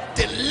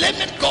 They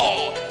limit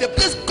God. They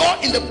place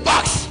God in the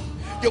box.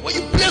 The way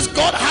you place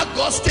God, how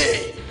God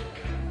stay.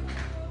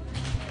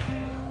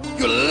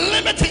 You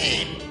limit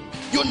him.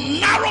 You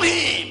narrow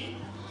him.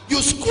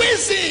 You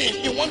squeeze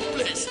him in one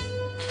place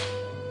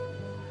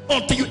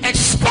until you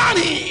expand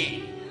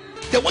him.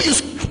 The way you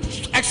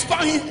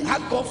expand him, how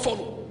God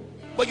follow.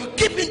 But you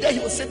keep him there, he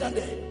will sit down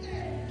there.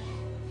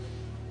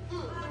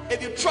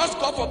 If you trust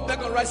God for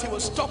bacon rice, he will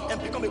stop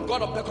and become a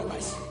God of bacon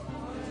rice.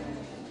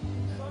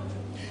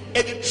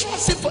 If you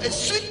trust him for a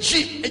sweet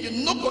jeep and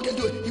you know God can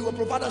do it, he will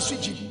provide a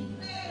sweet jeep.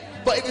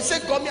 But if you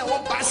say, God, me, I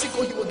want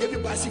bicycle, he will give you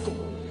bicycle.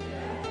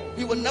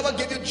 He will never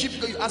give you jeep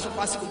because you ask for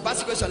bicycle.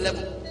 Bicycle is your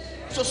level.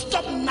 So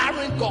stop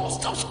narrowing God.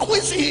 Stop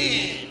squeezing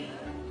him.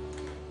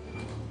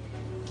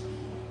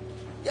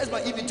 Here's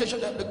my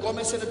invitation that the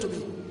government sent it to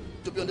me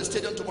to be on the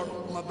stadium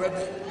tomorrow on my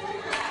birthday.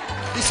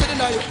 He's sitting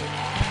down here.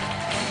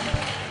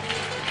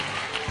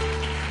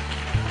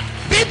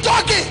 Be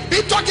talking.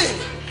 Be talking.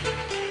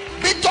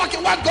 Be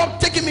talking while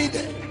God taking me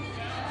there.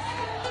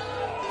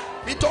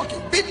 Be talking.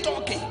 Be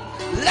talking.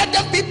 Let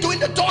them be doing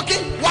the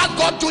talking while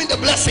God doing the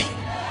blessing.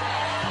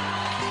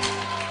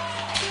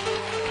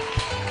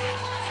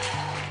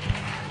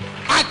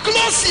 I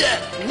close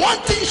here. One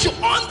thing you should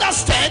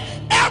understand,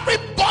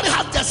 everybody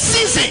has their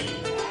season.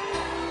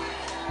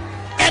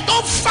 And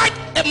don't fight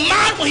a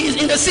man when he's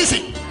in the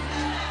season.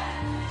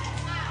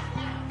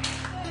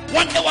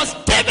 When it was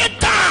David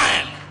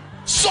time,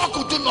 Saul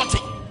could do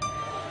nothing.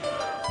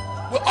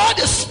 With all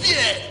the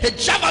spear, the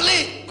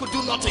javelin could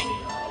do nothing.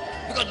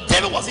 Because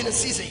David was in the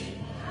season.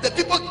 The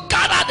people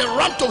gathered and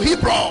ran to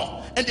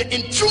Hebron. And they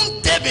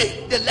enthroned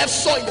David. They left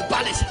Saul in the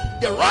palace.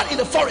 They ran in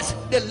the forest.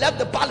 They left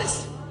the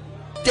palace.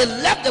 They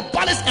left the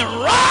palace and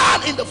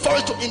ran in the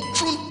forest to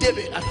enthrone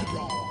David at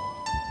Hebron.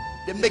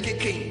 They make a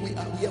king. We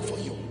are here for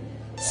you.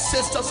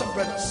 Sisters and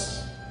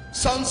brothers,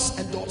 sons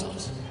and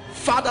daughters,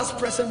 fathers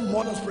present,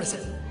 mothers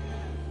present.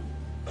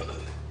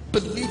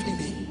 Believe in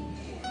me.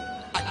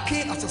 I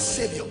came as a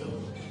savior.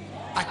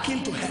 I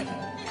came to help.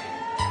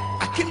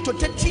 I came to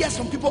take tears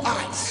from people's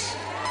eyes.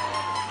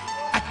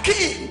 I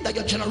came that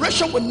your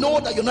generation will know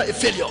that you're not a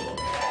failure.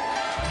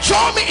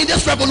 Join me in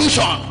this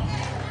revolution.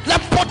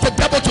 Let's put the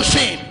devil to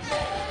shame.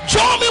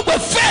 Join me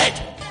with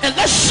faith and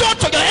let's show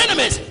to your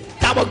enemies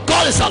that our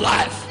God is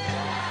alive.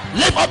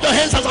 Lift up your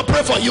hands as I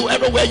pray for you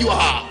everywhere you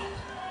are.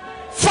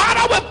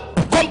 Father,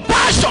 with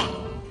compassion,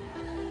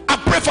 I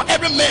pray for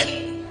every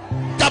man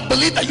that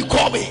believe that you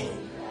call me.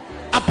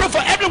 I pray for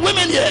every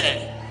woman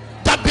here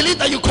that believe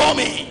that you call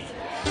me.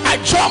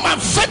 I join my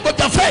faith with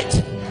their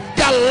faith.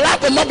 Their life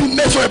will not be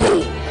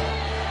miserable.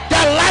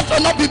 Their life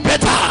will not be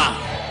better.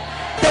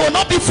 They will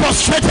not be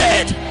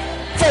frustrated.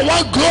 From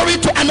one glory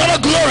to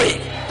another glory.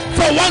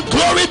 From one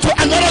glory to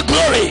another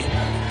glory.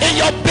 In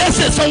your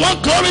business, from one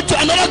glory to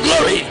another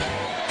glory.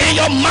 In In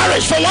your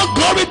marriage, from one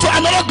glory to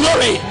another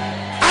glory.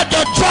 At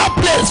your job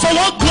place, from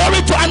one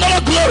glory to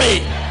another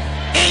glory.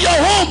 In your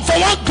home,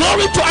 from one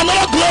glory to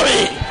another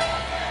glory.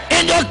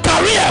 In your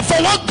career,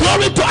 from one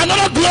glory to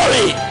another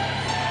glory.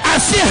 I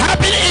see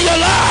happening in your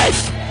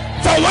life.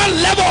 From one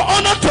level of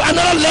honor to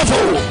another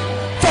level.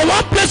 From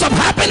one place of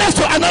happiness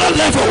to another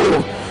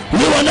level.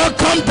 You will not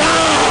come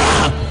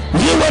down.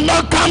 You will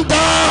not come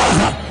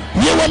down.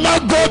 You will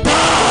not go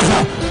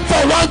down.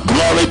 From one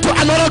glory to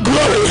another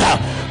glory.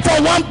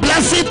 From one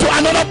blessing to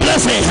another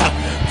blessing.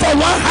 From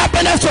one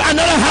happiness to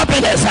another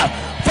happiness.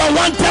 From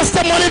one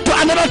testimony to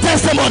another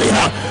testimony.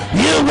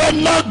 You will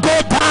not go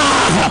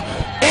down.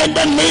 In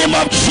the name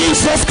of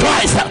Jesus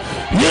Christ.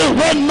 You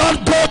will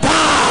not go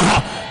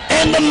down.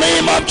 In the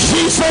name of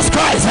Jesus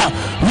Christ.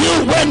 You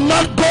will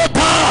not go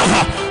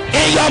down.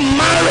 In your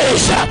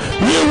marriage,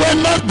 you will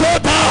not go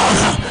down.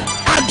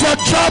 At your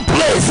job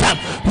place,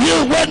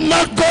 you will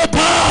not go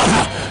down.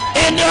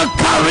 In your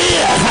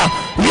career,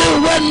 you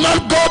will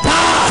not go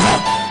down.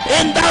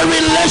 In that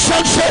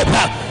relationship,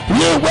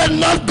 you will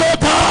not go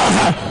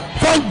down.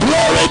 From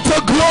glory to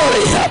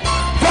glory,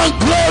 from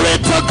glory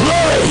to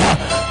glory.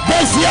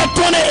 This year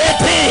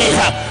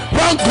 2018,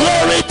 from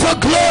glory to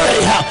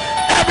glory.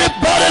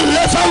 Everybody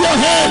lift up your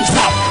hands.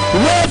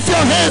 Wave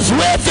your hands,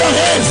 wave your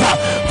hands.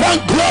 From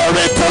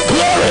glory to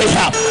glory,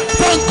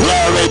 from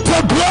glory to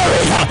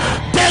glory.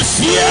 This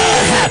year,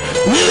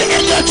 you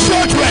and your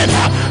children,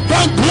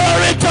 from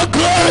glory to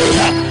glory.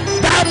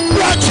 That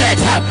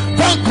project,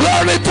 from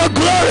glory to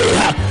glory.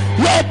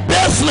 Your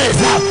business,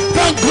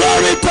 from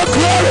glory to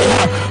glory.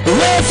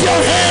 Wave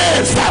your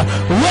hands,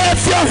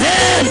 wave your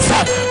hands.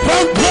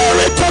 From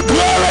glory to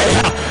glory.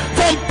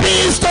 From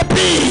peace to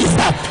peace.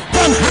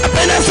 From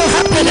happiness to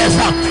happiness.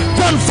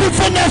 From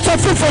fruitfulness to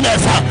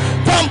fruitfulness.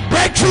 From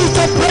breakthrough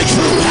to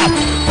breakthrough.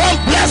 From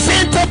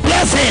blessing to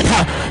blessing.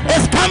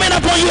 It's coming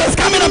upon you. It's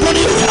coming upon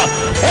you.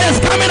 It's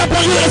coming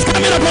upon you. It's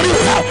coming upon you.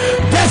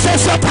 This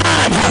is your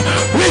time.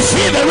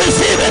 Receive it.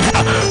 Receive it.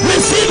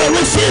 Receive it.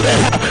 Receive it.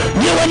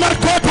 You will not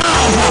go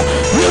down.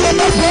 You will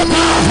not go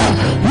down.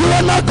 You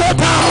will not go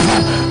down.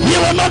 You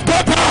will not go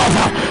down.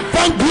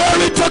 From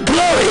glory to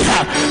glory.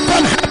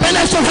 From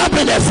happiness to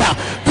happiness.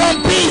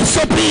 From peace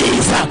to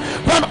peace.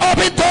 From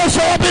open doors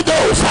to open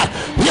doors.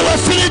 You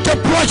will finish the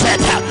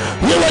project.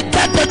 You will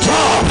get the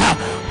job.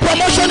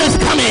 Promotion is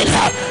coming.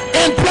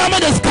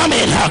 Employment is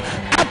coming.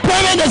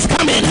 Appointment is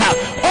coming.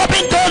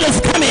 Open door is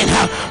coming.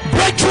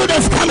 Breakthrough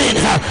is coming.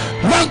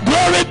 From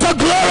glory to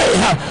glory.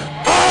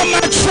 All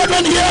my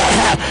children here.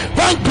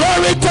 From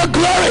glory to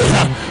glory.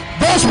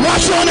 Those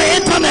watching on the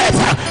internet,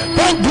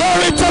 from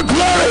glory to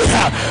glory.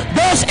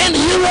 Those in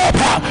Europe,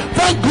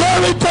 from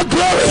glory to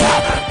glory.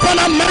 From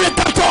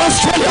America to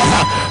Australia,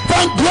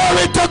 from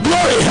glory to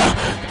glory.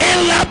 In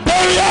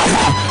Liberia,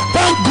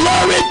 from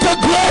glory to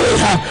glory.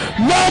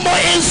 No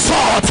more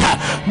insult,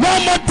 no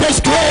more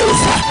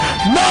disgrace,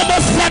 no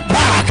more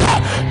setback,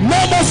 no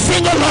more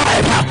single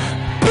life.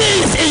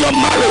 Peace in your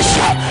marriage,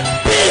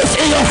 peace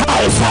in your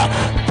house,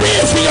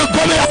 peace in your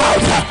going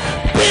out,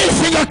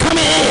 peace in your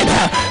coming in.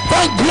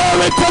 From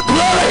glory to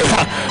glory,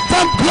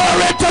 from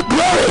glory to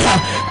glory.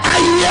 I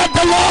hear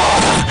the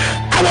Lord.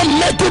 I will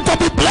make you to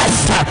be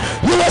blessed.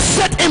 You will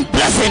sit in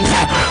blessing.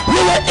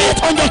 You will eat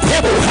on the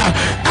table.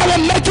 I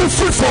will make you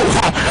fruitful.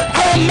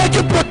 I will make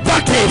you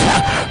productive.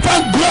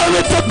 From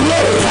glory to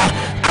glory.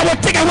 I will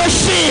take away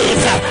shame.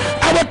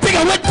 I will take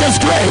away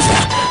disgrace.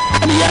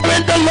 I'm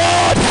hearing the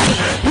Lord.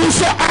 You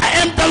say,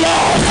 I am the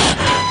Lord,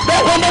 the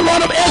Holy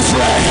One of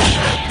Israel,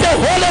 the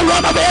Holy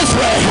One of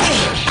Israel.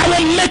 I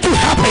will make you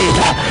happy.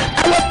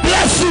 I will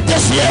bless you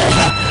this year.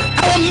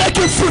 I will make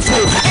you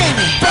fruitful.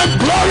 From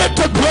glory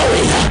to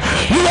glory.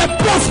 You will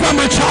prosper,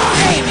 my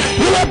child.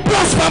 You will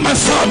prosper, my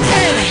son.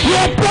 You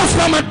will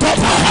prosper, my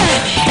daughter.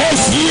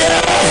 This year,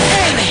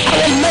 I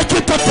will make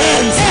you to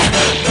dance.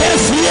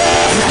 This year,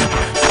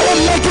 I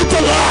will make you to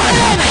lie.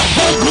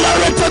 From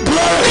glory to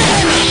glory.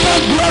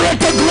 From glory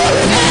to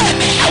glory.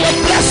 I will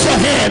bless your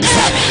hands.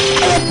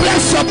 I will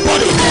bless your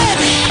body.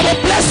 I will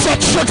bless your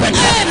children.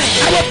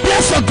 I will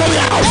bless your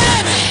going out.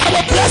 I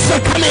will bless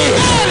your coming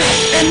in.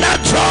 In that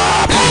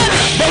job,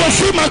 they will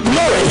see my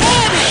glory.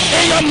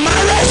 In your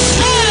marriage,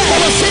 they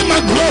will see my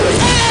glory.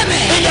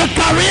 In your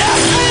career,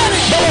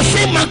 they will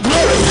see my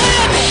glory.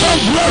 From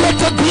glory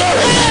to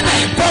glory.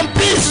 From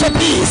peace to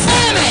peace.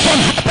 From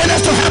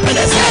happiness to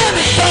happiness.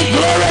 From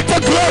glory to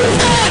glory.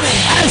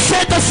 I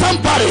said to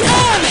somebody,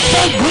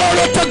 from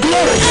glory to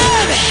glory.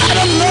 I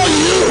don't know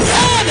you.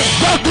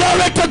 From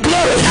glory to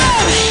glory.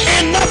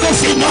 Enough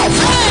is enough.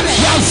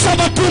 You have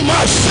suffered too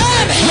much.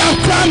 You have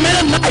cried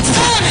many nights.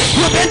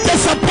 You've been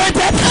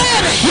disappointed.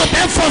 You've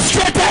been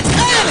frustrated.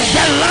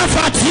 They laugh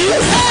at you.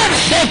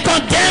 They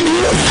condemn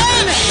you.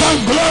 From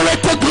glory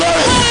to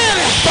glory.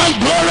 From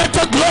glory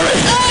to glory.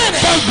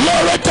 From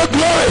glory to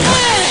glory.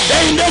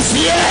 In this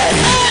year.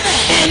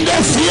 In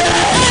this year.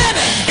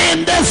 In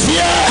this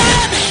year.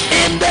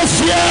 In this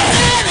year.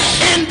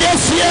 In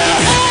this year.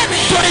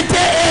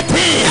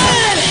 2018.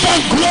 From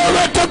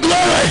glory to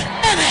glory.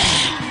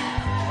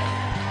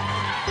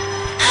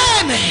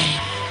 Amen.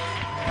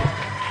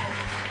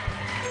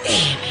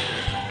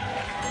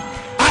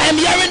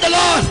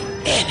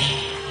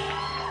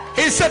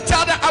 said,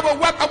 tell them I will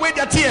wipe away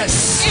their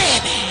tears.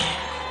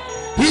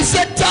 He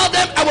said, tell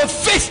them I will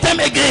fix them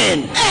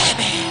again.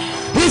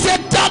 He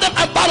said, tell them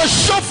I'm about to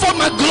show for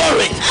my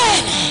glory.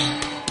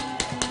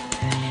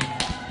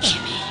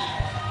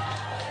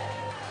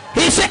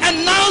 He said,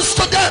 announce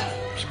to them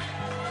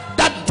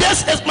that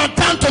this is my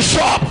time to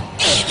show up.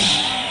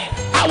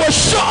 I will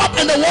show up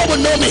and the world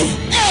will know me.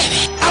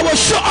 I will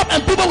show up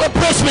and people will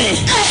praise me.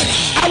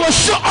 I will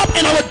show up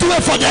and I will do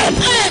it for them.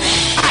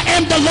 I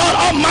am the Lord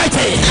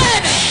Almighty.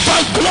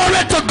 From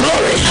glory to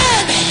glory.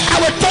 I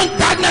will turn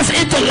darkness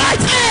into light.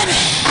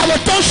 I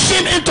will turn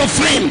shame into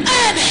flame.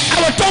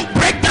 I will turn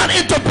breakdown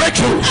into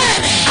breakthrough.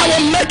 I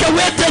will make a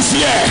way this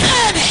year.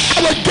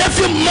 I will give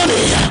you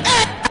money.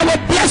 I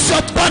will bless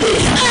your body.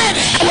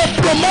 I will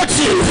promote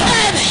you.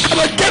 I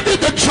will give you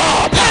the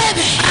job.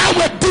 I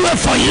will do it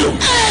for you.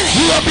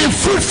 You will be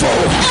fruitful.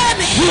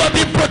 You will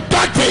be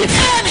productive.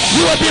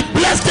 You will be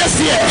blessed this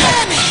year.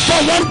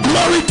 From one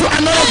glory to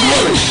another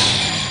glory.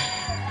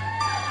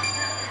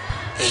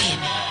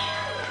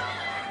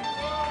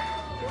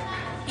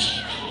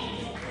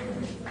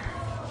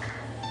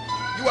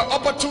 You are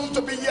opportune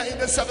to be here in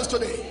this service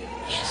today.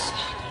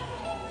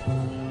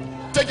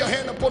 Take your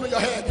hand and put on your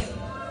head.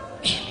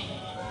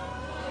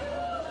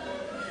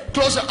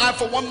 Close your eye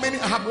for 1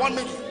 minute. I have 1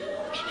 minute.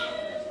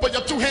 Put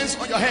your two hands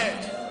on your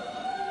head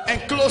and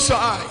close your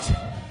eyes.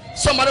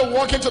 Somebody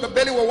walk into the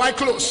building with white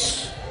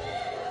clothes.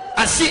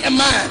 I see a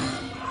man.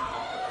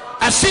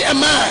 I see a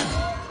man.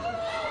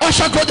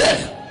 Usher, go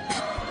there.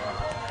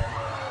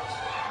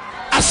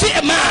 I see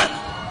a man.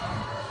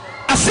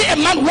 I see a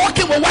man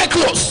walking with white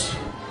clothes.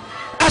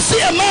 I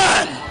see a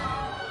man.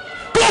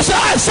 Close your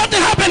eyes.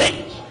 Something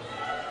happening.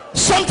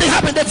 Something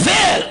happened. The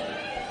veil.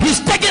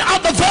 He's taking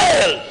out the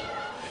veil.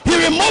 He's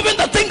removing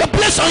the thing that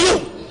placed on you.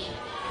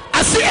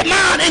 I see a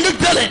man in this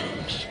building.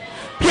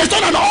 He's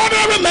not an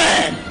ordinary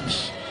man.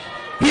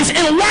 He's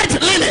in white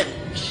linen,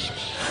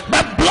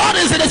 but blood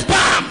is in his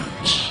palm.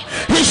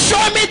 He's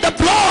showing me the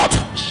blood.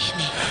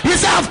 He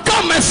said, I've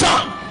come, my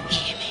son.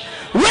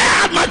 Where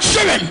are my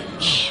children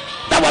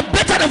that were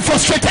bitter and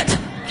frustrated?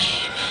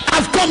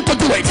 I've come to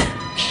do it.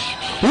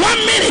 1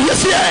 minute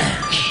he's here.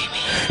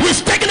 He's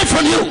taking it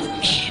from you.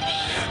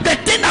 The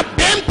thing that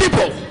bend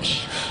people,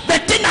 the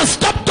thing that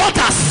stop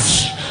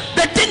daughters,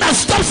 the thing that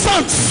stop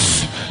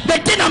sons, the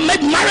thing that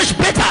make marriage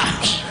better,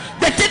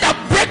 the thing that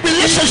break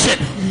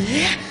relationship.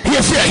 He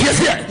is here. He is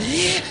here.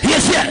 He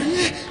is here.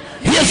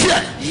 He is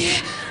here.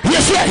 He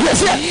is here. He is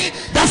here.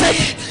 That's it.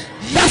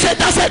 That's it.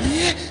 That's it.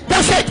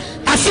 That's it.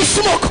 I see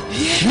smoke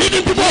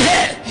leaving people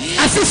here.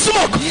 I see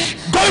smoke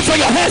going from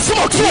your head.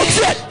 Smoke. Smoke.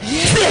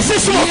 See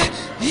smoke.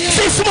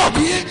 See smoke.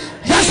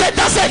 That's it.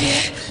 That's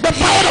it. The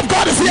power of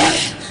God is here.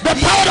 The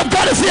power of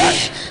God is here.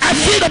 I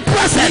feel the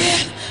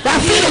presence. I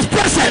feel his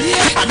presence.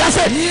 That's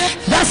it.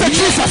 That's it.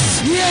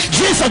 Jesus.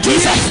 Jesus.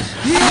 Jesus.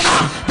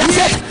 That's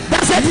it.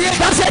 That's it.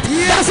 That's it.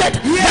 That's it.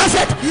 That's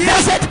it.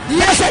 That's it.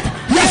 That's it.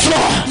 Yes,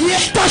 Lord.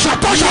 Touch her.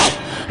 Touch her.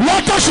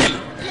 Lord, touch him.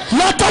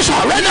 Lord, touch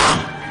her right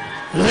now.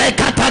 The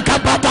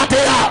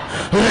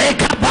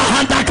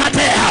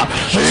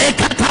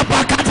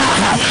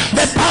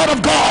power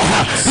of God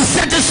is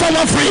setting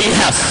someone free.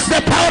 The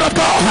power of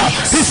God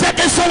is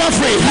setting someone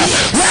free.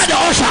 Where are the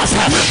ushers?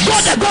 Go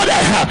there, go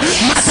there.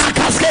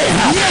 Matakaske,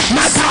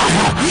 Mata,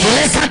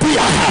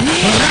 Lekatia,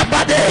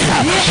 Rabade,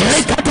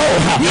 Lekato,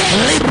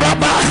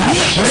 Libraba,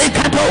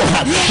 Lekato.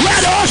 Where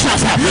are the ushers?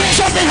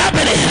 Something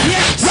happening.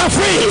 You're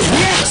free.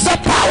 The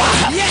power,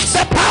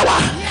 the power,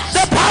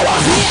 the power,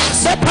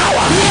 the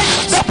power,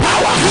 the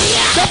power,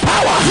 the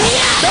power,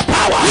 the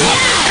power.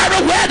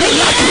 Everywhere they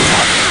love you.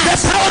 The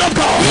power of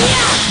God.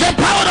 The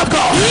power of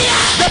God.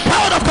 The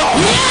power of God.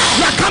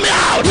 You're coming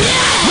out.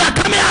 You're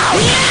coming out.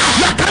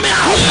 You're coming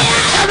out.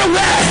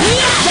 Everywhere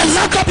they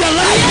lock up your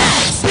life.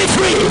 Be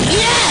free.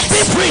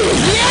 Be free.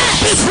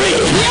 Be free.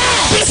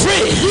 Be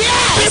free.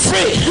 Be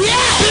free.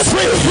 Be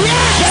free.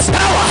 The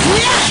power.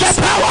 The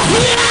power.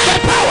 The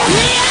power.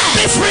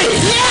 Be free.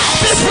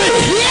 Be free.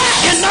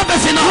 Enough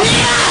is enough.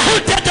 Who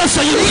did this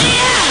to you?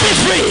 Be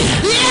free.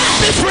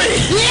 Be free.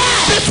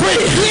 Be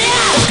free.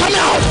 It's coming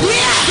out.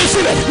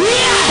 Receive it.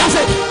 That's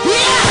it.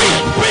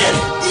 Bring it.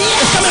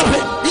 It's coming out.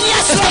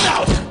 It's coming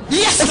out.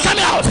 It's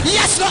coming out.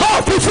 Yes, Lord.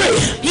 Oh, be free.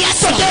 Yes,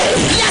 today.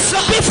 Yes,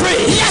 Lord. Be free.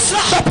 Yes,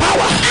 Lord. The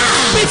power.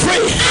 Be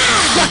free.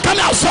 You're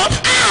coming out, son.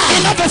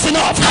 Enough is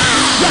enough.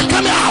 You're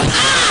coming out.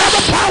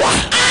 Every power.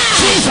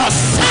 Jesus.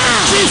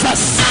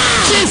 Jesus.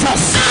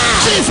 Jesus.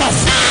 Jesus.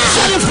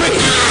 Set you free.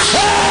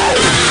 Hey,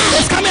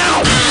 it's coming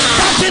out.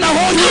 That thing I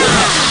hold you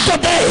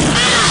today.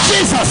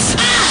 Jesus.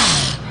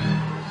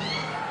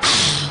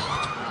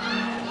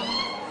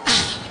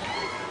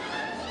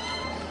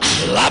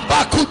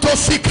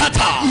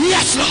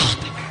 Yes, Lord.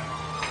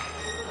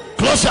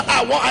 Close your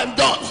eye while I'm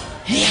done.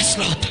 Yes,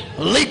 Lord.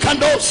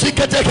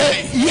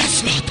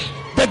 Yes, Lord.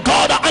 The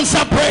God that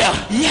answers prayer.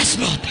 Yes,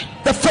 Lord.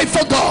 The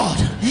faithful God.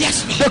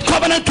 Yes, Lord. The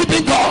covenant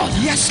keeping God.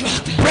 Yes,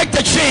 Lord. Break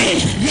the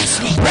chain. Yes,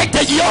 Lord. Break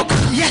the yoke.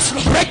 Yes,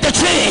 Lord. Break the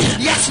chain.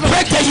 Yes, Lord.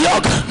 Break the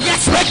yoke.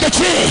 Yes, break the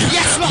chain.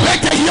 Yes, Lord.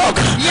 Break the yoke.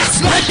 Yes,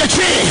 Lord. Break the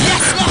chain.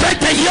 Yes, Lord. Break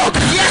the yoke.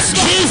 Yes,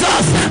 Lord.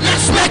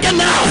 Break it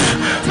now.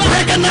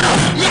 Break it now.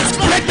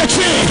 Break the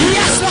chain.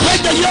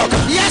 Break the yoke.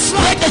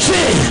 Break the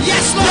chain.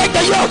 Break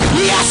the yoke.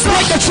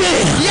 Break the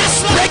chain.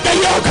 Break the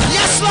yoke.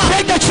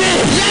 Break the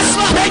chain.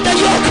 Break the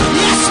yoke.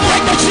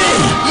 Break the chain.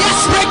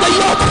 Break the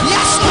yoke.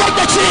 Break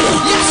the chain.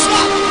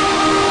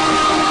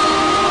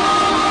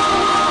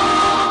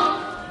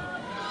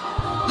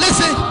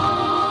 Listen.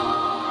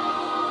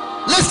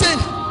 Listen.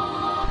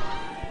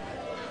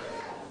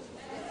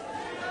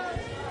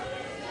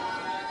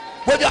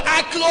 With your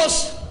eye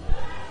closed,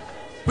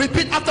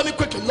 repeat after me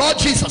quickly. Lord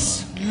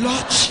Jesus.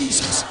 Lord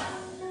Jesus,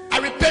 I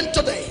repent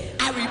today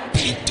I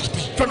repent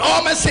today from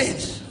all my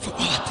sins. for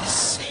all this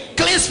sin.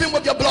 Cleanse me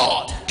with your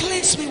blood.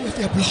 Cleanse me with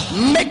your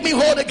blood. Make me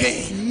whole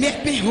again.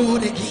 Make me whole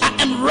again. I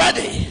am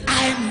ready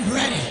I am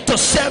ready to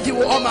serve you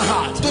with all my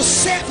heart. to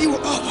serve you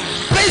with all my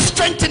heart. Please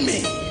strengthen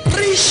me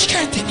Please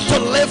strengthen me to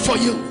live for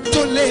you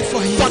to live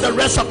for you for the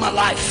rest of my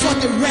life. for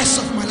the rest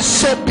of my life.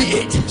 So be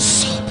it.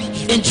 So be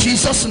it. In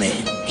Jesus'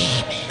 name.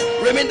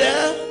 Amen. Remain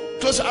there.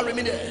 Close your eye.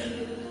 Remain there.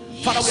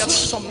 Father, we have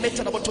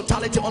submitted our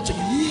totality unto you.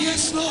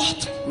 Yes,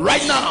 Lord.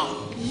 Right now.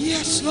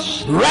 Yes,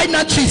 Lord. Right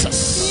now,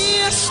 Jesus.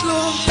 Yes,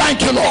 Lord.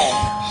 Thank you, Lord.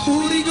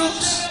 Holy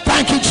Ghost.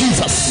 Thank you,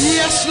 Jesus.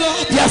 Yes,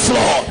 Lord. Yes,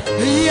 Lord.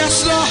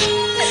 Yes, Lord.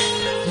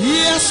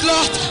 Yes,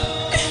 Lord.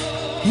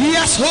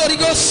 Yes, Holy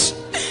Ghost.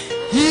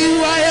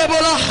 You are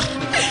able, Lord.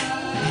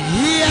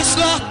 Yes,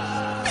 Lord.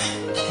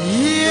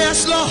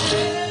 Yes, Lord.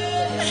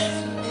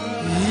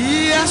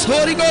 Yes,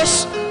 Holy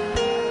Ghost.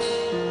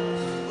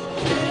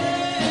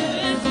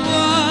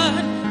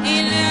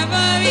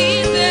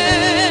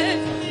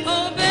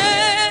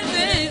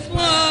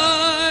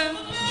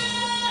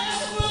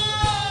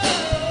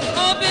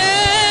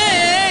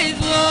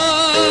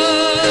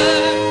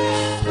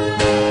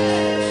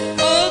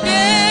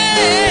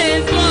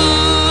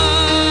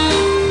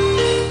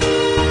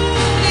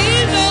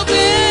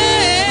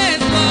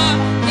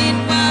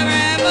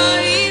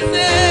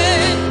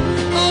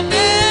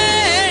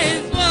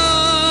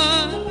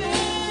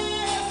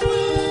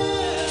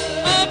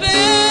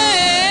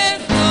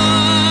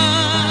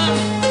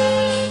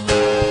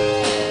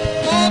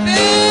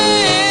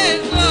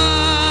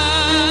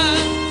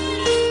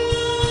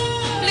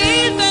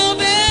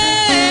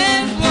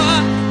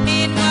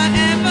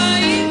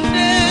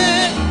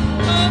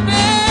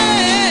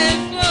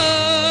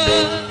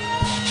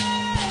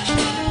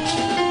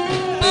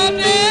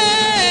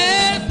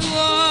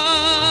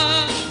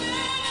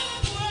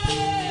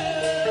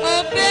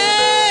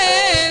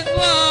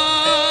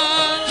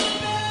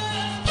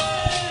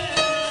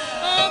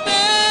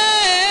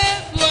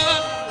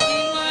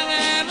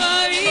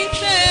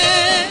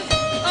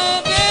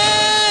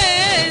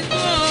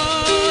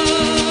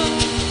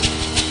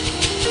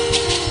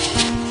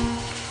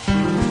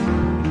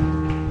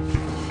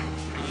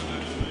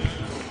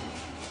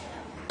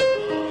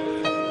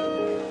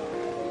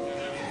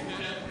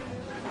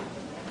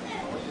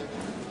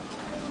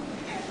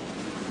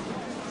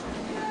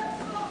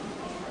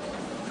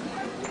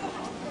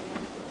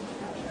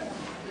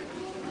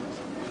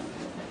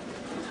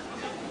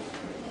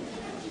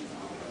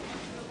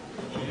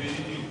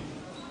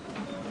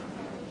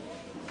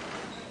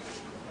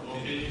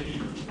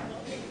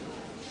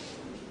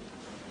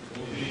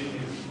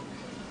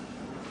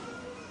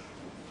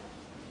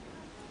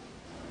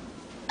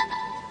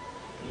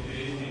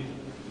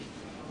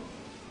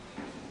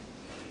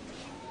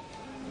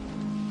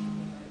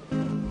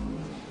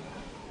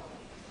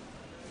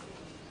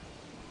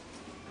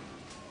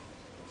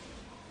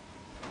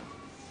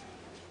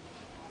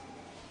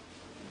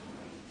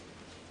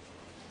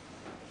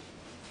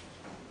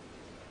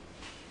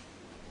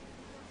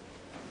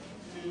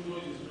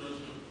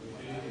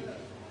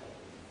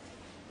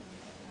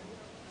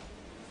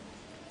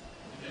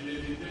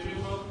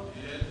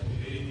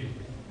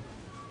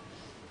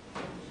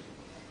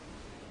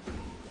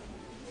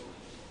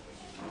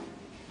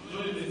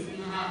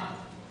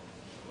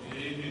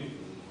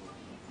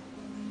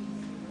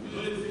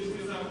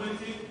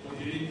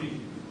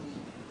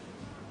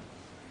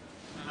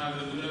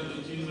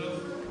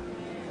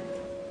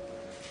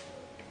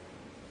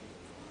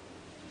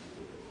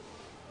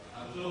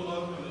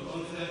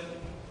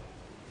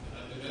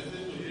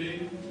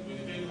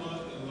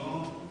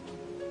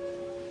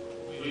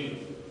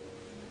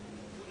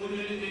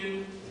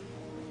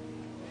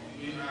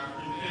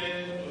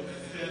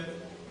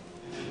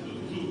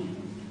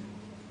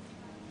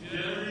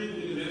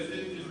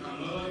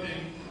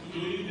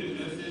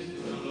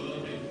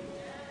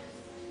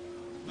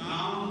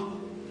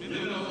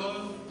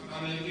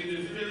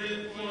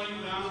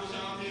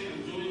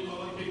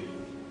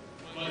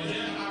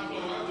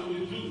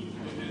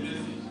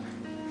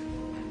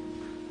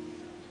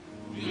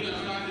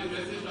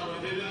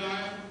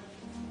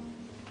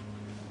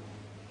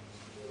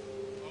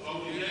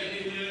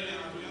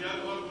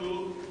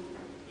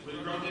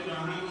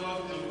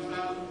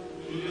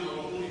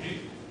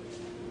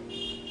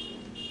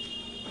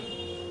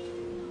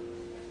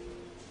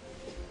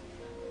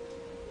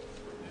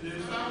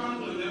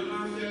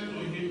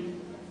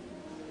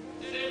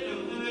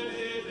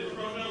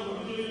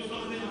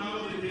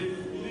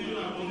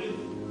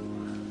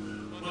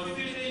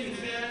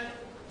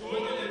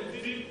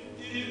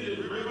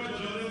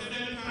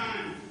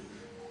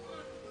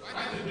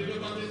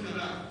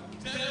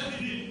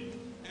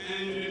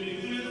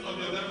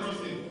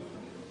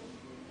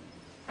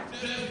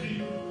 just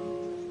deep.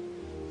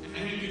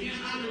 And he began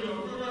asking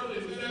your brother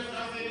if there is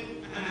something,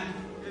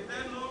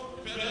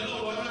 is there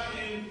no water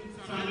in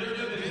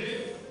Samaria the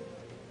Hills?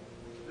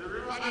 The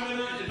river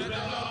Amazon is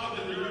better off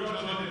than the river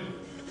Jordan.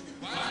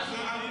 Why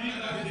should I believe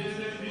that they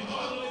said,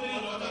 because those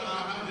things water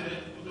are out there,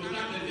 to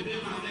that they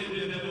didn't say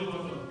there's no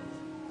water.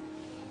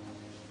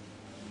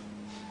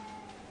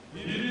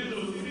 You need to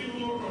see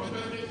more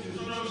prophetic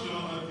instruction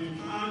and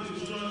divine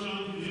instruction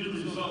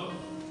in results.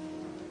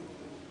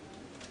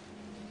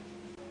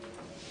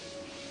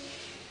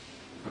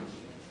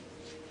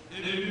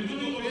 And if you do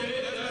obey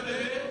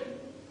yesterday,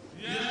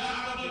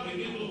 after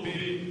begin to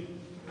obey.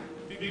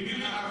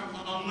 Begin as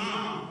of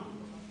now.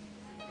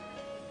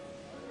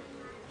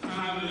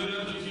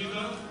 Hallelujah to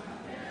Jesus.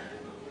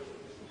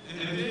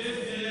 And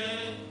this year,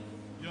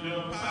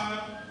 your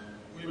path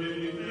will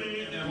be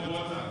clean and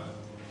water.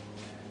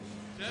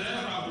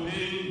 Just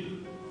obey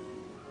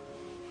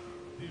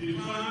the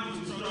divine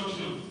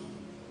instructions.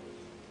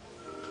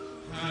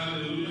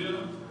 Hallelujah.